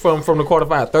chose from the Carter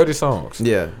 5, 30 songs.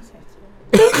 Yeah.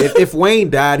 if Wayne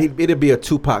died, it'd be a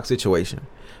Tupac situation.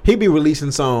 He'd be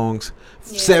releasing songs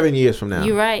 7 years from now.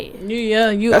 You're right.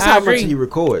 That's how much he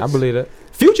records. I believe that.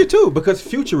 Future too, because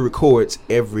Future records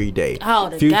every day. Oh,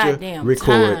 the Future goddamn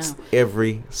records time.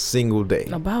 every single day.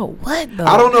 About what though?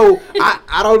 I don't know.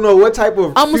 I don't know what type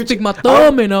of. I'm gonna stick my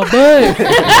thumb in her butt.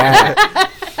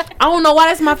 I don't know why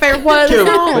that's my favorite part of the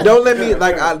song. But don't let me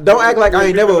don't act like I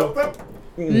ain't never.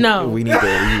 No, we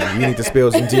need to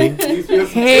spill some tea.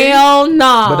 Hell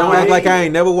no. But don't act like I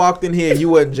ain't never walked in here and you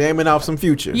wasn't jamming off some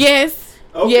Future. Yes.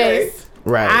 Okay. Yes.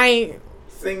 Right. I ain't.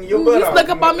 Sing your butt off. Snuck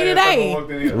up on me today.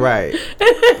 Right.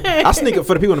 I sneak up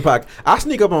for the people in the podcast. I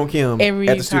sneak up on Kim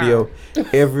at the studio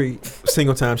every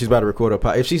single time she's about to record her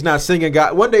podcast. If she's not singing,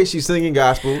 one day she's singing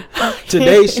gospel.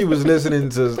 Today she was listening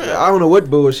to I don't know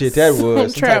what bullshit that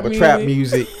was. Some type of trap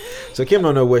music. So Kim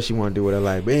don't know what she want to do with her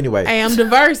life. But anyway, hey, I'm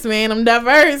diverse, man. I'm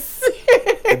diverse.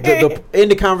 in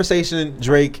the conversation,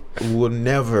 Drake will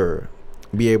never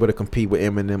be able to compete with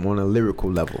Eminem on a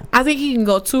lyrical level. I think he can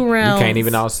go 2 rounds. You can't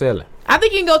even outsell it. I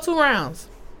think he can go 2 rounds.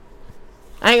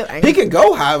 He can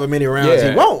go however many rounds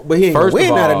he want, but he ain't gonna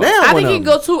win out of now. I think he can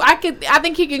go 2. I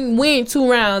think he can win 2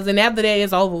 rounds, and after that,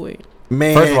 it's over with.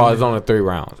 Man. First of all, it's only 3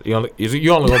 rounds. You only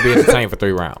gonna be entertained for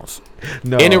 3 rounds.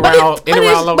 No. Any round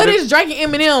But it's Drake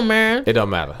and Eminem, man. It don't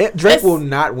matter. Drake will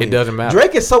not win. It doesn't matter.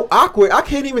 Drake is so awkward. I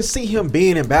can't even see him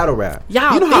being in battle rap.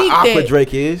 Y'all you know think how awkward that.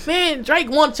 Drake is? Man, Drake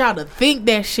wants y'all to think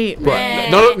that shit, man.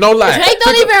 No lie. Drake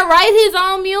don't even write his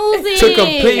own music.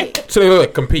 To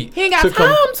compete. He ain't got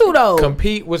time to though.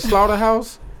 Compete with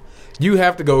Slaughterhouse. You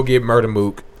have to go get Murder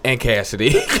Mook and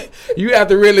Cassidy. You have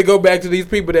to really go back to these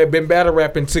people that have been battle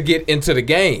rapping to get into the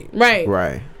game. Right.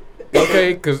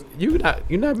 Okay, because you're not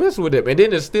messing with them. And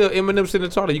then there's still Eminem sitting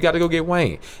taller. You got to go get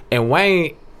Wayne. And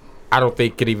Wayne, I don't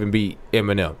think could even beat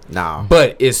Eminem. Nah.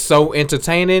 But it's so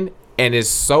entertaining and it's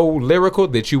so lyrical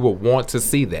that you would want to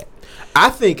see that. I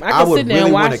think I would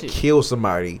really want to it. kill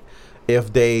somebody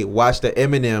if they watched the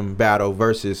Eminem battle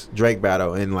versus Drake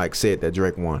battle and like said that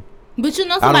Drake won. But you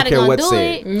know somebody gonna do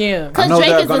it. Yeah. Because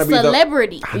Drake is a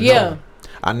celebrity. Yeah.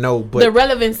 I know, but the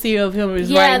relevancy of him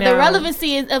is right now. Yeah, the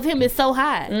relevancy of him is so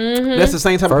high. Mm-hmm. That's the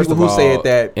same type of people who said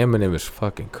that Eminem is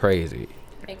fucking crazy.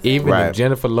 Exactly. Even if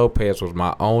Jennifer Lopez was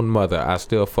my own mother, I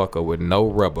still fuck her with no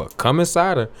rubber. Come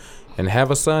inside her and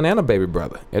have a son and a baby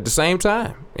brother at the same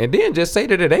time, and then just say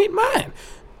that it ain't mine.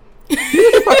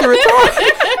 You fucking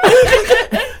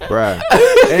retarded, right?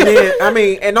 And then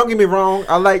and don't get me wrong,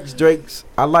 I like Drake's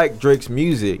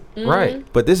music, right?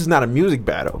 But this is not a music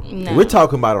battle. No. We're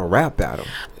talking about a rap battle.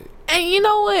 And you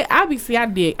know what? Obviously, I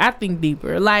think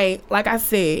deeper. Like I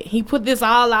said, he put this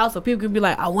all out so people can be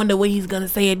like, I wonder what he's gonna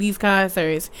say at these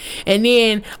concerts. And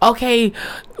then, okay,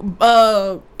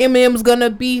 Eminem's gonna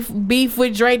beef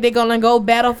with Drake. They're gonna go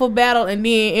battle for battle, and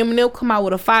then Eminem come out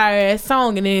with a fire ass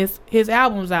song, and then his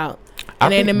album's out.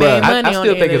 And then they made money I on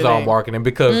still the think end it's of the all day. marketing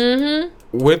because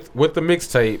with the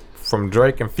mixtape from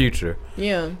Drake and Future,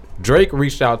 Drake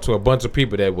reached out to a bunch of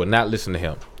people that would not listen to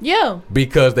him. Yeah.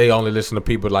 Because they only listen to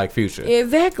people like Future.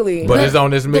 Exactly. But it's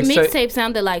on this mixtape. The mixtape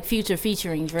sounded like Future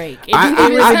featuring Drake. It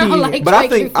I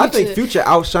think Future. Future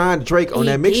outshined Drake on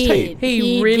that mixtape.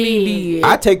 He really did.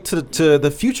 I take to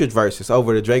the Future verses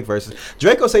over the Drake verses.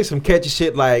 Drake will say some catchy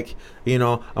shit like, you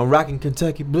know, I'm rocking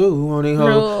Kentucky Blue on the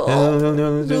hoe.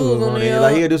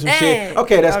 Like he'll do some shit.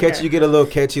 Okay, that's catchy. You get a little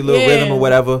catchy little rhythm or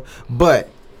whatever. But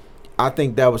I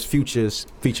think that was Future's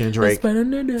featuring Drake.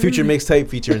 Future mixtape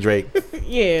featuring Drake.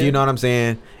 Yeah. You know what I'm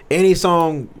saying? Any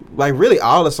song, like really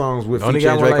all the songs with Future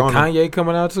and Drake on them. Kanye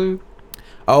coming out too?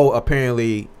 Oh,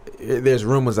 apparently there's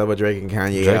rumors of a Drake and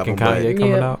Kanye album. Kanye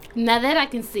coming out? Now that I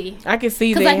can see. I can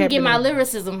see that. Because I can get my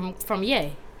lyricism from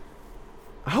Ye.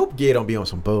 I hope Ye don't be on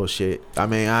some bullshit. I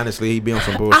mean, honestly, he be on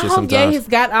some bullshit sometimes. I hope Ye has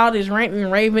got all this ranting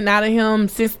and raving out of him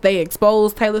since they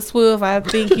exposed Taylor Swift. I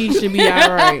think he should be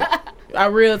all right.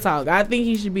 Real talk. I think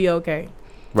he should be okay.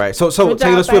 Right. So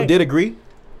Taylor Swift did agree?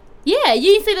 Yeah,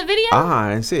 you didn't see the video?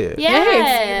 I didn't see it.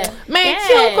 Yeah. Man,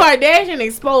 Kim Kardashian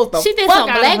exposed the She did fuck some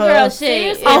out black of girl her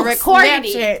shit on and recorded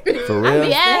Snapchat. it. For real?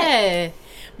 Yeah.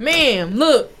 Man,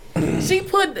 look. She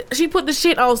put the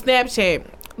shit on Snapchat.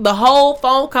 The whole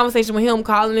phone conversation with him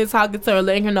calling and talking to her,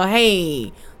 letting her know,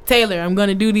 hey, Taylor, I'm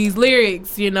gonna do these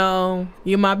lyrics, you know,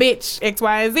 you're my bitch, X,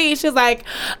 Y, and Z. She's like,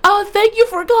 oh, thank you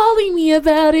for calling me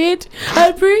about it. I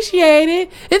appreciate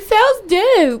it. It sounds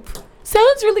dope.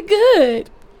 Sounds really good.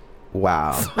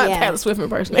 Wow. Taylor Swift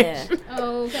impersonation. Yeah.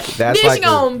 Oh, okay. That's Then like she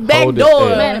gonna backdoor.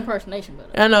 Bad impersonation,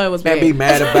 but I know it was Man, bad. be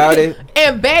mad about it.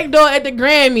 And backdoor at the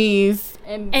Grammys.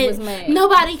 and was mad.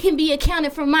 Nobody can be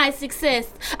accounted for my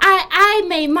success. I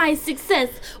made my success.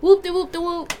 Whoop de whoop de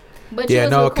whoop. But Yeah, you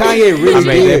was no, recording. Kanye really I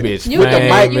made that did. bitch. You With the didn't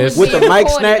know mic, you was with the being mic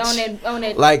recorded snatch. on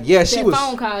that, Like, yeah, she that was.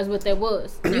 phone calls what that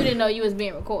was. You didn't know you was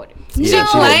being recorded. Yeah,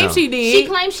 She she claimed didn't she know. did. She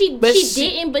claimed she But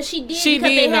didn't, but she did she because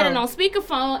did they had it know. on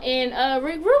speakerphone and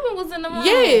Rick Rubin was in the room.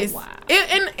 Yes. Wow.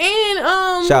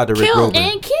 And Shout out to Rick Kim. Rubin.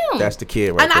 And Kim. That's the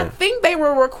kid right And I there. think they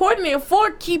were recording it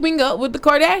for Keeping Up with the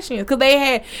Kardashians because they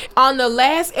had on the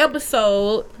last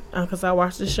episode. Because I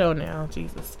watched the show now,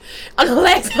 Jesus. On the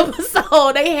last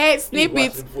episode, they had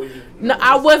snippets. No,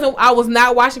 I wasn't. I was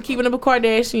not watching Keeping Up with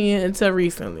Kardashian until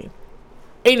recently.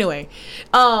 Anyway,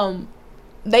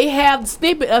 they have the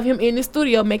snippet of him in the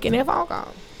studio making that phone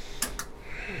call.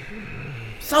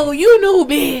 So you knew,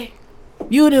 man.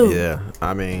 You knew. Yeah,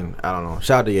 I mean, I don't know.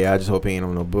 Shout out to I just hope he ain't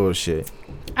on no bullshit.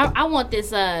 I want this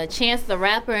Chance the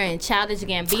Rapper and Childish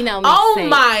Gambino mixtape. Oh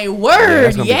my Yeah, word!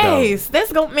 that's gonna be Yes,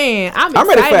 that's go man. I'm ready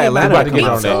for excited Atlanta about to it. come Me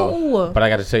out, too. But I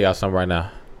got to tell y'all something right now.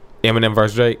 Eminem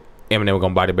versus Drake. Eminem was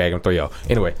gonna body bag him 3-0.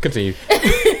 Anyway, continue.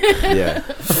 Yeah.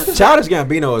 Childish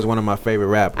Gambino is one of my favorite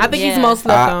rappers. I think he's most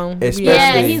slept on.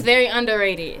 Especially, he's very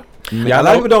underrated. A lot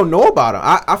of people don't know about him.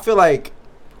 I feel like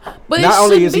but not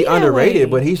only is he underrated,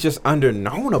 but he's just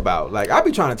underknown about. Like, I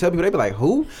be trying to tell people, they be like,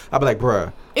 who? I be like,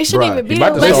 bruh. It shouldn't even be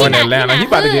that way. He's in Atlanta. He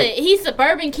about to get. He's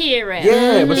suburban kid rap.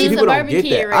 Yeah, but see, He's people don't suburban get that.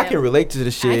 kid rap. I can relate to the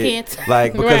shit. I can't.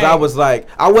 Like, because I was like,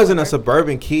 I wasn't a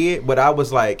suburban kid, but I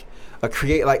was like a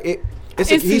create. Like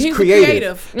he's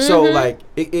creative. So like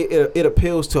it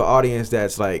appeals to an audience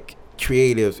that's like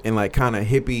creative and like kind of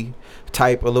hippie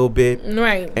type a little bit,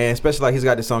 right? And especially like he's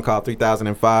got this song called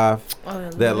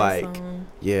 3005 that like song.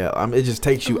 It just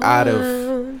takes you out of,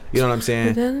 you know what I'm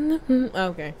saying?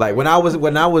 Okay. Like when I was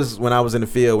in the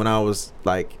field, when I was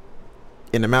like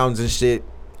in the mountains and shit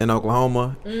in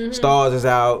Oklahoma, stars is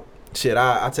out. Shit,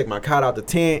 I take my cot out the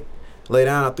tent, lay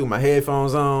down, I threw my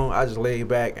headphones on, I just laid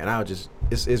back and I just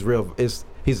it's real. He's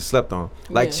a slept on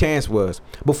like Chance was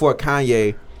before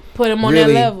Kanye put him on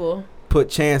really that level. Put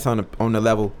Chance on the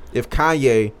level. If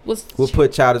Kanye would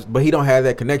put Childish, but he don't have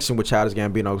that connection with Childish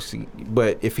Gambino.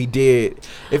 But if he did,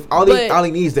 all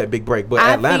he needs that big break. But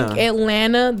I think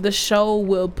Atlanta, the show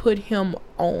will put him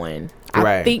on.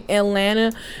 Right. I think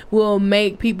Atlanta will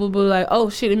make people be like, oh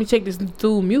shit, let me check this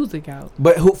dude music out.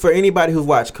 But for anybody who's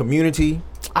watched Community,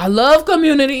 I love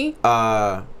Community.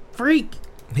 Freak.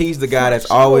 He's the guy that's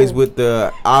always with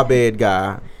the Abed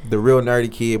guy, the real nerdy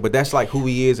kid, but that's like who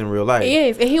he is in real life.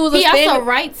 Yes, and he also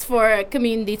writes for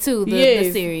Community too,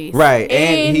 the series. Right,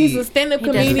 and he's a stand-up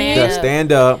comedian. He does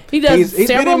stand-up. He does he's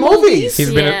been in movies.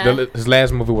 He's been his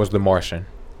last movie was The Martian.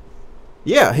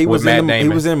 Yeah, he was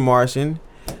in Martian.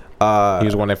 He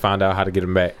was the one that found out how to get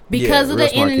him back. Because of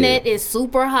the internet is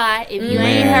super hot. If you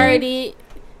ain't heard it,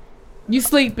 you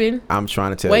sleeping. I'm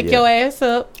trying to tell you. Wake your ass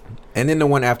up. And then the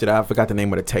one after that, I forgot the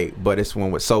name of the tape, but it's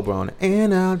one with Sober on it.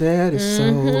 And now that it's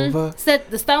over. Is that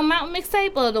the Stone Mountain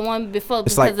mixtape or the one before?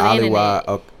 It's like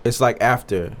Hollywood. It's like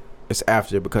after. It's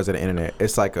after because of the internet.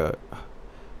 It's like a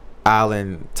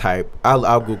island type.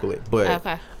 I'll Google it, but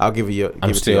I'll give you.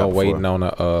 I'm still waiting on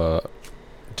a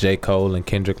J. Cole and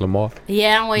Kendrick Lamar.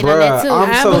 Yeah, I'm waiting on that too.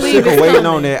 I'm so sick of waiting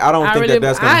on that. I don't think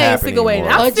that's gonna happen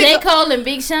anymore. Or J. Cole and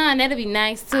Big Sean, that'd be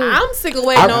nice too. I'm sick of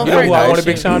waiting on. You know who I wanted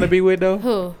Big Sean to be with though?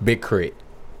 Who? Big Crit.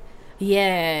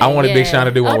 Yeah. I wanted Big Sean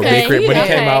to do one with Big Crit, but he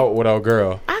came out with old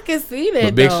girl. I can see that.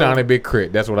 But Big Sean and Big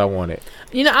Crit, that's what I wanted.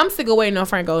 You know, I'm sick of waiting on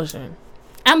Frank Ocean.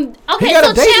 So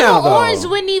Channel Orange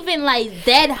wasn't even like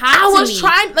that hot. I was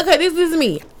trying. Okay, this is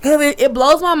me. It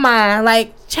blows my mind.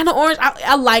 Like Channel Orange,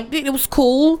 I liked it. It was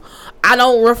cool. I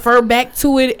don't refer back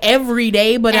to it every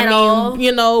day, but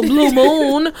you know, Blue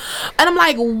Moon. And I'm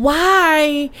like,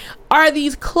 why are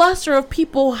these cluster of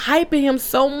people hyping him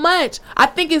so much? I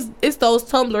think it's those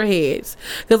Tumblr heads.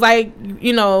 Because, like,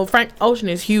 you know, Frank Ocean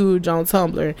is huge on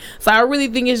Tumblr. So I really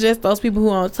think it's just those people who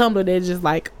are on Tumblr, they're just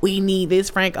like, we need this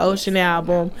Frank Ocean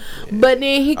album. But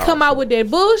then he come out with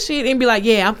that bullshit and be like,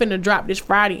 yeah, I'm finna drop this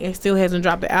Friday, and still hasn't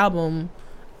dropped the album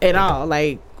at all.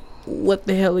 Like, what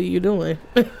the hell are you doing?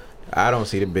 I don't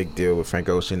see the big deal with Frank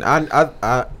Ocean.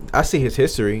 I see his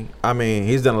history. I mean,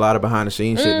 he's done a lot of behind the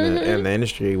scenes shit in the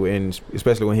industry,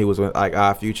 especially when he was with like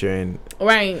Odd Future and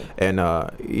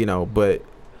you know. But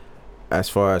as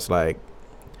far as like,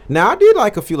 now I did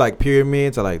like a few like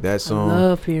Pyramids. I like that song. I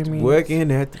love Pyramids. Working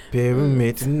at the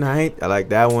Pyramid tonight. I like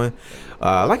that one.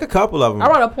 I like a couple of them. I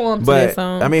wrote a poem to that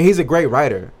song. I mean, he's a great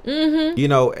writer. You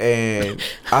know, and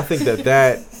I think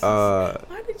that.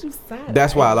 Why did you say that?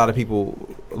 That's why a lot of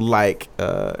people like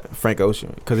Frank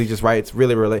Ocean, because he just writes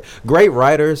really great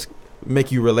writers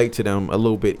make you relate to them a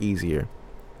little bit easier.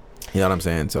 You know what I'm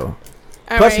saying? So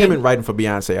plus him and writing for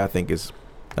Beyonce, I think is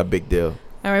a big deal.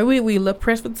 All right, we look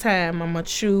pressed for time. I'm gonna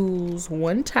choose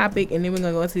one topic, and then we're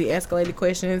gonna go into the escalated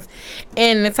questions.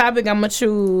 And the topic I'm gonna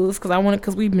choose,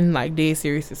 because we've been like dead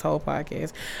serious this whole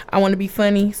podcast. I want to be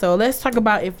funny, so let's talk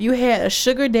about if you had a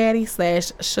sugar daddy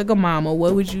 / sugar mama,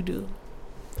 what would you do?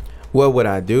 What would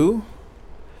I do?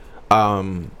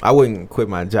 I wouldn't quit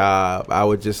my job. I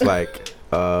would just like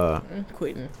I'm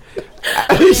quitting.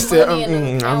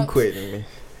 I'm quitting.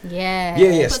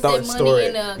 Yeah. Store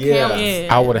it. Yeah.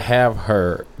 I would have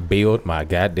her build my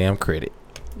goddamn credit.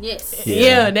 Yes.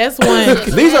 Yeah, that's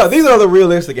one. These are the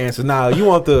realistic answers. Now you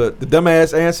want the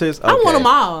dumbass answers? Okay. I want them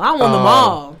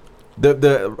all.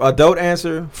 The adult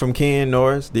answer from Ken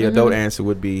Norris, the adult answer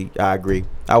would be, I agree.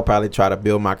 I would probably try to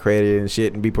build my credit and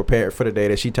shit and be prepared for the day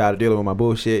that she tired of dealing with my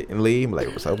bullshit and leave. I'm like,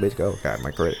 what's up, bitch? Go, got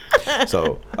my credit.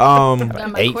 So, Got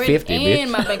my $850, credit bitch.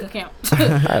 and my bank account.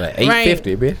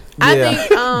 $850, bitch. I yeah. think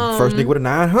First nigga with a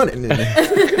 900. And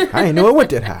I ain't know it went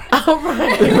that high. all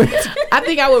right. I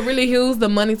think I would really use the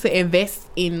money to invest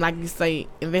in, like you say,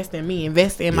 invest in me,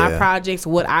 invest in my projects,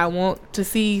 what I want to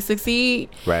see succeed.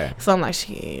 Right. So I'm like,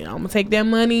 shit, I'm gonna take that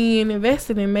money and invest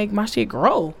it and make my shit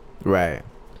grow. Right.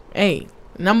 Hey,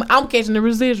 and I'm catching the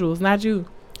residuals, not you.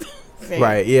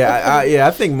 Right. Yeah.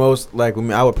 I think most like with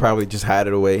me, I would probably just hide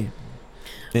it away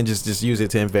and just use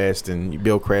it to invest and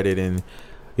build credit. And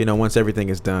once everything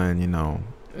is done,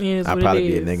 I'll probably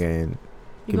be a nigga and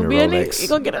give me a Rolex. You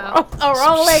gonna get a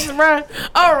Rolex, bro?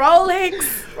 A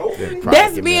Rolex.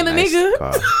 That's being a nigga.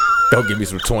 Car. Don't give me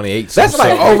some 28. That's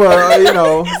like over, 20.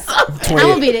 I'm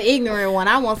gonna be the ignorant one.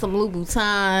 I want some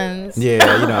Louboutins.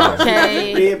 Yeah,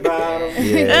 Okay. Red bottom.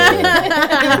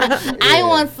 Yeah. I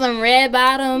want some red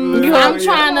bottoms. I'm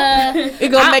trying to. It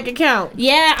gonna make it count.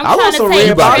 Yeah, I I'm want trying some to take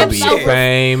red bottoms. trips over.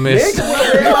 famous.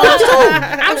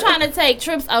 I'm trying to take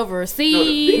trips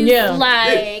overseas. Yeah.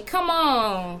 Like, come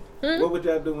on. What would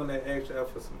y'all do when they ask y'all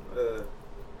for some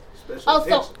special Oh,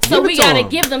 attention? so Give it we to gotta 'em.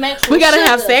 give them actual. We gotta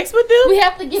have sugar. sex with them. We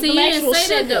have to give See, them you actual didn't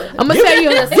say that, sugar. I'm gonna tell you.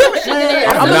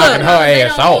 I'm Look. knocking her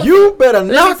ass off. You better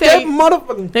knock tell that you-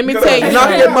 motherfucker. Let me tell you. Knock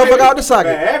that motherfucker out the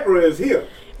socket. Viagra is here,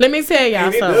 Let me tell y'all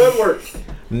and it something. does work.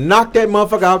 Knock that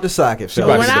motherfucker out the socket. She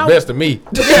about to When get I- the best of me.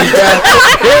 She got the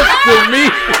best of me.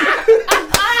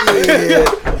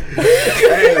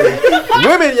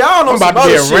 Women, y'all I'm on some about to other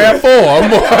be a shit. rare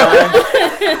form.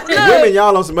 Women,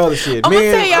 y'all on some other shit. I'm gonna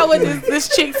Men, tell y'all what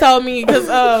this chick told me because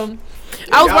I was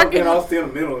Y'all working. get all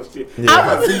sentimental and shit. Yeah.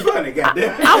 That's too funny,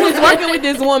 goddamn. I was working with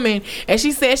this woman, and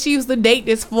she said she used to date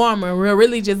this farmer.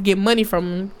 Really just get money from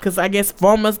him, because I guess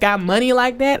farmers got money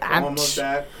like that. Almost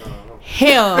died.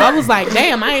 Hell, I was like,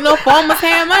 damn, I ain't know farmers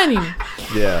had money.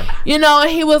 Yeah. And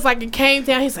he was like, it came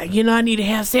down. He's like, I need to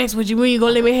have sex with you. When you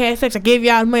gonna let me have sex? I give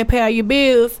y'all the money, pay all your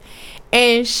bills.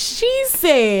 And she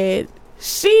said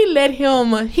she let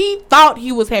him. He thought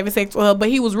he was having sex with her, but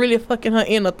he was really fucking her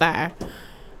inner thigh.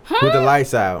 With the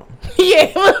lights out.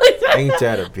 Yeah. Ain't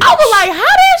that a bitch? I was like, how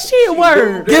that shit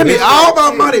work? Give me all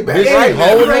my money back. Bitch, Right like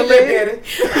holding her Right leg. there, Daddy.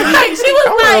 Like, she I was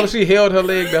don't know like, if she held her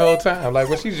leg the whole time. Like,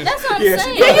 was she just... That's what I'm Yeah,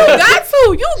 saying. yeah, you got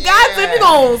to. You got to. If you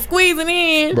gonna squeeze it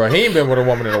in. Bro, he ain't been with a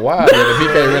woman in a while. Yet if he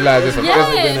can't realize it's a,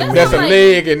 Yeah, that's a like-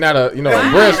 leg and not a,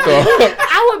 a breast or...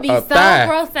 I would be A so thigh.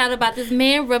 grossed out about this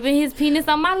man rubbing his penis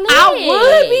on my leg. I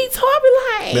would be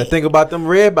talking Now like. think about them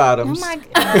red Oh bottoms. my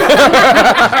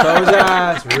god. Close your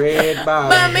eyes. Red bottoms.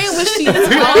 But I mean, when she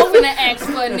I'm told gonna ask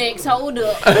for next. Hold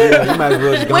up. Yeah, you might as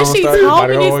well just go When on she start. told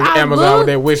Somebody me this, on I Amazon with looked,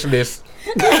 their wish list.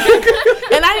 and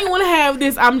I didn't want to have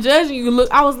this. I'm judging you.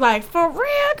 Look, I was like, for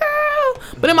real, girl.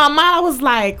 But in my mind, I was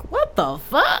like, what the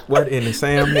fuck? What in the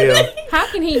Sam Hill? How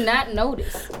can he not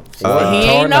notice? He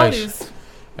ain't noticed.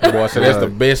 That boy said that's the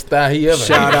best thigh he ever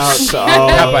Shout had. out to all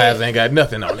Popeyes ain't got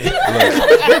nothing on it.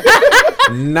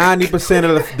 90%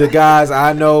 of the guys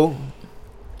I know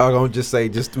are gonna just say,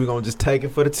 we're gonna just take it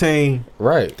for the team.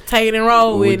 Right. Take it and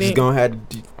roll We with just it. gonna have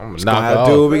to, I'm just gonna gonna knock have her to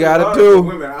do off. what we gotta Harder for do.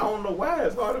 women. I don't know why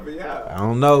it's harder for y'all. I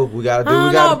don't know. We gotta do I what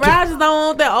we don't know, gotta bro. I do. just don't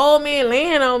want that old man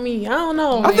laying on me. I don't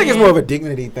know. I think it's man. more of a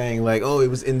dignity thing. Like, oh, it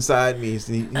was inside me,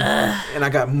 and I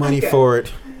got money for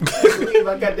it. If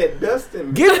I got that dust in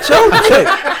me. Get it your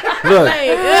check. Look, Like,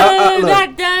 look.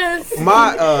 That does.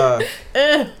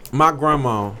 My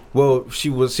grandma. Well, she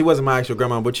wasn't my actual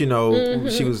grandma, but Mm-hmm.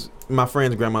 she was my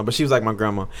friend's grandma. But she was like my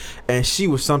grandma, and she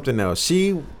was something else.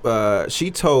 She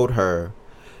told her,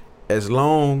 as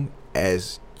long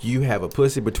as you have a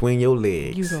pussy between your you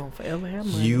legs, gonna forever have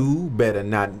money. you better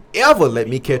not ever let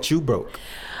me catch you broke.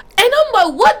 And I'm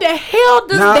like, what the hell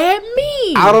does Now, that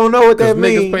mean? I don't know what Because that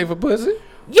niggas means. pay for pussy.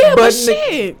 Yeah, but But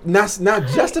shit. Not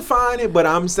justifying it, but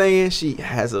I'm saying she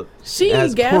has a She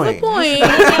has got a point.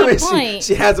 I mean, point.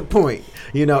 she has a point.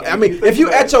 I mean, if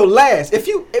you at your last, if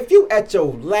you at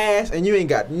your last and you ain't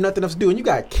got nothing else to do and you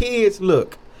got kids,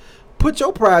 look, put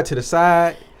your pride to the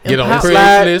side. Get on Slide.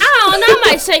 Craigslist. I don't know. I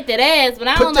might shake that ass, but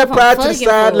I don't Put know that if pride I'm to the fucking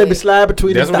side. for Let me it. slide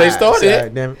between That's the when they thighs. started.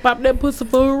 God damn it. Pop that pussy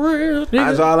for real. That's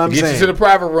Nigga. all I'm Get you saying. to the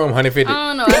private room, 150. I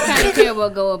don't know. I kind of care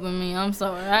what go up in me. I'm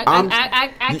sorry.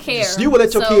 I care. You will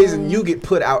let your So- kids and you get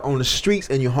put out on the streets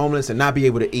and you're homeless and not be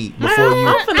able to eat before Man, you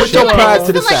I'm finna put show your her. pride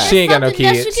to the I feel like side. She ain't got no something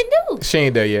that kids. You can do. She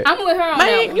ain't there yet. I'm with her on Man,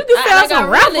 that one. you can sell some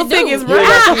raffle do. tickets, bro.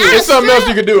 It's something else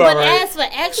you can do, But alright. as for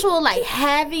actual like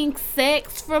having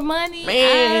sex for money,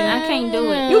 Man, I can't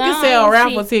do it. You can I sell don't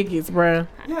raffle see- tickets, bro.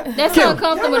 That's Kim,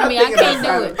 uncomfortable to me. I can't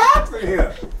do it.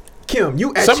 Here. Kim,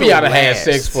 you at Some of your y'all done had last.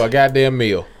 sex for a goddamn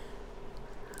meal.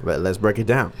 Let's break it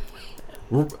down.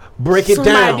 Break it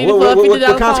Somebody down. need to What put a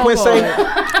 $50 consequence phone say?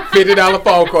 $50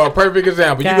 phone call. Perfect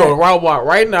example. God. You go to Walmart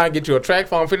right now and get you a track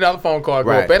phone, $50 phone call. Go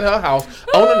Right. up at her house,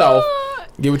 on and off.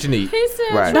 Get what you need. He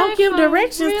said, Right. Don't give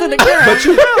directions to the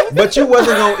girl. But you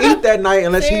wasn't gonna eat that night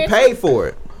unless he paid for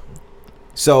it.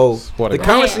 So What the a guy.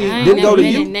 currency I ain't didn't go never to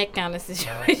been you. in that kind of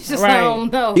situation. Right. I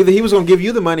don't know. Either he was gonna give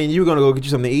you the money and you were gonna go get you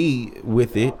something to eat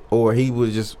with it, or he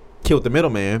was just killed the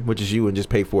middleman, which is you, and just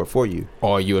pay for it for you.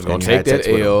 Or you was gonna And you take had that sex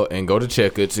with L and go to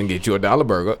Checkers and get you a $1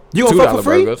 burger. You gonna fuck $2 for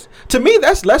free? burgers. To me,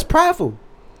 that's less prideful.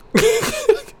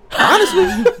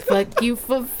 Honestly, Fuck you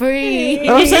for free. you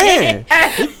know what I'm saying.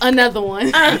 Another one.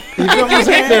 You know what I'm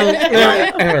saying?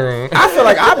 I feel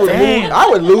like I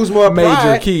would lose more Major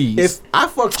pride keys. if I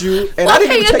fucked you and I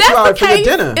didn't even take you out for the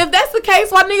dinner. if that's the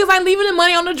case, why niggas ain't leaving the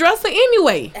money on the dresser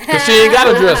anyway? Cause she ain't got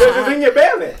a dress. It's in your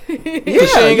belly. Yeah,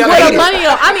 she ain't you gotta Put gotta the eat it. money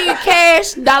on. I need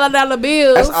cash, dollar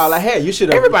bills. That's all I had. You should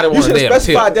have. Everybody You want a should have damn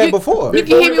specified tip. that before. You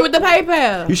can hit me with the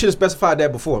PayPal. You should have specified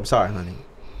that before. I'm sorry, honey.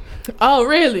 Oh,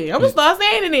 really? I'm gonna start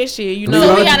saying this shit. You So know, So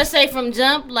we Lord. gotta say from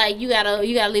jump, like you gotta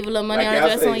leave a little money on the y'all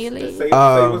dress say, on your say, leg. say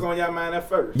what's on your mind at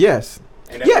first. Yes.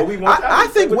 And that's Yeah, what we want y'all I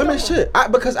to say think what women y'all should.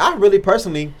 Because I really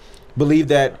personally believe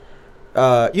that.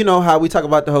 You know how we talk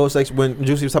about the whole sex when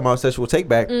Juicy was talking about sexual take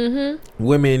back.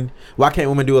 Women, why can't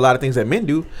women do a lot of things that men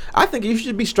do? I think you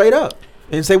should be straight up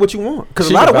and say what you want. Because a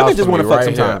She lot of can women vouch just for want to me fuck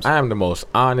right sometimes. here. I am the most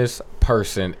honest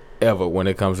person ever when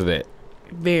it comes to that.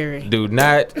 very. Do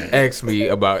not ask me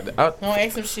about. Don't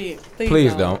ask some shit.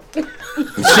 Please don't.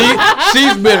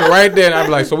 She's been right there, and I'm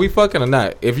like, so we fucking or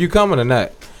not? If you coming or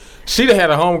not? She'd have had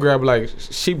a home grab like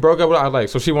she broke up with. I was like,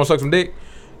 so she want to suck some dick?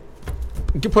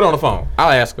 Put her on the phone.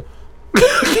 I'll ask her.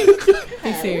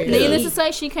 Be serious. Needless to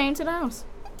say, she came to the house.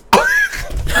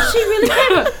 She really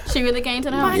came. She really came to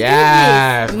the house.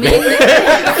 Yeah.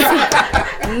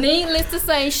 Needless to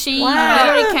say, she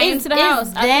Wow. literally came to the house.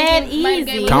 It's I that think it might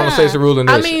easy. be Conversation rule in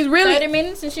this. I mean, really. 30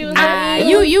 minutes and she was Ah,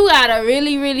 like, you gotta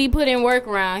really put in work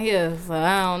around here. So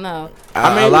I don't know.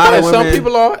 I mean, a lot of some women.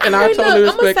 people are, and I Hey, totally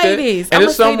look, I'ma respect say that. this. And I'ma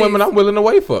there's some say women this. I'm willing to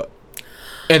wait for,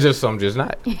 and just some just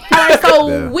not. All right, so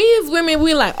Yeah. we as women,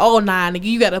 we like, oh nah, nigga,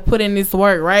 you gotta put in this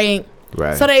work, right?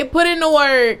 Right. So they put in the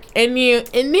work, and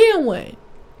then what?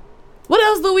 What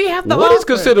else do we have to What is offer?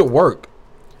 considered work?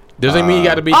 Does it mean you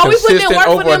got to be Are we putting in consistent work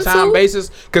for over a them time too? basis?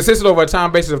 Consistent over a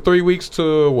time basis of 3 weeks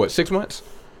to what, 6 months?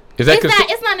 Is that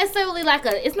It's not necessarily like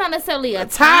it's not necessarily a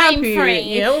time time period. frame.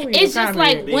 Yeah, what we It's time just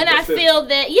like period? when I Being feel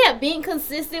that being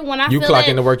consistent when I You feel clock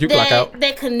that, in to work, you that, clock out.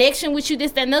 that connection with you,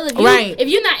 this, that, another. Right. If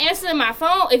you're not answering my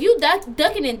phone, if you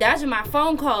ducking and dodging my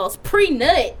phone calls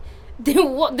pre-nut,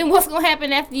 then what's gonna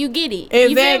happen after you get it? You feel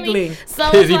Exactly. me? So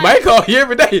He it's like, might call you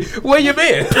every day. Where you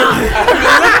been?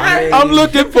 I'm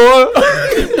looking for.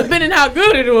 Depending how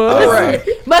good it was. Right.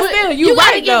 But still, you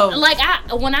gotta right get though. like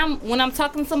when I'm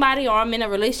talking to somebody or I'm in a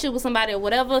relationship with somebody or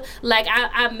whatever, like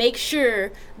I make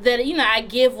sure that I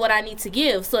give what I need to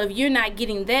give. So if you're not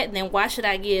getting that, then why should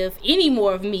I give any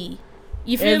more of me?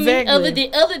 You feel Exactly.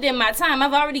 me? Other than my time,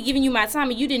 I've already given you my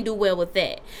time and you didn't do well with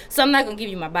that. So I'm not gonna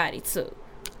give you my body too.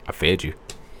 I fed you.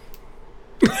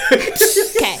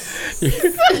 Okay.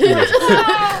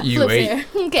 You ate.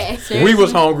 Okay. We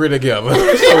was hungry together,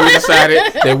 so we decided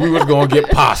that we was gonna get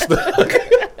pasta.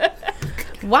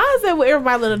 Why is that what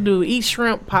everybody let to do? Eat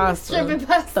shrimp pasta. Shrimp and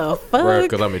pasta. The Bro, fuck?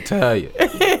 cause let me tell you,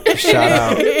 Shout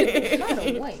out.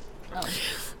 Wait.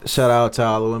 Shout out to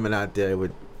all the women out there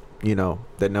with,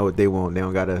 that know what they want. They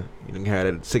don't gotta have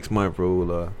that 6-month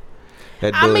rule or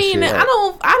that I bullshit. mean, I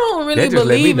don't really that just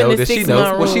let me believe in know the that she 6 knows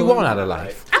month what she rule. want out of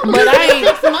life. But I ain't.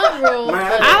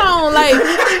 Man, I don't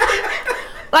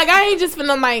like I ain't just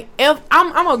finna like if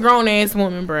I'm a grown ass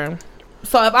woman, bro.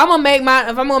 So if I'm gonna make my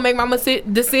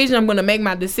decision, I'm gonna make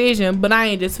my decision. But I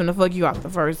ain't just finna fuck you off the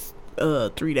first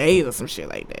 3 days or some shit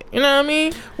like that. You know what I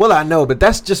mean? Well, I know, but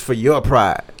that's just for your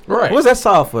pride. Right. What's that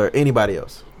solve for anybody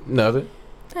else? Nothing.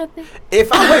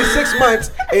 If I wait 6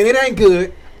 months and it ain't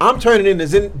good, I'm turning into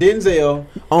Denzel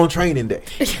on training day.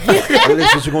 This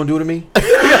what you gonna do to me?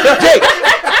 Jake!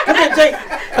 Come here, Jake!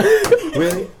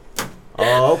 Really?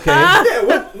 Oh, okay.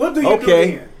 yeah, what do you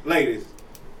Okay. do then, ladies?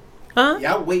 Huh?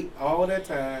 Y'all wait all that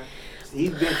time.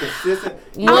 He's been consistent.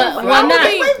 Well, not.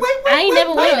 I ain't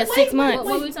never waited 6 months.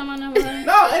 What we talking about now?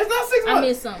 No, it's not 6 I months.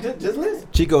 missed something. Just listen.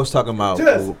 Chico's talking about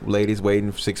Just- ladies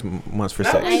waiting for 6 months for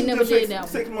Not sex. I ain't just never did 6 that one.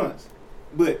 6 months.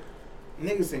 But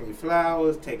niggas send you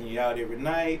flowers, taking you out every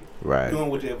night, Right. doing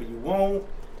whatever you want.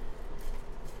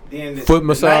 Then the Foot the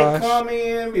massage. night come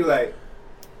in, be like,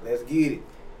 let's get it.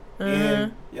 Uh-huh.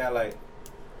 And y'all like,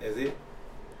 that's it.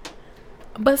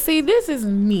 But see, this is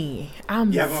me. Y'all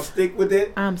gonna stick with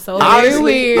it? I'm so very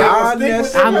weird. I'm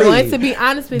going to be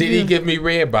honest with Did you. he give me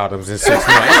red bottoms in 6 months?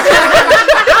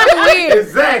 I'm weird.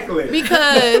 Exactly.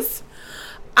 Because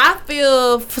I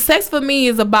feel sex for me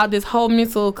is about this whole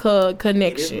mental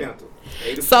connection. Mental.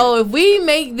 So if we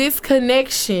make this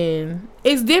connection,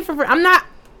 it's different.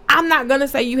 I'm not gonna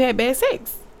say you had bad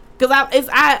sex, because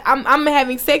I'm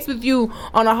having sex with you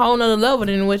on a whole nother level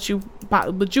than what you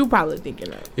probably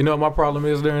thinking of. You know what my problem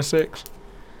is during sex?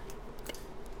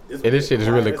 This shit is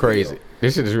really crazy.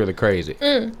 This shit is really crazy.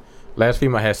 Last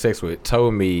female I had sex with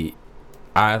told me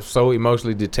I'm so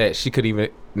emotionally detached she couldn't even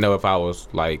know if I was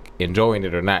like enjoying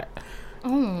it or not.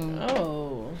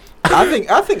 Oh. I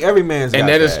think every man's got and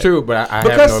that is true, but I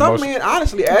because have no some emotion. men,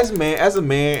 honestly, as a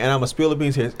man, and I'm gonna spill the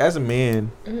beans here. As a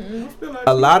man,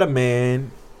 a lot of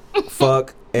men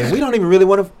fuck, and we don't even really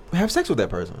want to have sex with that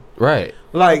person. Right.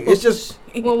 Like it's just.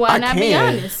 Well, why not be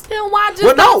honest? Then why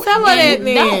just don't tell her that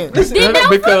then?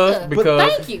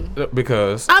 Because thank you.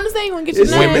 Because I understand you want to get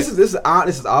your name. This is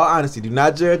all honesty. Do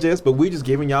not judge us, but we just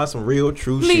giving y'all some real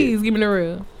true shit. Please give me the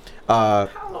real.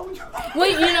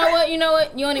 Wait, you know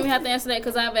what? You don't even have to answer that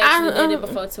because I've actually did it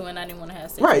before too, and I didn't want to have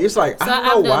sex. Right, it's like so I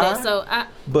don't know why. That, so I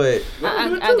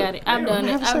got it. I've done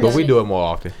it. But we do it more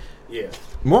often. Yeah.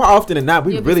 More often than not,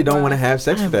 we really don't want to have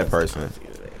sex with that person.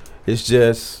 It's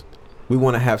just we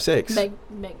want to have sex, back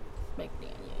then,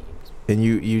 and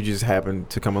you just happen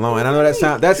to come along. And I know that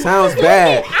sounds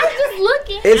bad. I'm just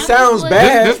looking. It sounds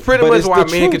bad. This pretty but much it's why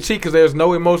the men can truth. cheat because there's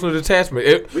no emotional detachment.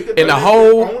 In the On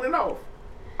whole, and off.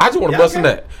 I just want to bust a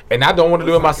nut, and I don't want to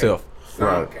do it myself.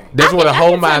 Right. That's where the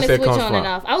whole mindset switch comes on from. and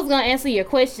off. I was gonna answer your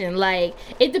question. Like,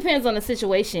 it depends on the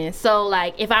situation. So,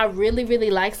 like, if I really,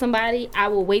 really like somebody, I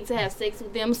will wait to have sex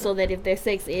with them so that if their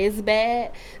sex is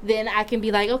bad, then I can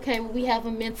be like, okay, well, we have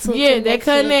a mental that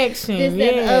connection. This,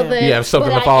 that, and the other. You have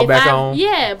something But, to fall back if on.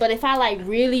 Yeah, but if I like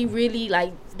really, really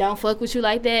like don't fuck with you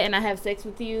like that, and I have sex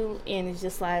with you, and it's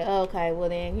just like, oh, okay, well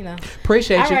then,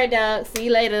 Appreciate all you. right, dog. See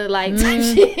you later. Like, type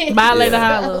shit. Bye later,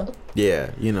 holla.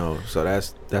 Yeah, so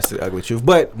that's the ugly truth.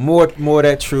 But more of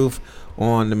that truth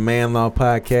on the Man Law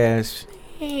Podcast.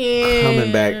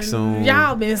 Coming back soon.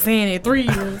 Y'all been saying it 3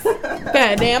 years.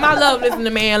 God damn, I love listening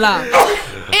to Man Law.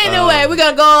 Anyway, we're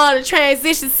gonna go on and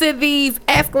transition to these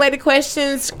escalated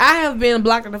questions. I have been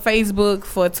blocked on the Facebook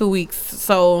for 2 weeks,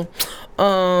 so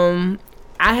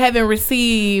I haven't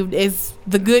received as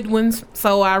the good ones,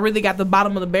 so I really got the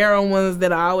bottom of the barrel ones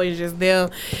that are always just there.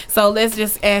 So let's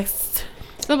just ask.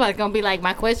 Somebody's gonna be like,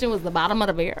 my question was the bottom of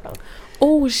the barrel.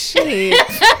 Oh shit!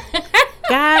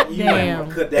 God damn!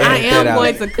 I am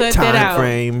going to cut that out.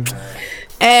 Frame.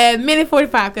 At minute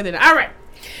 45, cut it out. All right.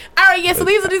 Yeah. So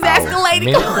these are these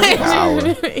escalated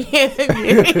questions.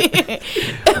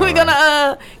 We're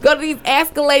gonna go to these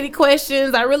escalated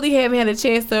questions. I really haven't had a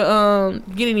chance to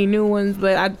get any new ones,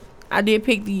 but I did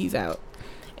pick these out,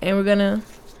 and we're gonna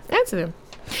answer them.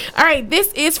 All right,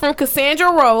 this is from Cassandra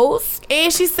Rose,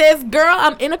 and she says, girl,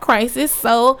 I'm in a crisis.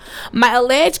 So my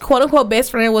alleged quote-unquote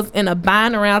best friend was in a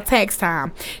bind around tax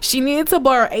time. She needed to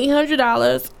borrow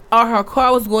 $800 or her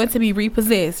car was going to be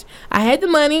repossessed. I had the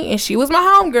money, and she was my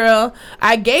homegirl.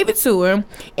 I gave it to her,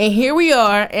 and here we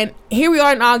are in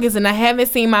August, and I haven't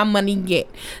seen my money yet.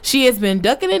 She has been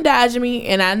ducking and dodging me,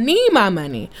 and I need my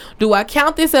money. Do I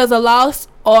count this as a loss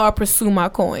or pursue my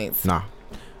coins? Nah.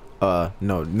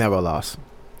 No, never a loss.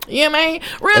 Yeah, man.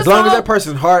 As long as that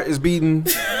person's heart is beating,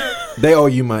 they owe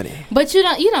you money. But you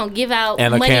don't give out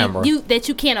and money that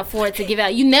you can't afford to give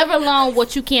out. You never loan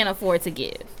what you can't afford to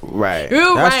give. Right.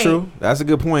 You're That's right. true. That's a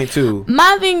good point too.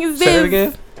 My thing is this. Say it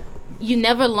again. You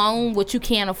never loan what you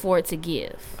can't afford to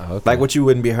give. Okay. Like what you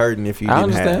wouldn't be hurting if you I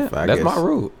didn't understand. have. I That's guess. my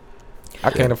rule. I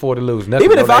can't afford to lose nothing.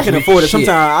 Even if I Don't can ask me afford it, shit.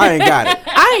 sometimes I ain't got it.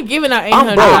 I ain't giving out I'm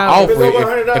 $800. broke. Off If it's it. over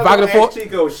 $100, If I can afford,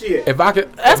 Chico, shit. if I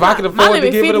can my afford to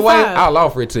limit give it away, 55. I'll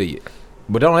offer it to you.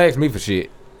 But don't ask me for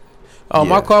shit. Oh,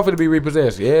 my Yeah. car for to be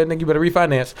repossessed. Yeah, nigga, you better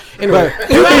refinance. Anyway,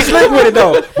 You be slick with it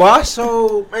though. Well, I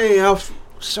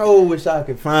so wish I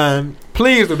could find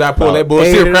please do not pull About that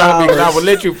bullshit around me, because I $80. will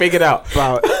let you figure it out.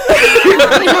 about. And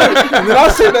then I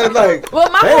sit there like, Well,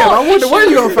 my damn, whole I wonder where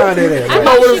you gonna find it at. Come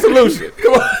Like, on with a solution.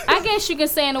 Come on. I guess you can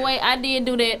say in a way I did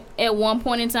do that at one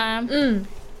point in time.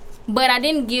 But I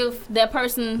didn't give that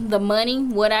person the money.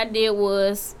 What I did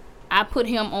was I put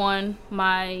him on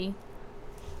my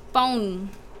phone.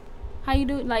 How you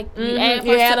do it? Like you add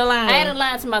You add a line. I added a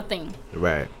line to my thing.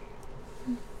 right.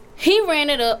 He ran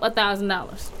it up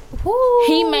 $1,000.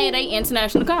 He made a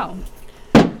international call.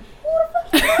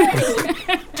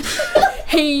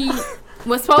 He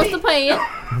was supposed to pay it.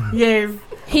 Yes.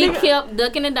 He kept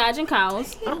ducking and dodging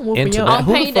calls. I'm whooping your On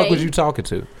Who the fuck payday. was you talking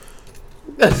to?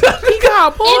 He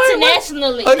called porn.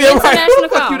 Internationally. Oh, yeah, right. International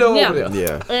What call. you know Yeah. over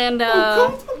there? Yeah. And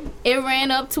it ran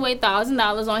up to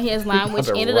 $1,000 on his line, You which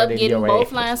about to ended run up in getting your both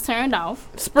ass. lines turned off.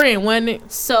 Sprint, wasn't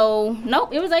it? So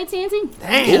nope, it was AT&T.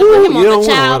 Damn. Put him you on don't the wanna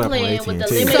child run up on plan with the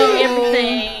AT&T. limit and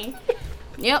everything.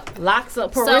 Yep. Locks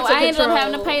up So parental I ended up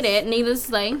having to controls. pay that. Needless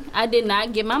to say, I did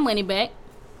not get my money back.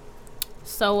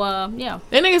 So yeah.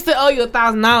 That nigga still owe you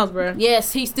 $1,000, bro.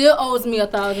 Yes, he still owes me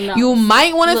 $1,000. You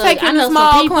might want to Look, take I him know to some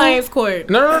small people- claims court.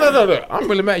 No. I'm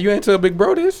really mad. You ain't tell Big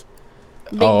Bro this?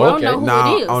 Big Oh, Bro okay. know who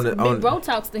Nah, it is. on the- Big on- Bro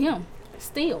talks to him.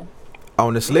 Still.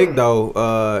 On the slick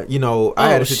though, you know, I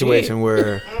had a shit. situation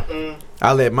where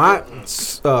I let my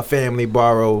family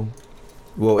borrow.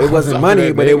 Well, it wasn't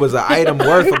money, but it was an item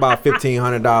worth about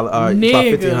 $1,500. About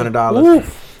Nigga. $1,500,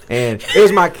 and it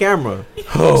was my camera.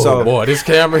 Oh, So- boy, this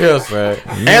camera here, son.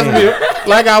 Answer me,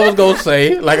 like I was going to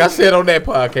say, like I said on that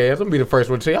podcast, I'm going to be the first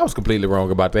one to say I was completely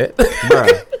wrong about that.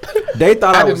 Bruh, they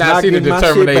thought I I did was not see the getting my shit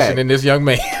determination back. in this young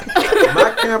man.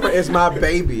 My camera is my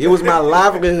baby. It was my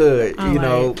livelihood. I'm You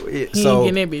know, like, it, He so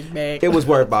ain't getting that bitch back. it was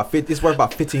worth about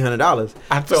 $1,500.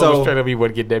 I told So- him straight up he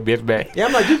wouldn't get that bitch back. Yeah,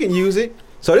 I'm like, you can use it.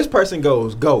 So this person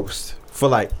goes ghost for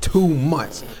like 2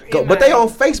 months. But they on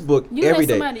Facebook You every let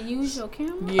day. somebody use your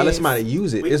camera? I let somebody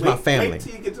use it. It's my family. Wait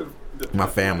till you get to the My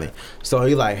family. So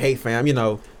he like, hey fam, you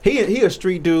know, he a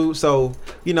street dude, so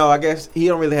you know, I guess he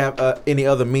don't really have any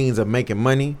other means of making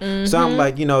money. So I'm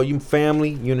like, you know, you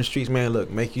family, you in the streets, man. Look,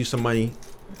 make you some money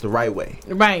the right way.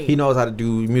 Right. He knows how to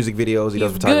do music videos. He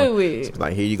does He's photography. good with it. So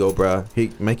like, here you go, bruh.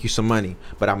 He make you some money,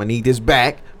 but I'm gonna need this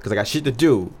back because I got shit to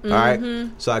do. All right.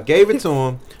 So I gave it to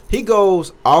him. He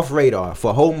goes off radar for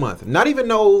a whole month. Not even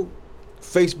no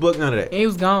Facebook, none of that. He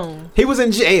was gone. He was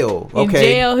in jail. In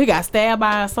Okay. jail. He got stabbed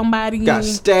by somebody. Got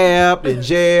stabbed in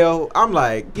jail. I'm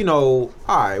like, you know,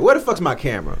 all right, where the fuck's my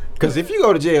camera? Because if you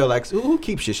go to jail, like, who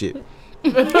keeps your shit?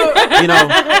 You know,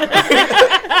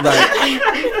 like,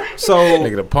 so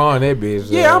Nigga, to pawn that bitch.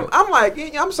 yeah, I'm like,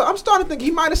 I'm starting to think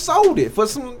he might have sold it for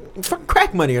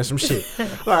crack money or some shit.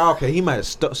 Like, okay, he might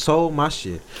have sold my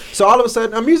shit. So all of a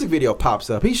sudden, a music video pops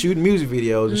up. He's shooting music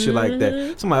videos and shit like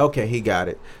that. So I'm like, okay, he got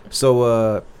it.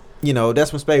 So you know,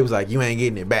 that's when Spade was like, you ain't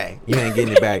getting it back. You ain't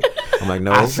getting it back. I'm like,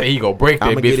 no. I say he gonna break that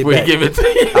I'ma bitch get it before he back. give it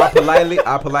to you.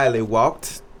 I politely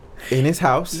walked in his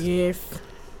house, Yes.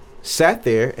 sat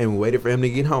there, and waited for him to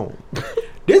get home.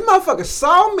 This motherfucker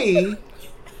saw me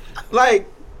like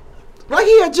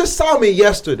he had just saw me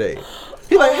yesterday.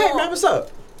 He like, hey man, what's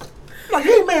up? I'm like,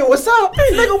 hey man, what's up?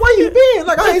 Nigga, where you been?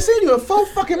 Like, I ain't seen you in 4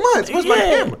 fucking months. Where's my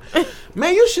camera?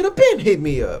 Man, you should have been hit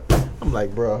me up. I'm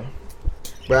like, bro.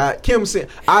 Kim said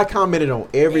I commented on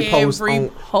every post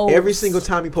every single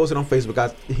time he posted on Facebook. I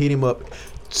hit him up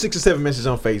 6 or 7 messages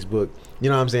on Facebook. You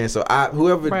know what I'm saying? So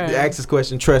whoever asks this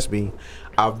question, trust me,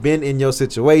 I've been in your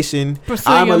situation.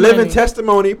 I'm a living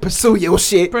testimony. Pursue your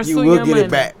shit. You will get it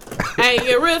back. Hey,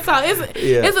 yeah, real talk.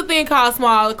 It's a thing called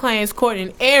small claims court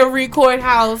in every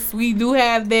courthouse. We do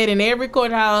have that in every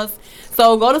courthouse.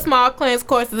 So go to small claims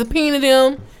court, subpoena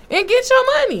them, and get your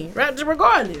money, right?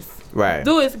 Regardless. Right.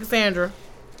 Do it, Cassandra.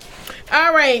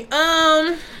 All right.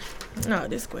 No,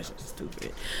 this question's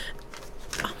stupid.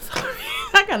 I'm sorry.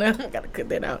 I gotta cut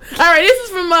that out. All right, this is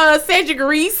from Cedric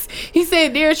Reese. He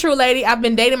said, "Dear True Lady, I've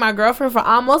been dating my girlfriend for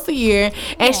almost a year,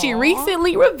 and she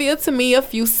recently revealed to me a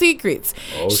few secrets.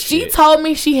 She told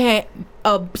me she had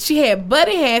butt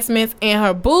enhancements and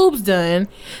her boobs done.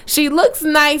 She looks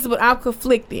nice, but I'm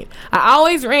conflicted. I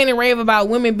always rant and rave about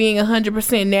women being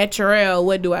 100% natural.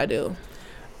 What do I do?"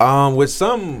 With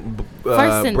some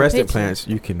breast implants,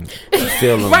 you can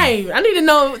feel them. Right. I need to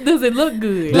know, does it look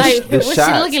good? Like, the what's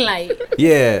shots. she looking like?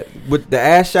 Yeah, with the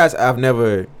ass shots, I've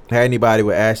never had anybody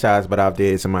with ass shots, but I've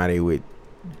dated somebody with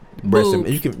breast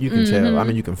implants. You can tell. I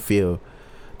mean, you can feel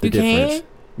the difference. Can?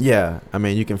 Yeah, I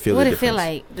mean, you can feel What the it difference. feel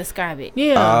like? Describe it.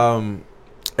 Yeah.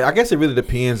 I guess it really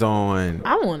depends on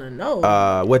I want to know.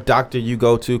 what doctor you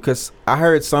go to, because I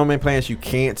heard some implants you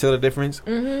can't tell the difference.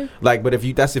 Like, but if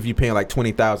you paying like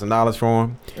 $20,000 for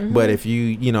them, but if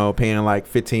you paying like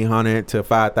 $1,500 to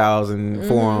 $5,000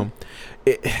 for them,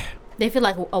 they feel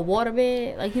like a water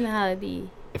bed, like you know how it be.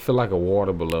 It feel like a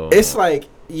water balloon. it's like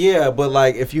but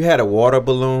like if you had a water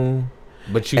balloon,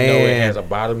 but you know it has a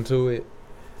bottom to it.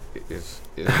 It's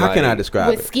how like, can I describe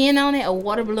With it? skin on it, a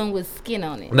water balloon with skin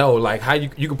on it. No, like how you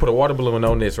can put a water balloon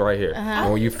on this right here,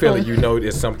 and when you feel it, you know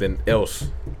it's something else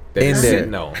that In it's there.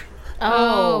 sitting on.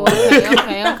 Oh,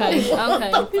 okay.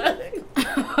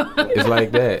 It's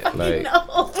like that. Like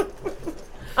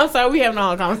I'm sorry, we having a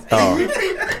whole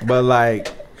conversation. But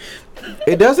like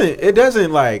it doesn't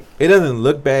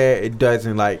look bad. It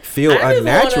doesn't like feel I just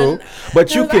unnatural, wanna-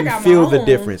 but you 'cause I can got feel my the own.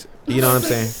 difference. You know what I'm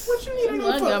saying?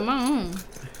 I got my own.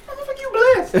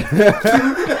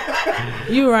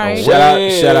 You right. Shout out. I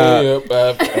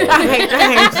hate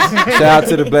that. Shout out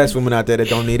to the blessed women out there that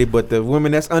don't need it, but the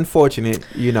women that's unfortunate,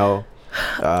 you know.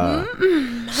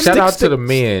 Shout out to the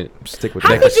men Stick with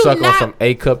that that. can suck on some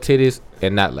A cup titties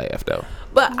and not laugh though.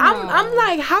 But I'm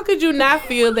like, how could you not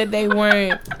feel that they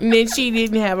weren't? And then she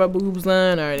didn't have her boobs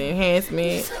on or the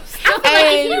enhancement. I feel like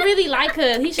if he really like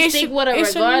her, he should stick with her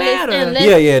regardless.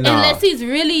 Unless he's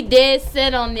really dead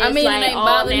set on this. I mean, like, it ain't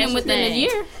bothering him within a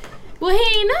year. Well,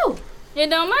 he ain't know. It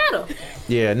don't matter.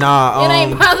 Yeah, nah. It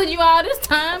ain't bothered you all this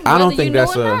time. I don't think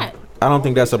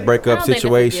that's a breakup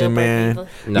situation, man.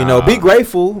 You know, be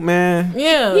grateful, man.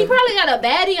 Yeah. He probably got a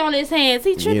baddie on his hands.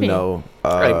 He tripping. You know,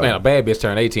 Hey, man, a bad bitch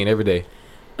turn 18 every day.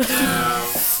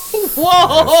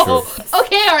 Whoa.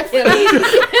 Okay, R. Kelly.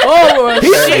 Oh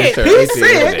shit. He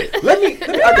said, let me I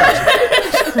got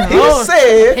you. He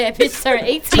said, That bitch turn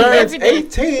 18 turns every day.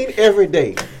 18 every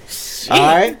day. All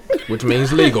right. Which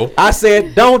means legal. I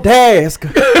said, don't ask.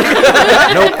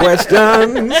 No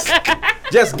questions.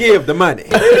 Just give the money.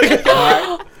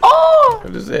 Oh.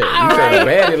 What is that? You said a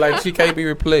baddie like she can't be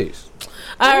replaced.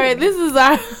 All right. This is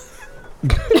our.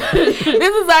 This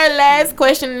is our last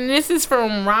question, and this is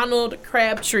from Ronald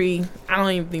Crabtree. I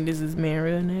don't even think this is man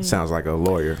real name. Sounds like a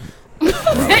lawyer.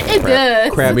 It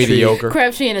does. Crabtree. Mediocre.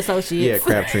 Crabtree and Associates. Yeah,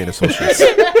 Crabtree and Associates.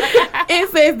 It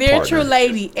says, "Dear Partner. true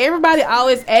lady, everybody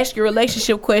always asks you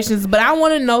relationship questions, but I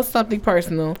want to know something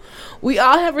personal. We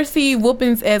all have received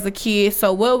whoopings as a kid,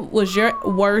 so what was your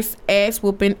worst ass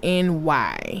whooping and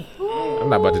why?"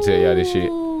 I'm not about to tell y'all this shit.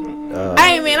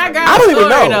 Hey man, I got. I don't even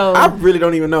story, know. though. I really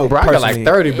don't even know. Bro, I got like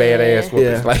personally. 30 bad ass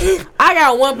whoopings. Yeah. Like, I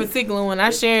got one particular one. I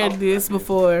shared this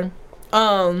before.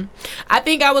 I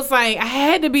think I was like, I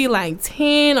had to be like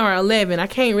 10 or 11. I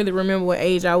can't really remember what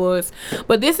age I was.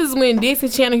 But this is when Disney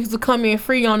Channel used to come in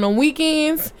free on the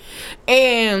weekends.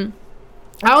 And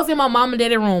I was in my mom and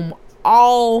daddy room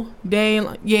all day.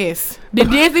 Yes. The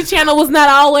Disney Channel was not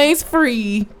always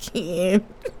free, Ken.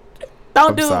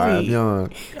 Don't I'm do sorry, I'm me.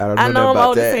 young. I I don't know know I'm nothing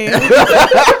old about as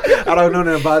that. hell. I don't know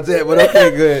nothing about that, but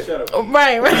okay, good.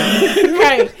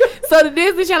 Right. So the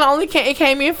Disney Channel it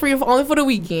came in free only for the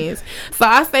weekends. So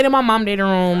I stayed in my mom and daddy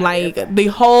room like the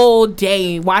whole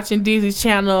day watching Disney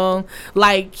Channel,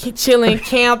 like chilling,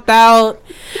 camped out.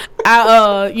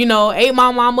 I ate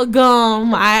my mama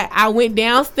gum. I went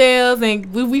downstairs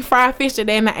and we fried fish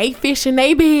today, and I ate fish in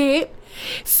they bed.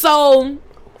 So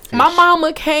my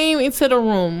mama came into the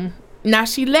room. Now,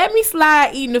 she let me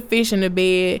slide eating the fish in the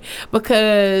bed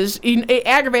because it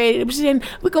aggravated. But she said,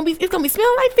 it's gonna be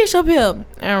smelling like fish up here.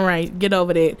 All right, get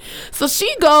over that. So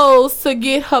she goes to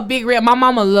get her Big Red. My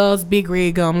mama loves Big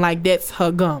Red gum. Like, that's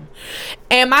her gum.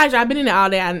 And mind you, I've been in there all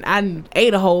day. I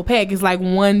ate a whole pack. It's like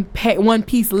one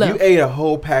piece left. You ate a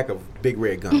whole pack of Big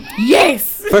Red gum.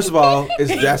 Yes. First of all,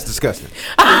 that's disgusting.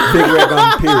 Big Red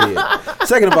gum, period.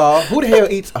 Second of all, who the hell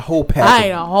eats a whole pack? I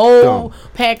ate a whole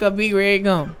pack of Big Red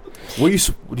gum. Were you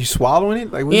swallowing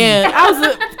it? Like, Yeah, I was a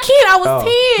kid. I was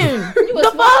 10. You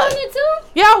was swallowing it too?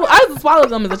 Yeah, I was swallowing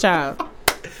them as a child.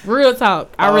 Real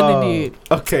talk. I really did.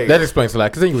 Okay. that explains a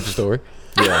lot. Continue with your story.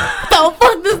 Yeah. The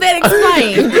fuck does that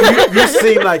explain? You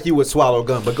seem like you would swallow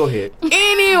gum, but go ahead.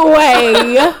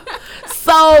 Anyway,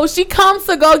 so she comes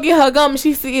to go get her gum and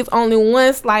she sees only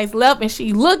one slice left, and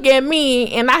she look at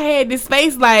me and I had this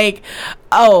face like,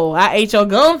 oh, I ate your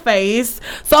gum face.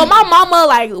 So my mama,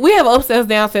 like, we have an upstairs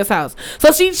downstairs house,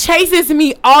 so she chases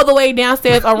me all the way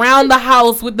downstairs around the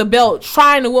house with the belt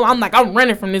trying to whoop. I'm like, I'm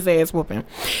running from this ass whooping.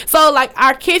 So like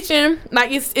our kitchen,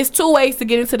 like it's two ways to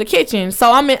get into the kitchen.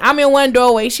 So I'm in one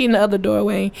doorway, she in the other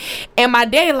doorway, and my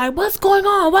daddy like, what's going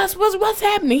on? What's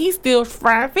happening? He's still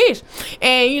frying fish,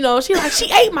 and she like, she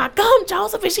ate my gum,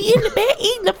 Joseph, and she in the bed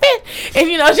eating the fish,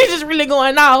 and she just really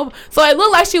going off. So it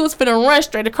looked like she was finna run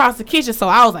straight across the kitchen. So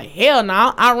I was like, hell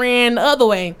no. I ran the other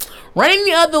way. Running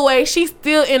the other way, she's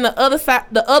still in the other side,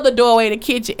 the other doorway of the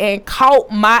kitchen, and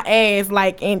caught my ass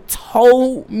like and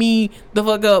told me the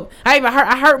fuck up. I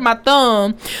hurt my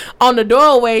thumb on the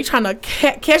doorway trying to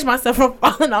catch myself from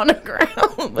falling on the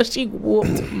ground. But she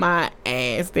whooped my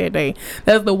ass that day.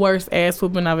 That's the worst ass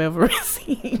whooping I've ever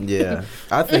received. Yeah,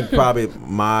 I think probably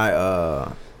my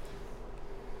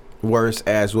worst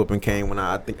ass whooping came when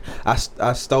I think I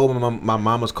stole my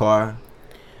mama's car.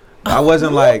 I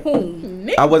wasn't like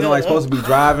supposed to be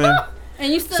driving.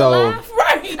 And you still alive?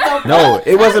 Right. No,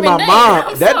 it wasn't my mom.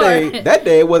 I'm That sorry.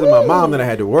 day it wasn't my mom that I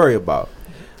had to worry about.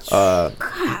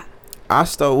 I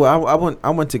stole. Well, I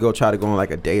went to go try to go on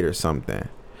like a date or something.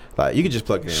 Like, you could just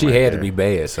plug it in. She right had there. to be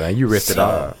bad, son. You risked it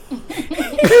all.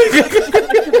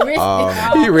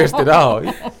 Risk You risked it all.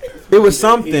 It was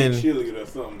something. Chili or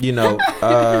something.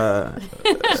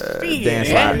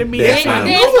 Dance line.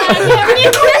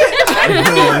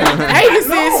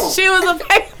 Pegasus. She was a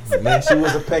Pegasus. Man, she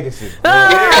was a Pegasus.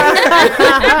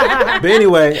 But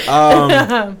anyway,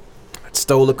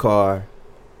 stole a car.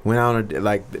 Went on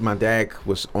my dad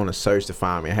was on a search to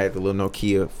find me. I had the little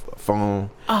Nokia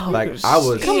phone. Oh, I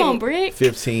was Come on, Brick.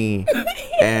 15,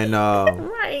 and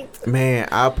right. man,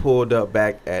 I pulled up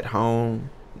back at home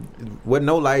with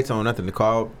no lights on, nothing. The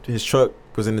car, his truck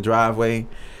was in the driveway,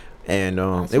 and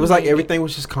it was like everything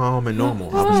was just calm and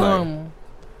normal. I was like,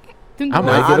 I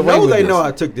might get away know with they this. know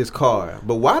I took this car,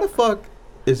 but why the fuck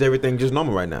is everything just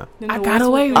normal right now? I got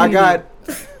away with I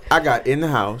got in the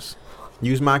house,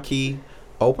 used my key,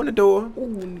 opened the door,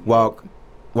 walk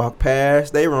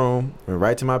past their room, went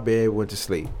right to my bed, went to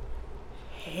sleep.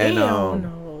 Hell and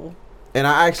no. and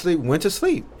I actually went to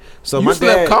sleep. So You my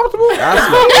slept dad comfortable?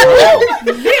 I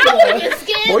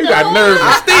Boy, you got nerves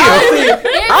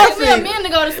and steel. Me to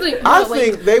go to sleep. I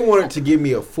think they wanted to give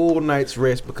me a full night's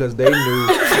rest because they knew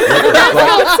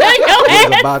what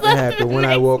was about to happen when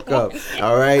I woke up.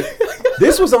 All right.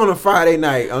 This was on a Friday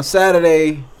night. On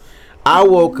Saturday, I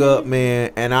woke up,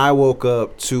 man, and I woke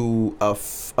up to a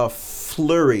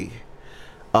flurry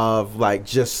of like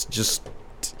just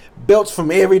belts from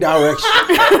every direction.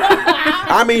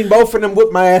 I mean, both of them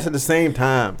whipped my ass at the same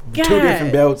time. God. 2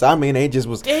 different belts. I mean, they just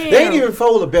was. Damn. They didn't even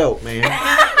fold a belt, man.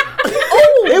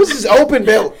 It was just open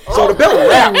belt, so the belt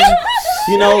wrapped.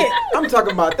 You know, I'm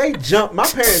talking about they jumped. My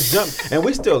parents jumped, and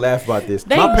we still laugh about this.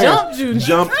 They my parents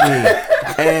jumped me,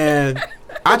 and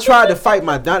I tried to fight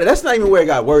my Donna. That's not even where it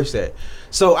got worse at.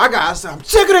 So I said, I'm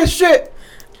sick of this shit.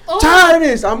 Tired of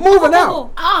this. I'm moving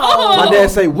out. My dad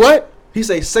say, what? He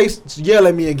say yell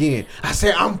at me again. I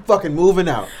say, I'm fucking moving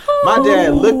out. My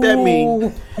dad looked at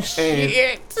me,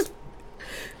 and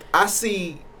I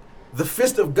see the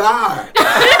fist of God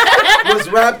was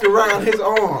wrapped around his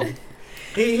arm.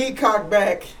 He cocked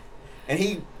back, and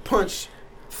he punched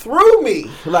through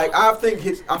me. Like I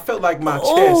felt like my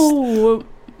chest.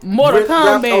 Mortal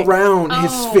wrapped Kombat around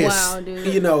his fist. wow,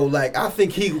 dude. You know, like I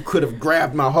think he could have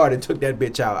grabbed my heart and took that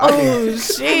bitch out. Oh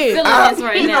shit! Feeling this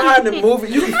right you know now. how in the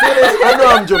movie you can feel this. I know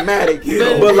I'm dramatic,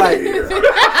 but like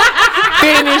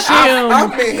Finish him.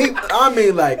 I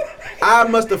mean, like I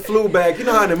must have flew back. You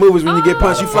know how in the movies when you get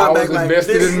punched, you fly I back was like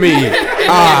invested this. in me.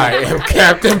 I am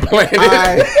Captain Planet.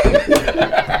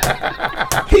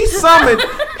 He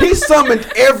summoned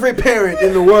every parent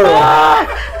in the world.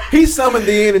 He summoned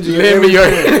the energy. Lend me your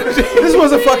energy. This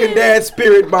was a fucking dad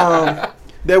spirit bomb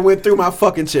that went through my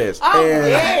fucking chest,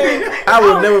 and I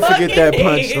will never forget that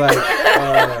punch. Like,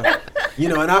 you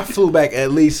know, and I flew back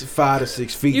at least 5 to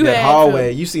 6 feet. You that had hallway,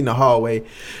 to. you seen the hallway,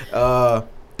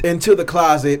 into the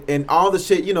closet, and all the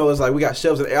shit. You know, it's like we got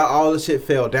shelves, and all the shit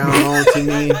fell down onto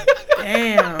me.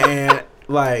 Damn. And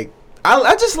like,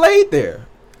 I just laid there.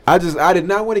 I did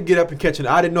not want to get up and catch it.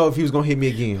 I didn't know if he was gonna hit me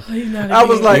again. I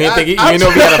was like, You didn't know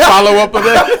we had a follow up of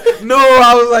that? no,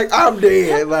 I was like, I'm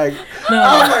dead. Like,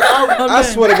 I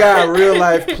swear to God, real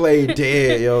life played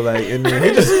dead, yo. Like, and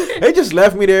then they just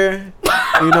left me there,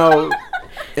 you know.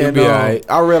 And be all right.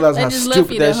 I realized They how just left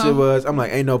stupid you that there, shit huh? was. I'm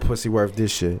like, ain't no pussy worth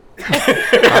this shit.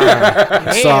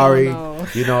 Sorry, no.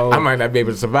 you know. I might not be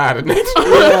able to survive the next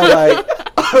one. Yeah, like,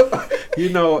 you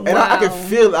know, and I can Wow.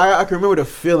 feel, I can remember the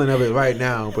feeling of it right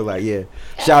now. But like, yeah,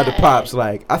 shout out to Pops.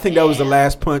 Like, I think that was the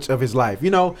last punch of his life.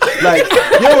 You know, like,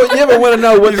 you ever want to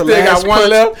know what the You still last got one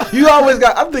punch? left? You always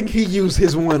got. I think he used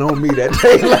his one on me that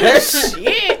day.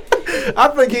 Shit. I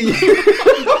think he.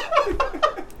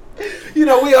 You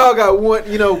know, we all got one.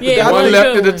 You know, Yeah, I One think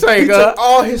left in the he tank, took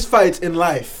all his fights in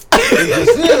life and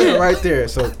just right there.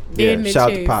 So Dead in yeah, the shout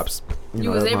out to chest. Pops. You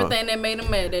know, was that's my- everything that made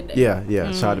him mad that day.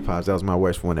 Yeah, shout out to Pops. That was my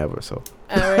worst one ever. So.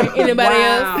 All right. Anybody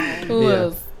Wow. else? Who Yeah.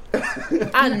 else?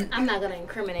 I'm not gonna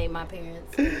incriminate my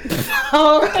parents. I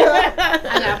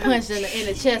got punched in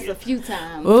the chest a few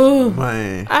times. Ooh.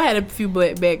 Man. I had a few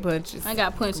back punches. I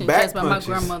got punched in the Back chest by my punches.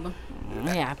 grandmother.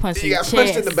 Yeah, I punched You in got the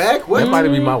punched chest. in the back? What? That might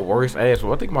be my worst ass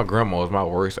whooping. I think my grandma was my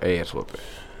worst ass whooping.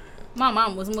 My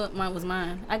mom was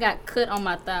mine. I got cut on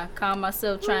my thigh. Called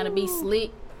myself trying to be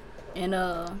slick, and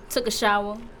took a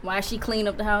shower while she cleaned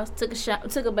up the house. Took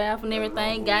a bath and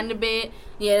everything. Got in the bed.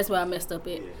 Yeah, that's where I messed up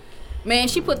at. Man,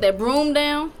 she put that broom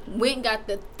down. Went and got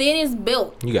the thinnest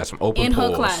belt You got some open in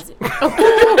her pores. closet.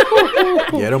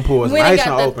 Yeah, them pores Went and nice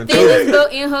and got open the thinnest too.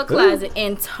 belt in her closet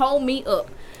and told me up.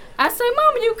 I said,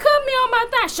 Mama, you cut me on my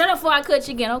thigh. Shut up before I cut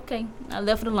you again. Okay. I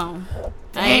left it alone.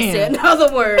 I ain't said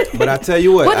another word. But I tell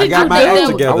you what, What I did got you my do? act I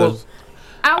together. was-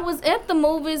 I was at the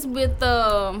movies with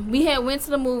we had went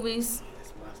to the movies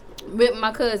with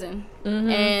my cousin,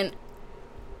 and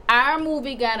our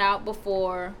movie got out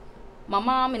before my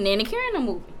mom and Nanny Karen the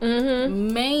movie.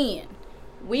 Mm-hmm. Man,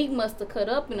 we must have cut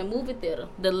up in the movie theater.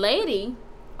 The lady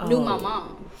knew my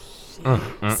mom.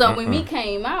 So when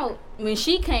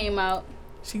she came out,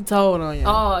 she told on you.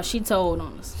 Oh, she told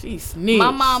on us. She snitched.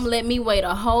 My mom let me wait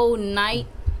a whole night.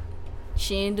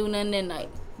 She didn't do nothing that night.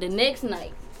 The next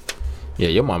night. Yeah,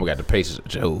 your mama got the patience of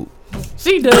Job.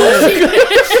 She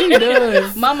does. She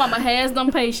does. My mama has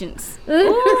them patience.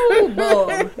 Ooh,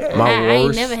 boy. I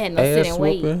ain't never had no sit and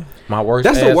wait. My worst.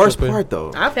 That's the worst whooping. part,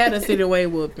 though. I've had a sit and wait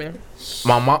whooping.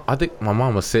 I think my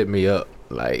mama set me up.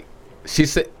 Like, she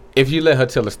said, if you let her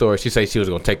tell the story, she said she was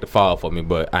gonna take the fall for me,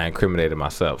 but I incriminated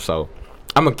myself. So,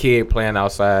 I'm a kid playing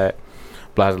outside,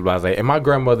 blah blah blah. And my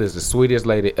grandmother is the sweetest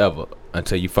lady ever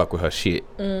until you fuck with her shit.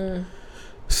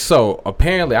 So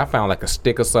apparently, I found like a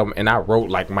stick or something, and I wrote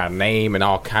like my name and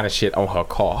all kind of shit on her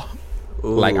car.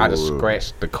 Ooh. Like I just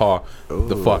scratched the car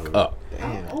the fuck up.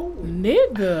 Damn. Oh,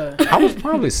 nigga. I was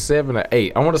probably 7 or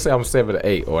 8. I want to say I'm 7 or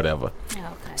 8 or whatever. Okay.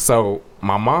 So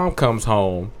my mom comes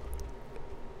home,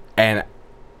 and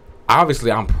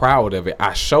obviously I'm proud of it.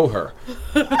 I show her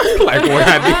like what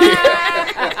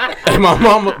I did, and my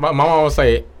mom would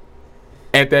say,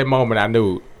 at that moment I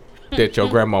knew that your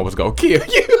grandma was gonna kill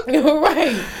you.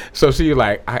 Right. So she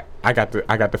like, I got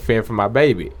the fend for my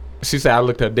baby. She said, I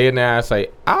looked her dead in the eye and say,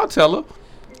 I'll tell her.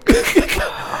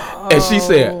 And she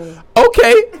said,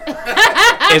 okay.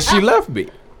 And she left me.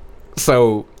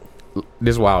 So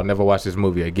this is why I'll never watch this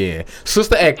movie again.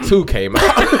 Sister Act 2 came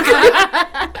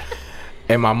out.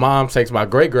 And my mom takes my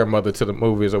great grandmother to the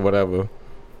movies or whatever.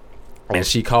 And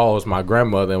she calls my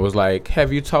grandmother and was like,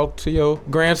 have you talked to your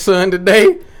grandson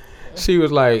today? She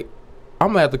was like, I'm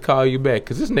gonna have to call you back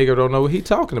because this nigga don't know what he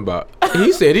talking about.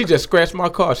 He said he just scratched my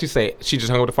car. She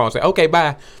just hung up the phone and said, okay,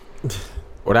 bye.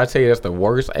 When I tell you that's the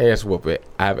worst ass whooping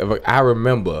I've ever. I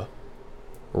remember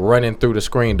running through the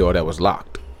screen door that was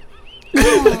locked.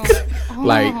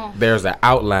 Like there's an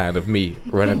outline of me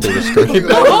running through the screen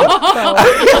door.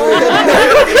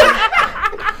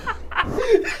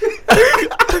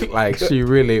 Like she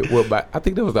really whooped my. I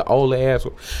think that was the only ass.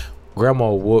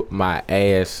 Grandma whooped my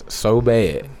ass so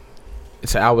bad.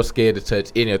 So I was scared to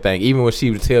touch anything, even when she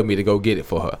would tell me to go get it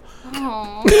for her.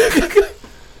 I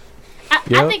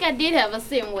think I did have a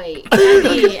sit and wait.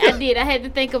 I did. I had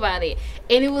to think about it,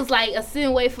 and it was like a sit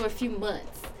and wait for a few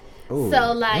months. Ooh,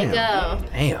 so like,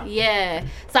 damn. Yeah.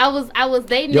 So I was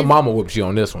dating. Your mama whooped you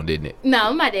on this one, didn't it?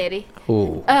 No, my daddy.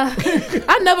 Ooh.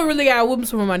 I never really got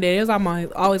whoopings from my daddy. It was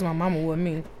always my mama with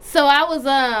me. So I was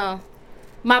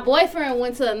my boyfriend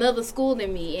went to another school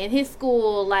than me, and his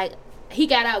school like. He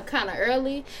got out kind of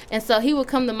early, and so he would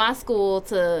come to my school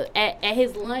at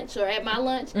his lunch or at my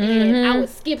lunch, and I would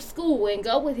skip school and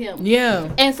go with him. Yeah.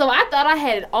 And so I thought I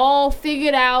had it all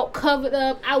figured out, covered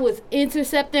up. I was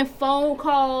intercepting phone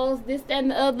calls, this, that,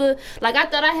 and the other. Like, I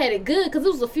thought I had it good, because it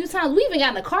was a few times. We even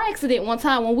got in a car accident one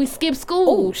time when we skipped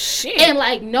school. Oh, shit. And,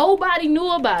 like, nobody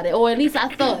knew about it, or at least I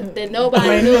thought that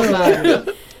nobody knew about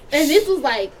it. And this was,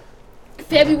 like,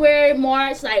 February,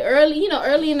 March, like early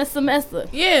in the semester.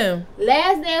 Yeah.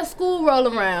 Last day of school roll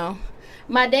around.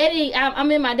 My daddy,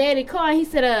 I'm in my daddy's car, and he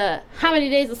said, how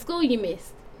many days of school you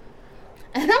missed?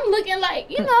 And I'm looking like,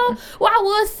 well, I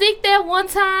was sick that one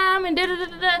time, and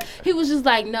da-da-da-da-da. He was just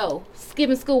like, no,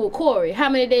 skipping school with Corey. How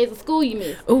many days of school you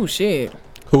missed? Oh, shit.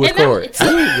 Who was Corey? To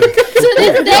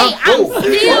this day, I'm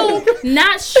still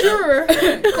not sure.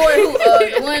 Corey, who?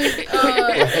 The one.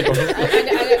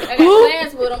 I got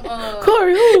plans with him.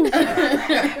 Corey, who? I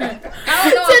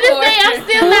don't know. To this day, I'm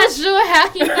still not sure how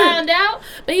he found out.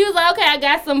 But he was like, okay, I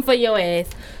got something for your ass.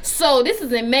 So this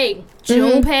is in May.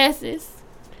 June passes.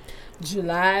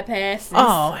 July passes.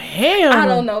 Oh, hell. I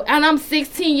don't know. And I'm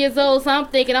 16 years old, so I'm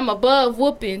thinking I'm above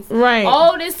whoopings. Right.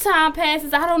 All this time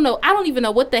passes. I don't know. I don't even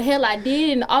know what the hell I did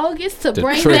in August to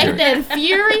bring back that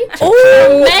fury.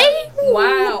 Ooh. May?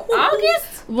 Wow. August?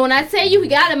 When I tell you he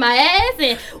got in my ass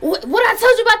and what I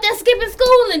told you about that skipping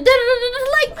school and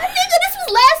like, my nigga, this was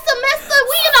last semester.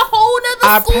 We in a whole nother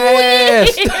school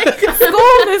year.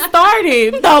 School that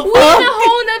started. We in a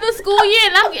whole nother school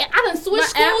year, and I done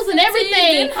switched schools and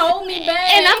everything. Didn't hold me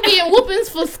back. And I'm getting whoopings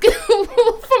for school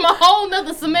from a whole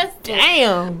nother semester.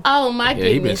 Damn. Oh my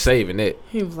goodness. He been saving it.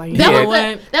 He was like, that was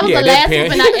the last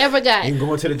whooping I ever got. You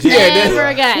going to the gym?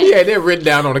 He had that written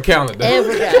down on the calendar.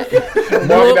 Ever got.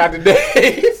 Mark it out the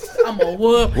days. I'm gonna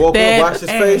whoop Woke that up, wash his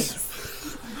face.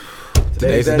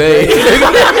 Today's the day.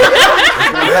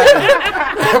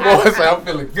 That boy said, I'm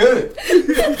feeling good.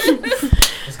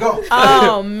 Let's go.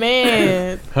 Oh,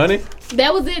 man. Honey?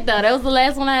 That was it, though. That was the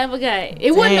last one I ever got.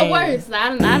 It wasn't the worst.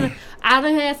 I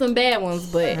done had some bad ones,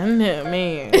 but.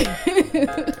 Man.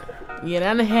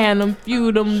 Yeah, I done had them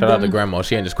few them. Shout out to Grandma.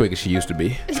 She ain't as quick as she used to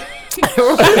be.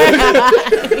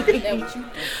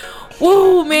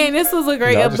 Woo, man, this was a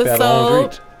great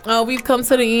episode. We've come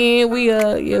to the end. We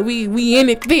in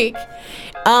it thick.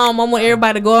 I want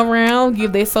everybody to go around,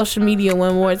 give their social media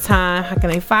one more time. How can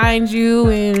they find you?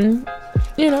 And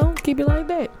keep it like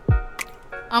that.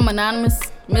 I'm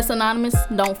anonymous, Miss Anonymous.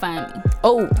 Don't find me.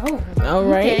 Oh, all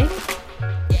right. Okay.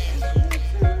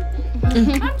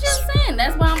 I'm just saying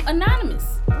that's why I'm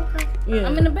anonymous. Okay. Yeah.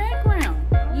 I'm in the background.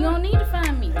 You don't need to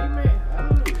find me.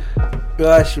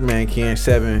 Gosh, man, Ken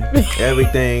 7.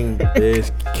 Everything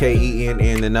is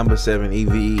KENN, the number 7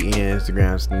 EVEN.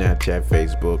 Instagram, Snapchat,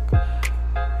 Facebook.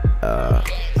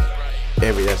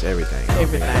 That's everything.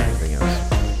 Everything else.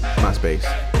 MySpace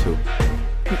too.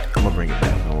 I'm gonna bring it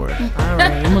back. Don't worry. All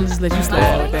right, I'm gonna just let you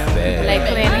slide with that.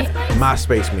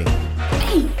 MySpace me.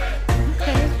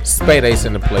 Spade Ace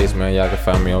in the place, man. Y'all can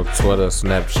find me on Twitter,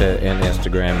 Snapchat, and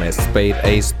Instagram at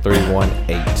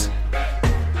SpadeAce318.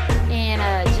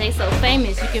 So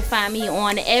famous, you can find me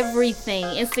on everything: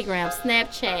 Instagram,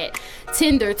 Snapchat,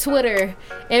 Tinder, Twitter,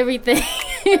 everything.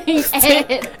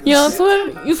 You on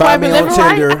Twitter? You find me on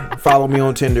Tinder. Right? Follow me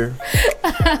on Tinder.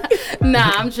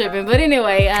 Nah, I'm tripping. But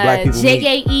anyway,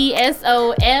 JAESOFAMOUS.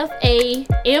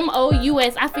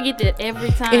 I forget that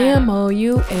every time.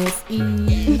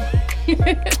 MOUSE.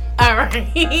 All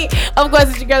right. Of course,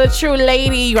 it's your girl, the True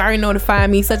Lady. You already know to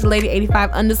find me, Such a Lady 85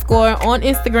 _ on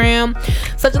Instagram,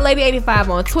 Such a Lady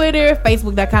 85 on Twitter,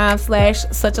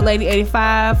 Facebook.com/Such a Lady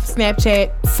 85,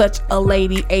 Snapchat, Such a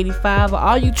Lady 85.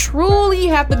 All you truly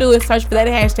have to do is search for that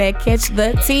hashtag, Catch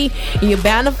the Tea, and you're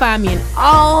bound to find me in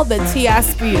all the tea I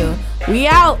spill. We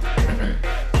out.